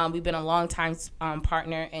 We've been a long time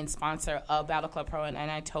partner and sponsor of Battle Club Pro, and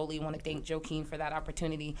I totally want to thank Joe Keane for that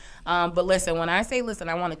opportunity. But listen, when I say, listen,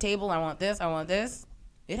 I want a table, I want this,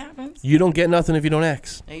 it happens. You don't get nothing if you don't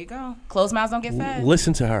ask. There you go. Closed mouths don't get fed.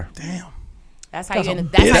 Listen to her. Damn. That's how you That's in a the,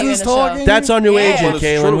 that's how you in the business show. talking. That's our new Yeah. agent, Well, it's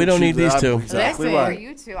Kaylin. true. We don't need She's these two. Exactly Listen. For right.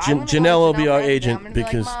 you two. Janelle will be our agent I'm gonna be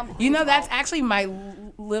because- Mom, You know, that's actually my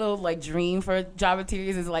little like dream for Jobber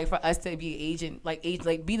Tears is like for us to be agent, like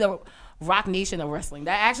be the Rock Nation of wrestling.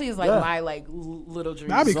 That actually is like Yeah. my like little dream.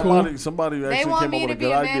 That'd be cool. Somebody They actually want came me up to with a be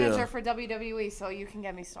good a manager idea. for WWE, so you can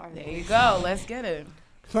get me started. There you go. Let's get it.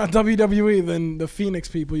 It's not WWE, then the Phoenix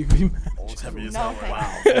people. You can be No,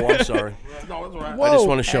 thank you. Oh, I'm sorry. Whoa. I just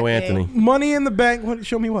want to show Okay. Anthony. Money in the Bank. What,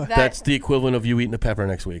 show me what? That's the equivalent of you eating a pepper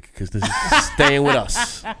next week because this is staying with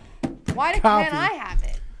us. Why Copy. can't I have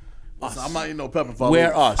it? Listen, I'm not eating no pepper. If I We're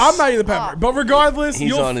lose. us. I'm not eating the pepper, but regardless, He's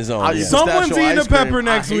you'll, on his own. I'll yeah. eat Someone's pistachio eating a ice cream. pepper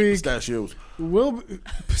next I hate week. Pistachios. Will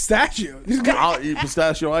pistachio. I'll eat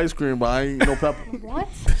pistachio ice cream, but I ain't eat no pepper. What?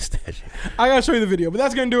 I gotta show you the video, but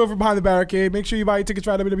that's gonna do it for Behind the Barricade. Make sure you buy your tickets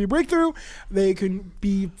for WWE Breakthrough. They can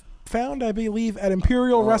be found, I believe, at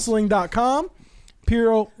ImperialWrestling.com.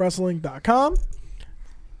 ImperialWrestling.com.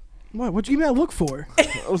 What you give me that look for?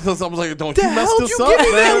 I was like, don't The you mess hell this you up, give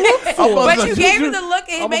me that man. look for? I was But like, you gave me the look and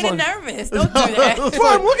it I was made it like- nervous. Don't do that. That's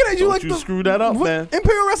why I'm looking at you Don't like you screw that up, man.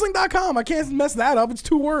 ImperialWrestling.com. I can't mess that up. It's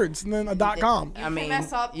 2 words and then a .com. I mean,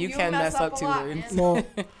 mess up- you you can mess mess up up a 2 lot, words. Well,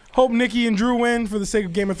 hope Nikki and Drew win for the sake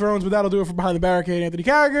of Game of Thrones, but that'll do it for Behind the Barricade. Anthony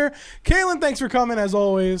Carragher. Kaylin, thanks for coming as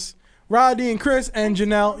always. Rodney and Chris and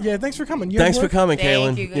Janelle. Yeah, thanks for coming. You Thanks have for coming,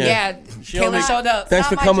 Thank Kaylin. you. Yeah, Kaylin showed up. Thanks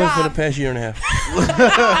for Not my coming for the job. past year and a half.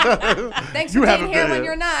 Thanks You for haven't being here been when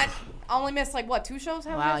here. you're not. Only missed like what, 2 shows?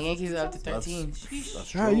 Haven't Wow, missed Yankees 2 are up to shows?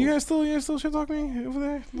 13. You guys still shit talk me over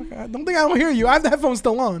there? Look, I don't think I don't hear you. I have the headphones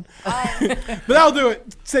still on. But that'll do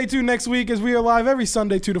it. Stay tuned next week as we are live every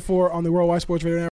Sunday 2 to 4 on the Worldwide Sports Radio Network.